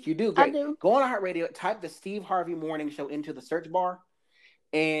 If you do, great. Go on iHeartRadio, type the Steve Harvey Morning Show into the search bar,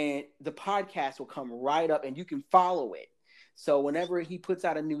 and the podcast will come right up, and you can follow it. So whenever he puts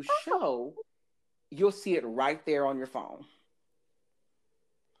out a new show, you'll see it right there on your phone.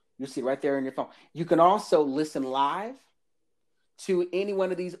 You'll see it right there on your phone. You can also listen live to any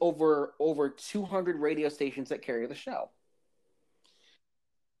one of these over 200 radio stations that carry the show.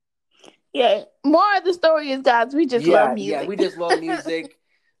 Yeah, more of the story is, guys, we just love music. Yeah, we just love music.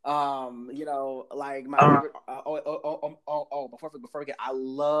 Like my favorite. Before we forget, I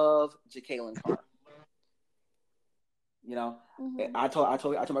love Jacqueline Carr. You know, I told my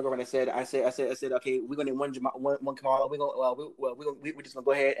girlfriend. I said, okay, we're gonna name one Kamala. We're just gonna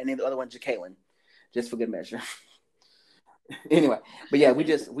go ahead and name the other one Jacqueline, just for good measure. Anyway, but yeah, we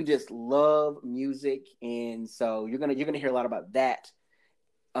just love music, and so you're gonna hear a lot about that,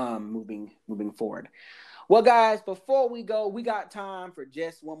 moving forward. Well, guys, before we go, we got time for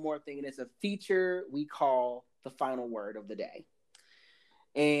just one more thing, and it's a feature we call the final word of the day.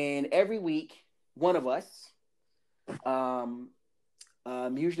 And every week, one of us,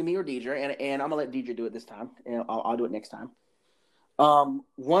 usually me or Deidre, and I'm gonna let Deidre do it this time, and I'll do it next time.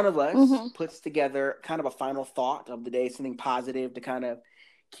 One of us puts together kind of a final thought of the day, something positive to kind of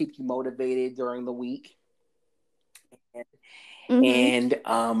keep you motivated during the week. And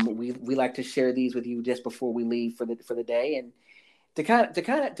we like to share these with you just before we leave for the day, and to kind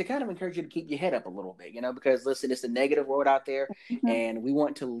of encourage you to keep your head up a little bit, you know, because listen, it's a negative world out there, and we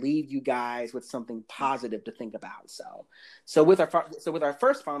want to leave you guys with something positive to think about. So with our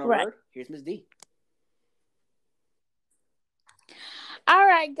first final word, here's Ms. D. All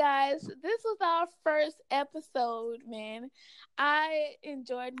right, guys, this was our first episode, man. I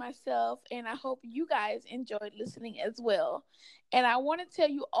enjoyed myself, and I hope you guys enjoyed listening as well. And I want to tell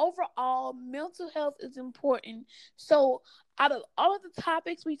you, overall, mental health is important. So out of all of the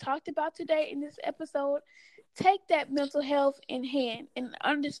topics we talked about today in this episode, take that mental health in hand and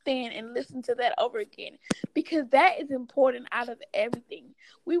understand and listen to that over again, because that is important out of everything.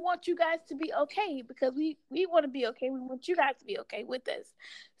 We want you guys to be okay, because we want to be okay. We want you guys to be okay with us.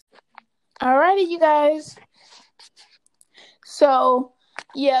 Alrighty, you guys. So,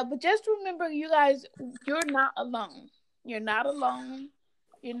 yeah, but just remember, you guys, you're not alone. You're not alone.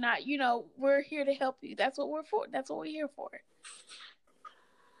 You're not, we're here to help you. That's what we're for. That's what we're here for.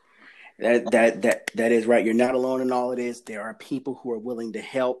 That is right. You're not alone in all of this. There are people who are willing to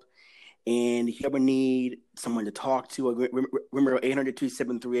help. And if you ever need someone to talk to, remember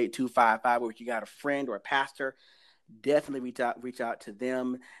 800-273-8255, or if you got a friend or a pastor, definitely reach out to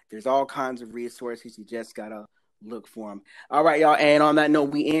them. There's all kinds of resources. You just got to look for them. All right, y'all. And on that note,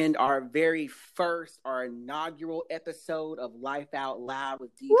 we end our inaugural episode of Life Out Loud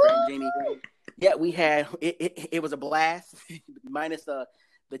with Deidre and Jamie. Yeah, we had, it was a blast, minus the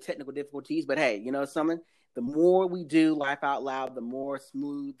technical difficulties. But hey, you know something? The more we do Life Out Loud, the more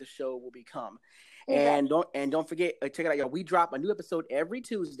smooth the show will become. Okay. And don't forget, check it out, y'all. We drop a new episode every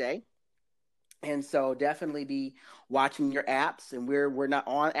Tuesday. And so definitely be watching your apps. And we're not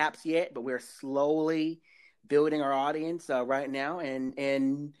on apps yet, but we're slowly building our audience right now.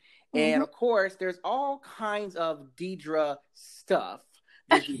 And of course, there's all kinds of Deidre stuff.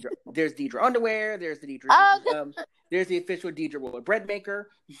 There's Deidre underwear. There's the Deidre. There's the official Deidre World bread maker.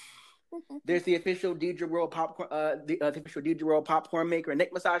 There's the official Deidre World popcorn. The official Deidre World popcorn maker and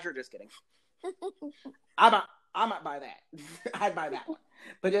neck massager. Just kidding. I might buy that. I'd buy that one.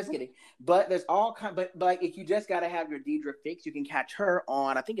 But just kidding. But there's all kind. But like, if you just gotta have your Deidre fix, you can catch her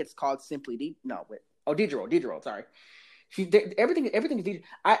on. I think it's called Simply D. No, wait. Oh, Deidre World. Deidre World. Sorry. Everything is Deidre.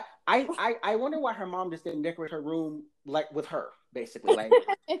 I wonder why her mom just didn't decorate her room like with her, basically, like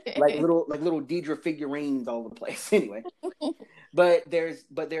little Deidre figurines all over the place. Anyway, but there's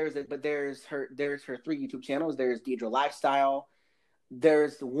her 3 YouTube channels. There's Deidre Lifestyle.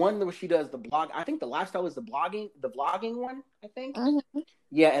 There's the one where she does the blog. I think the lifestyle is the vlogging one, I think. Mm-hmm.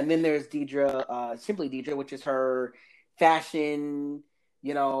 Yeah, and then there's Deidre, Simply Deidre, which is her fashion,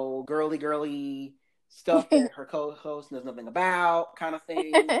 girly stuff that her co-host knows nothing about, kind of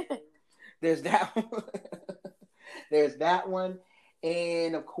thing. There's that one. There's that one.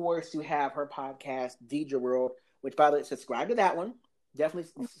 And of course, you have her podcast, Deidre World, which, by the way, subscribe to that one. Definitely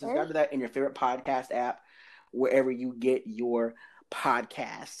subscribe to that in your favorite podcast app, wherever you get your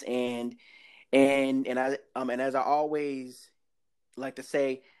podcasts. And as I always like to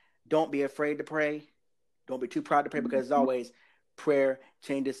say, don't be afraid to pray. Don't be too proud to pray, because as always, prayer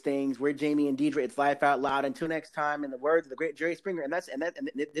changes things. We're Jamie and Deidre. It's Life Out Loud. Until next time, in the words of the great Jerry Springer, and this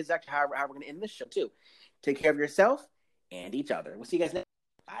is actually how we're going to end this show too. Take care of yourself and each other. We'll see you guys next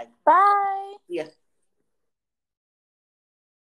time. Bye. Bye.